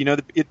that because you know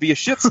it'd be a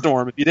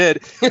shitstorm if you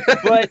did.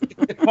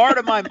 But part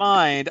of my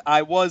mind,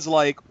 I was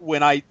like,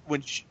 when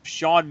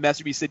Sean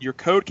messaged me, said your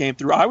code came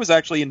through. I was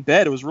actually in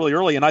bed. It was really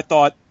early, and I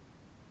thought,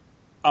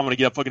 I'm going to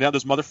get up fucking down.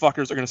 Those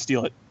motherfuckers are going to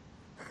steal it.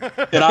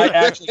 And I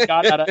actually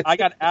got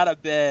out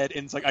of bed,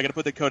 and it's like I got to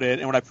put the code in.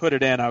 And when I put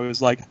it in, I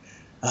was like,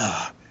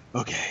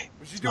 okay.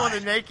 Was you doing the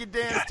naked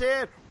dance,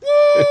 Ted?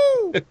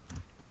 Woo!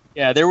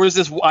 Yeah, there was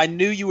this. I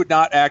knew you would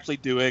not actually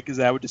do it because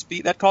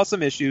that caused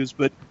some issues.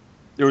 But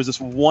there was this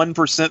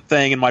 1%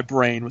 thing in my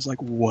brain was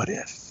like, what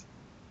if?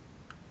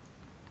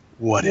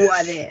 What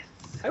if?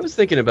 I was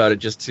thinking about it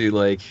just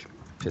to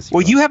piss you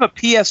off. You have a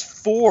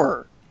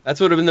PS4. That's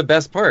what would have been the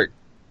best part.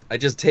 I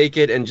just take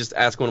it and just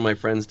ask one of my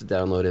friends to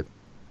download it.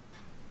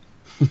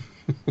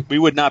 We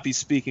would not be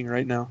speaking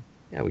right now.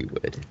 Yeah, we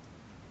would.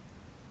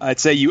 I'd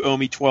say you owe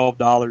me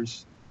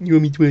 $12. You owe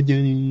me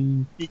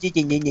 $12.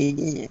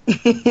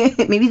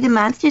 Maybe the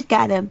monsters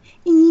got him.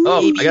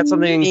 Oh, I got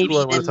something cool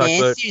I want to talk about. Maybe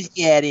the monsters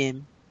got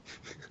him.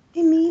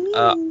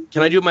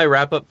 Can I do my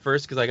wrap up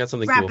first? Because I got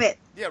something cool. Wrap it.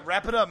 Yeah,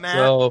 wrap it up, Matt.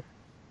 So,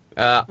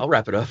 I'll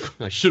wrap it up.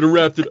 I should have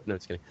wrapped it up. No,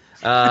 just kidding.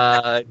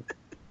 I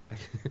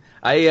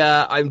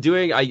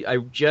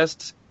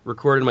just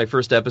recorded my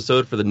first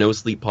episode for the No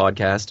Sleep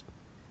podcast.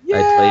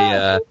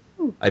 Yeah.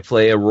 I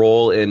play a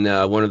role in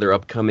one of their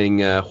upcoming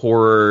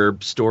horror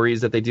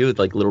stories that they do,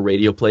 like little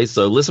radio plays.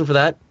 So listen for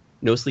that.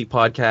 No Sleep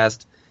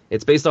podcast.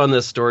 It's based on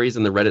the stories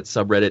in the Reddit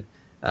subreddit.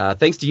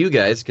 Thanks to you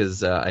guys,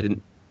 because I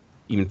didn't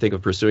even think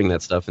of pursuing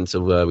that stuff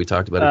until we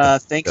talked about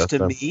it. Thanks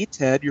to me,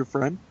 Ted, your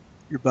friend,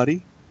 your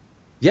buddy.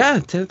 Yeah,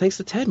 thanks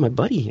to Ted, my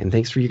buddy, and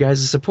thanks for you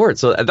guys' support.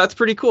 So that's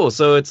pretty cool.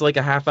 So it's like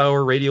a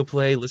half-hour radio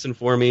play. Listen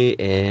for me,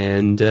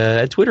 and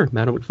at Twitter,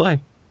 Madam McFly.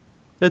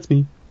 That's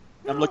me.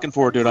 I'm looking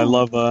forward to it. I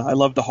love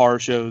the horror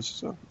shows.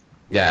 So.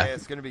 Yeah,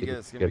 it's gonna be good.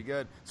 It's gonna be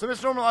good. So,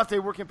 Mr. Norman Latte,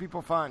 where can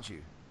people find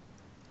you?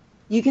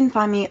 You can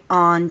find me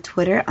on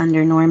Twitter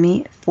under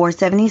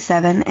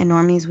Normie477, and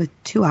Normie's with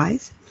 2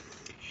 eyes.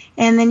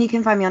 And then you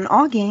can find me on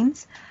All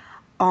Games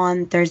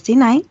on Thursday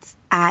nights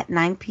at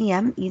 9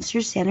 p.m.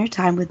 Eastern Standard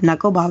Time with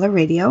Knuckleballer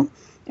Radio.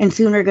 And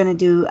soon we're going to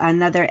do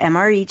another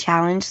MRE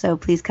challenge, so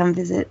please come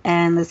visit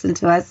and listen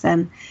to us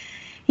and,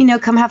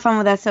 come have fun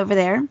with us over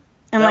there.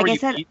 And like I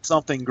said, eat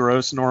something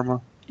gross,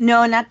 Norma.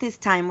 No, not this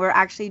time. We're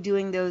actually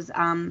doing those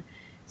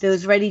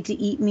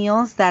ready-to-eat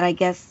meals that I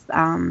guess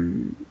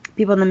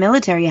people in the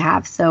military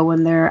have. So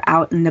when they're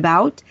out and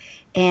about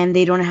and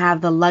they don't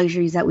have the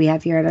luxuries that we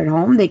have here at our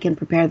home, they can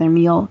prepare their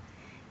meal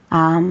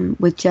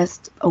with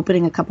just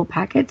opening a couple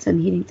packets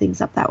and heating things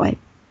up that way.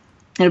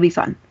 It'll be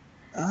fun.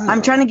 Oh.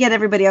 I'm trying to get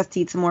everybody else to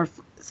eat some more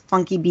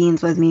funky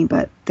beans with me,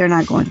 but they're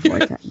not going for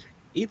it.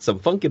 Eat some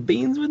funky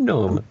beans with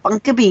Norma.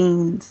 Funky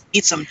beans.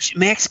 Eat some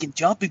Mexican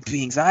jumping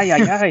beans. Aye,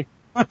 aye,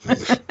 aye.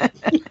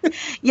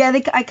 Yeah,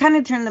 I kind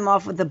of turned them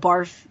off with the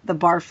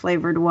barf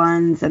flavored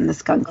ones and the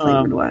skunk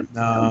flavored ones.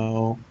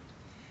 No.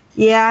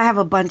 Yeah, I have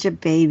a bunch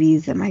of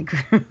babies in my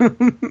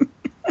group.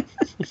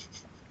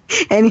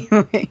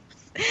 Anyway.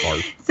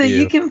 So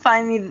you can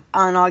find me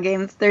on All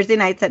Games Thursday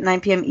nights at 9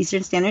 p.m.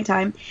 Eastern Standard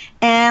Time.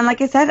 And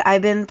like I said,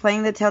 I've been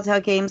playing the Telltale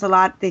games a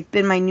lot. They've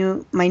been my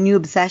new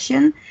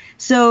obsession.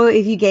 So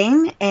if you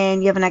game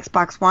and you have an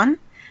Xbox One,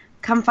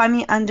 come find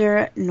me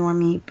under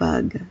Normie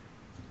Bug.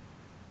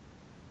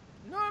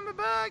 Normie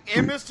Bug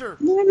and Mr.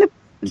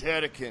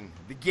 Tedekin,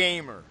 the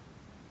gamer.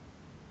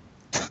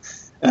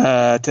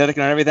 Tedekin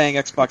on everything,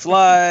 Xbox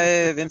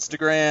Live,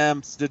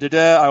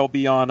 Instagram, I will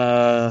be on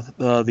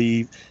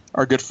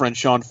our good friend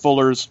Sean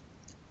Fuller's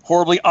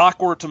Horribly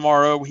Awkward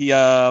tomorrow.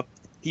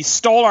 He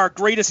stole our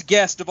greatest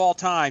guest of all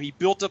time. He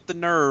built up the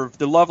nerve.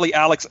 The lovely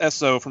Alex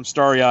Esso from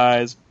Starry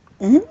Eyes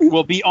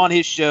will be on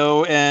his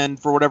show, and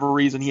for whatever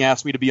reason, he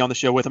asked me to be on the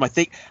show with him. I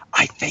think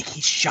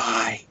he's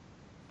shy.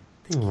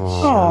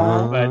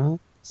 But,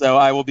 so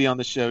I will be on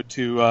the show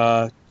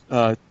to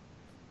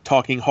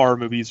talking horror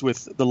movies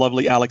with the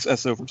lovely Alex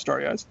Esso from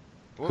Starry Eyes.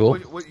 Cool.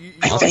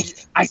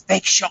 I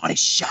think Sean is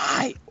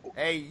shy.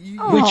 Hey,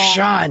 which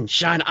Sean?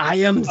 Sean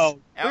Iams? Oh,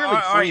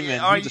 clearly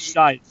Freeman. He's a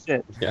shy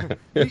shit. Yeah,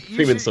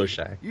 Freeman's so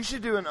shy. You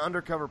should do an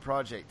undercover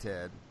project,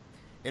 Ted,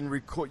 and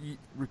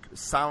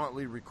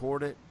silently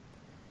record it,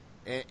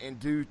 and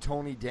do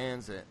Tony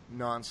Danza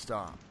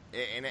nonstop.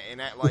 And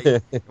that, like,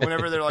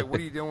 whenever they're like,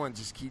 "What are you doing?"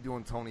 Just keep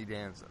doing Tony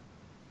Danza.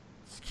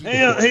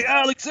 Hey,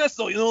 Alex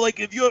Cecil, if you're like,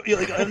 I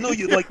know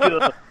you like, you're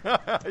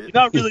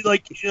not really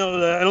like,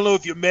 I don't know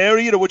if you're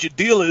married or what your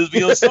deal is,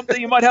 but someday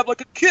you might have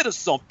like a kid or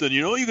something,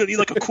 you're gonna need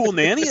like a cool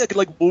nanny that could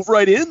like move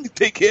right in,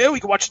 take care. We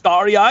can watch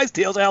Starry Eyes,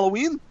 Tales of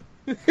Halloween.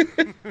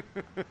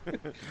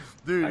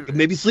 Dude, I could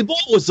maybe sleep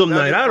over some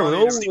night. I don't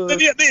know.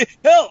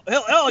 Hell,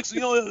 Alex, I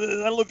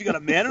don't know if you got a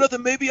man or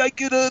nothing. Maybe I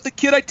could, the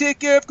kid I take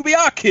care of could be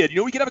our kid.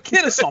 We could have a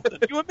kid or something.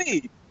 You and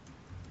me.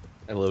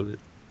 I love it.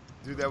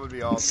 Dude, that would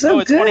be awesome. So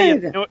it's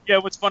good. Funny.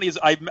 What's funny is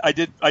I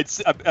did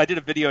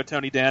a video of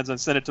Tony Danza and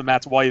sent it to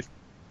Matt's wife,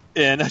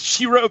 and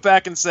she wrote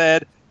back and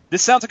said,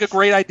 "This sounds like a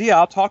great idea.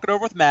 I'll talk it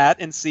over with Matt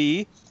and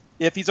see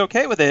if he's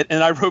okay with it."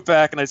 And I wrote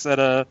back and I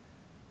said,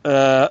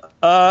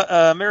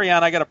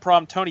 Marianne, I got a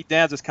problem. Tony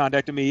Danza's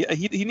contacted me.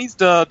 He needs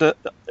to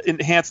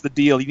enhance the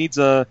deal. He needs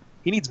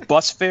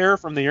bus fare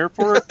from the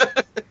airport.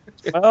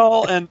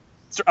 Well, and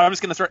so I'm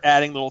just gonna start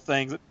adding little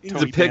things. He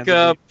needs a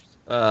pickup.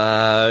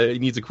 He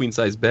needs a queen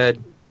size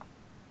bed.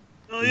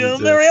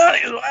 Marianne,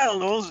 I don't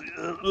know.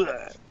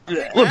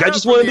 Look, I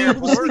just wanted to be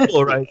able to sleep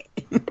all right.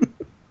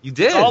 You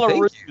did. All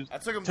Thank ruse. you. I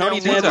took him Tony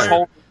down Danza's one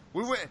whole.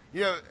 We went,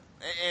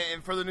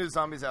 and for the new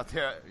zombies out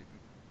there,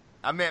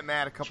 I met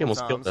Matt a couple She almost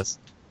times. killed us.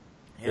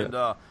 And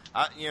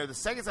the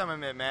second time I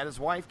met Matt, his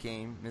wife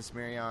came, Miss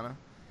Mariana,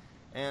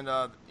 and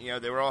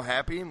they were all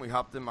happy, and we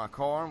hopped in my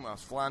car, and I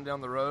was flying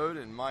down the road,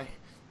 and Matt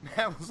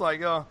was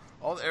like, all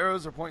the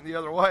arrows are pointing the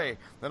other way.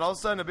 Then all of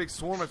a sudden, a big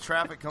swarm of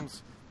traffic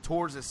comes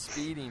towards us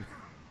speeding.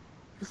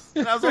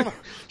 And I was going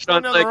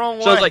down the wrong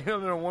way. Sean's like,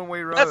 on a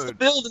one-way road. That's the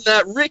building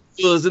that Rick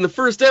was in the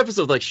first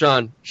episode. Like,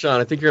 Sean,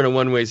 I think you're on a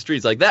one-way street.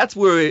 It's like, that's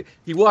where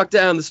he walked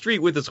down the street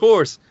with his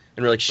horse.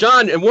 And we're like,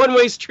 Sean, a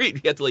one-way street.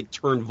 We had to, like,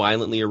 turn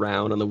violently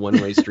around on the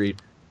one-way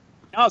street.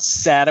 How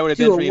sad I would have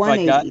been for you if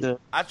I'd gotten to...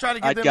 I try to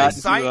get them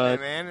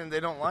excitement, man, and they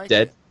don't like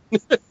dead. it.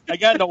 I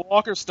got into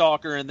Walker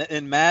Stalker,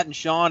 and Matt and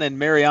Sean and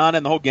Mariana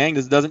and the whole gang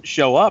just doesn't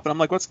show up. And I'm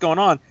like, what's going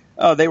on?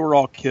 Oh, they were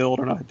all killed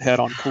in a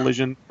head-on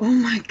collision. Oh,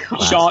 my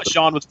God.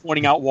 Sean was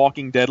pointing out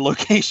Walking Dead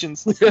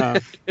locations.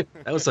 That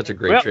was such a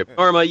great trip.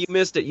 Norma, you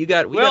missed it.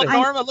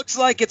 Norma, looks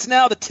like it's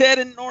now the Ted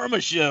and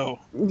Norma show.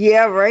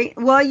 Yeah, right.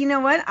 Well, you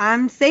know what?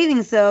 I'm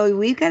saving, so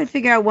we've got to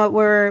figure out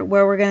where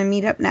we're going to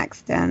meet up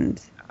next.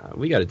 And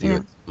we got to do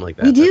something like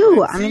that. We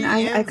do. I mean,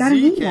 I got to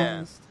meet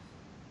one.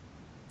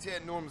 Ted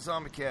and Norma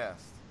Zombie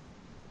Cast.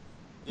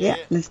 Yeah,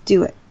 let's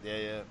do it.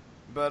 Yeah.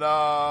 But,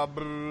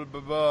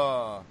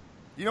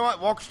 you know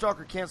what? Walker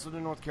Stalker canceled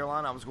in North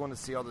Carolina. I was going to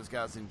see all those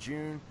guys in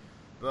June.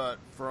 But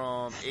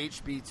from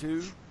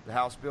HB2, the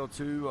House Bill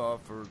 2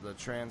 for the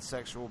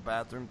transsexual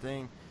bathroom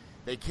thing,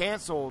 they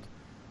canceled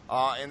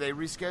and they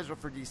rescheduled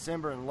for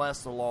December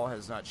unless the law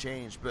has not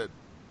changed. But,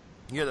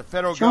 the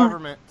federal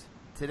government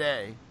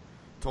today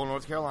told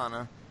North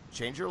Carolina,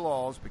 change your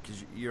laws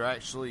because you're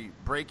actually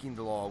breaking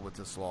the law with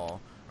this law,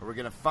 or we're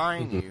going to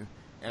fine you.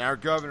 And our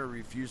governor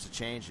refused to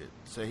change it.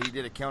 So he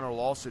did a counter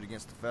lawsuit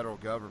against the federal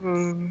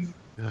government.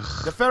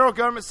 The federal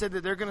government said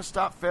that they're going to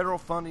stop federal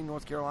funding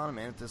North Carolina,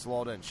 man, if this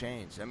law doesn't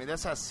change. I mean,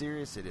 that's how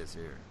serious it is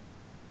here.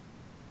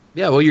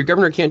 Yeah, well, your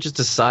governor can't just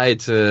decide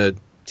to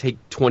take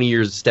 20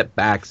 years step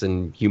backs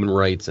in human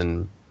rights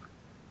and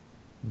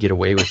get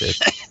away with it.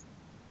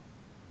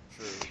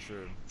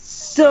 True.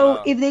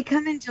 So if they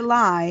come in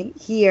July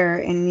here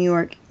in New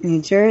York,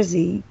 New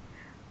Jersey,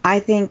 I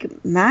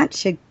think Matt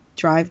should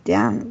drive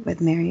down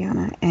with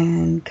Mariana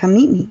and come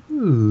meet me.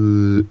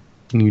 Ooh,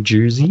 New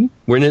Jersey?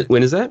 When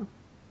is that?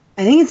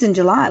 I think it's in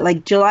July,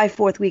 like July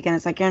 4th weekend.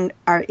 It's like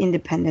our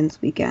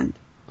Independence weekend.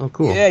 Oh,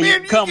 cool. Yeah,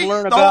 you come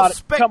learn about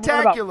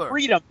spectacular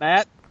freedom,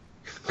 Matt.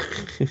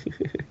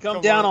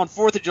 Come down on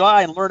 4th of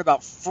July and learn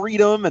about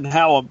freedom and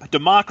how a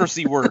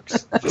democracy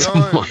works.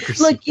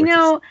 Look,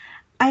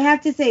 I have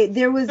to say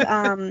there was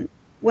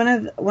one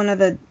of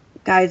the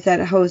guys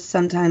that hosts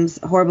sometimes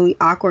Horribly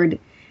Awkward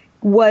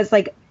was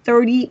like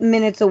 30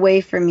 minutes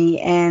away from me,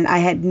 and I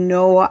had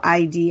no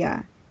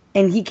idea.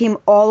 And he came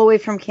all the way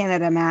from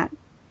Canada, Matt,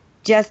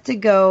 just to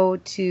go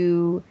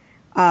to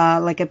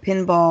like a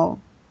pinball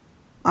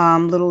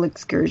little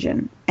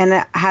excursion.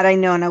 And had I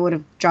known, I would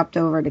have dropped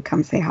over to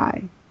come say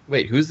hi.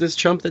 Wait, who's this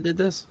chump that did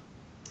this?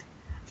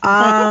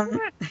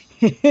 Who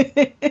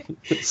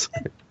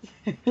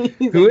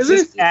is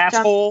this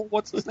asshole?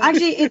 What's his name?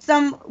 Actually, it's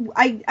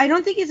I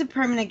don't think he's a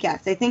permanent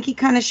guest. I think he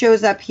kind of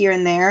shows up here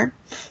and there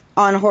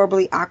on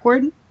Horribly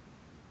Awkward.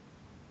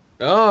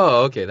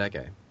 Oh, okay, that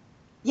guy.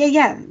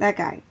 Yeah, that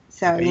guy.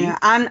 So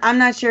I'm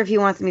not sure if he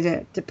wants me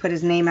to put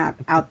his name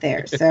out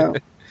there. So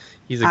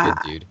he's a good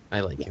dude. I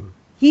like him.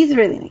 He's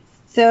really nice.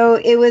 So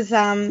it was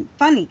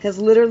funny because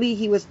literally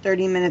he was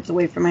 30 minutes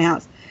away from my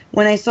house.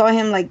 When I saw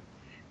him like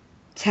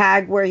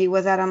tag where he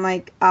was at, I'm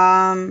like,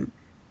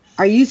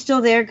 are you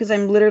still there? Because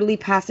I'm literally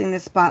passing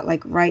this spot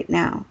like right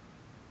now.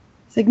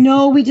 It's like,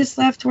 no, we just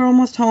left. We're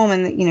almost home.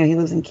 And he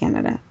lives in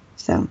Canada.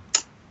 So.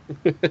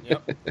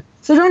 Yep.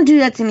 So don't do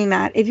that to me,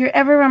 Matt. If you're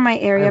ever around my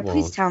area,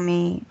 please tell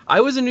me.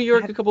 I was in New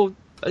York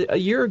a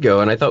year ago,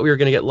 and I thought we were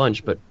going to get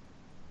lunch, but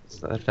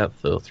that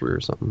fell through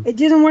or something. It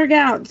didn't work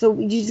out, so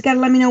you just got to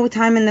let me know what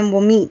time, and then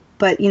we'll meet.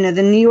 But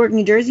the New York,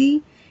 New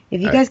Jersey,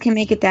 If you guys can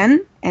make it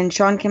then, and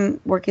Sean can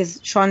work his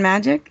Sean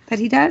magic that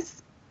he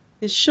does.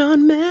 His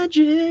Sean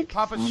magic.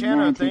 Papa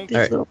Shanno, thank you.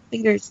 Little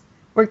fingers.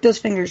 Work those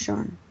fingers,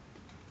 Sean.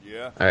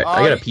 Yeah. All right,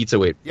 I got a pizza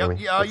wait for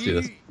me. Yeah, Let's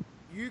do this.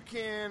 You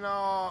can,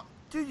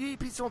 dude, you eat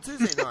pizza on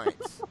Tuesday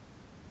nights.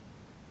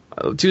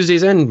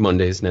 Tuesdays and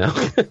Mondays now.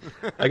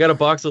 I got a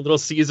box of Little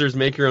Caesars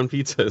make your own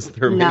pizzas.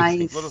 They're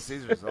amazing. Little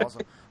Caesars is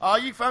awesome.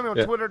 You can find me on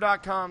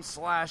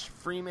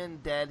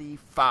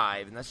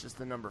twitter.com/FreemanDaddy5, and that's just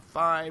the number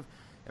 5.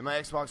 And my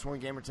Xbox One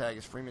gamer tag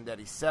is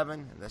FreemanDaddy7,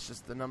 and that's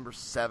just the number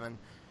 7.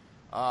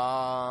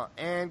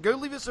 And go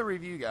leave us a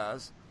review,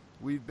 guys.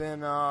 We've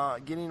been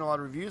getting a lot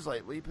of reviews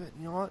lately, but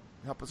you know what?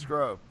 Help us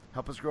grow.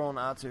 Help us grow on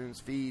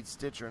iTunes, Feed,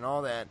 Stitcher, and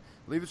all that.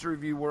 Leave us a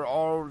review where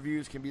all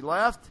reviews can be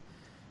left.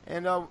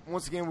 And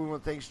once again, we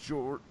want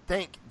to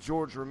thank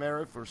George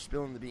Romero for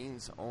spilling the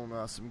beans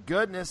on some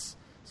goodness,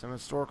 some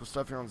historical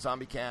stuff here on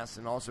ZombieCast.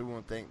 And also we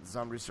want to thank the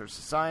Zombie Research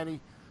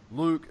Society,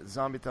 Luke,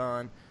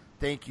 Zombie-thon.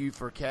 Thank you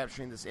for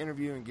capturing this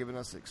interview and giving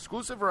us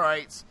exclusive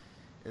rights.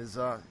 It's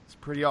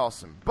pretty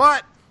awesome.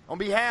 But on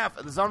behalf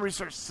of the Zombie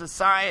Research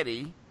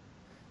Society,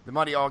 the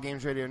Mighty All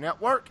Games Radio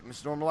Network,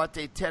 Mr.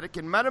 Normalate, Tedic,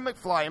 and Meta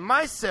McFly, and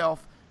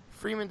myself,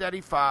 Freeman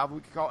Daddy 5, we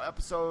could call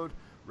episode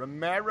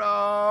Romero.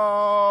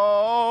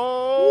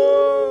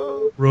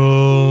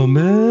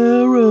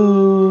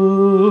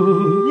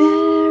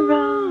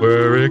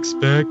 We're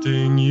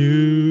expecting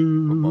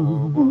you.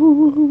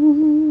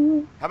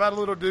 How about a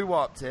little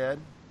doo-wop, Ted?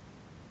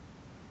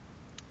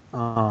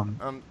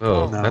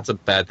 That's a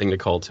bad thing to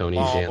call Tony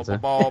Danza.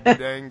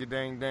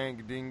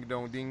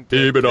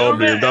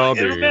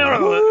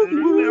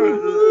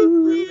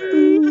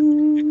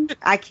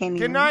 I can't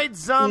Good night,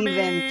 zombie.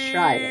 even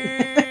try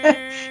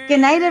it. Good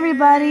night,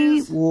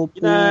 everybody.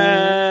 Good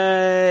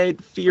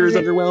night. Fear is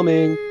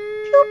underwhelming.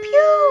 Pew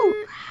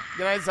pew.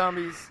 Good night,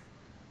 zombies.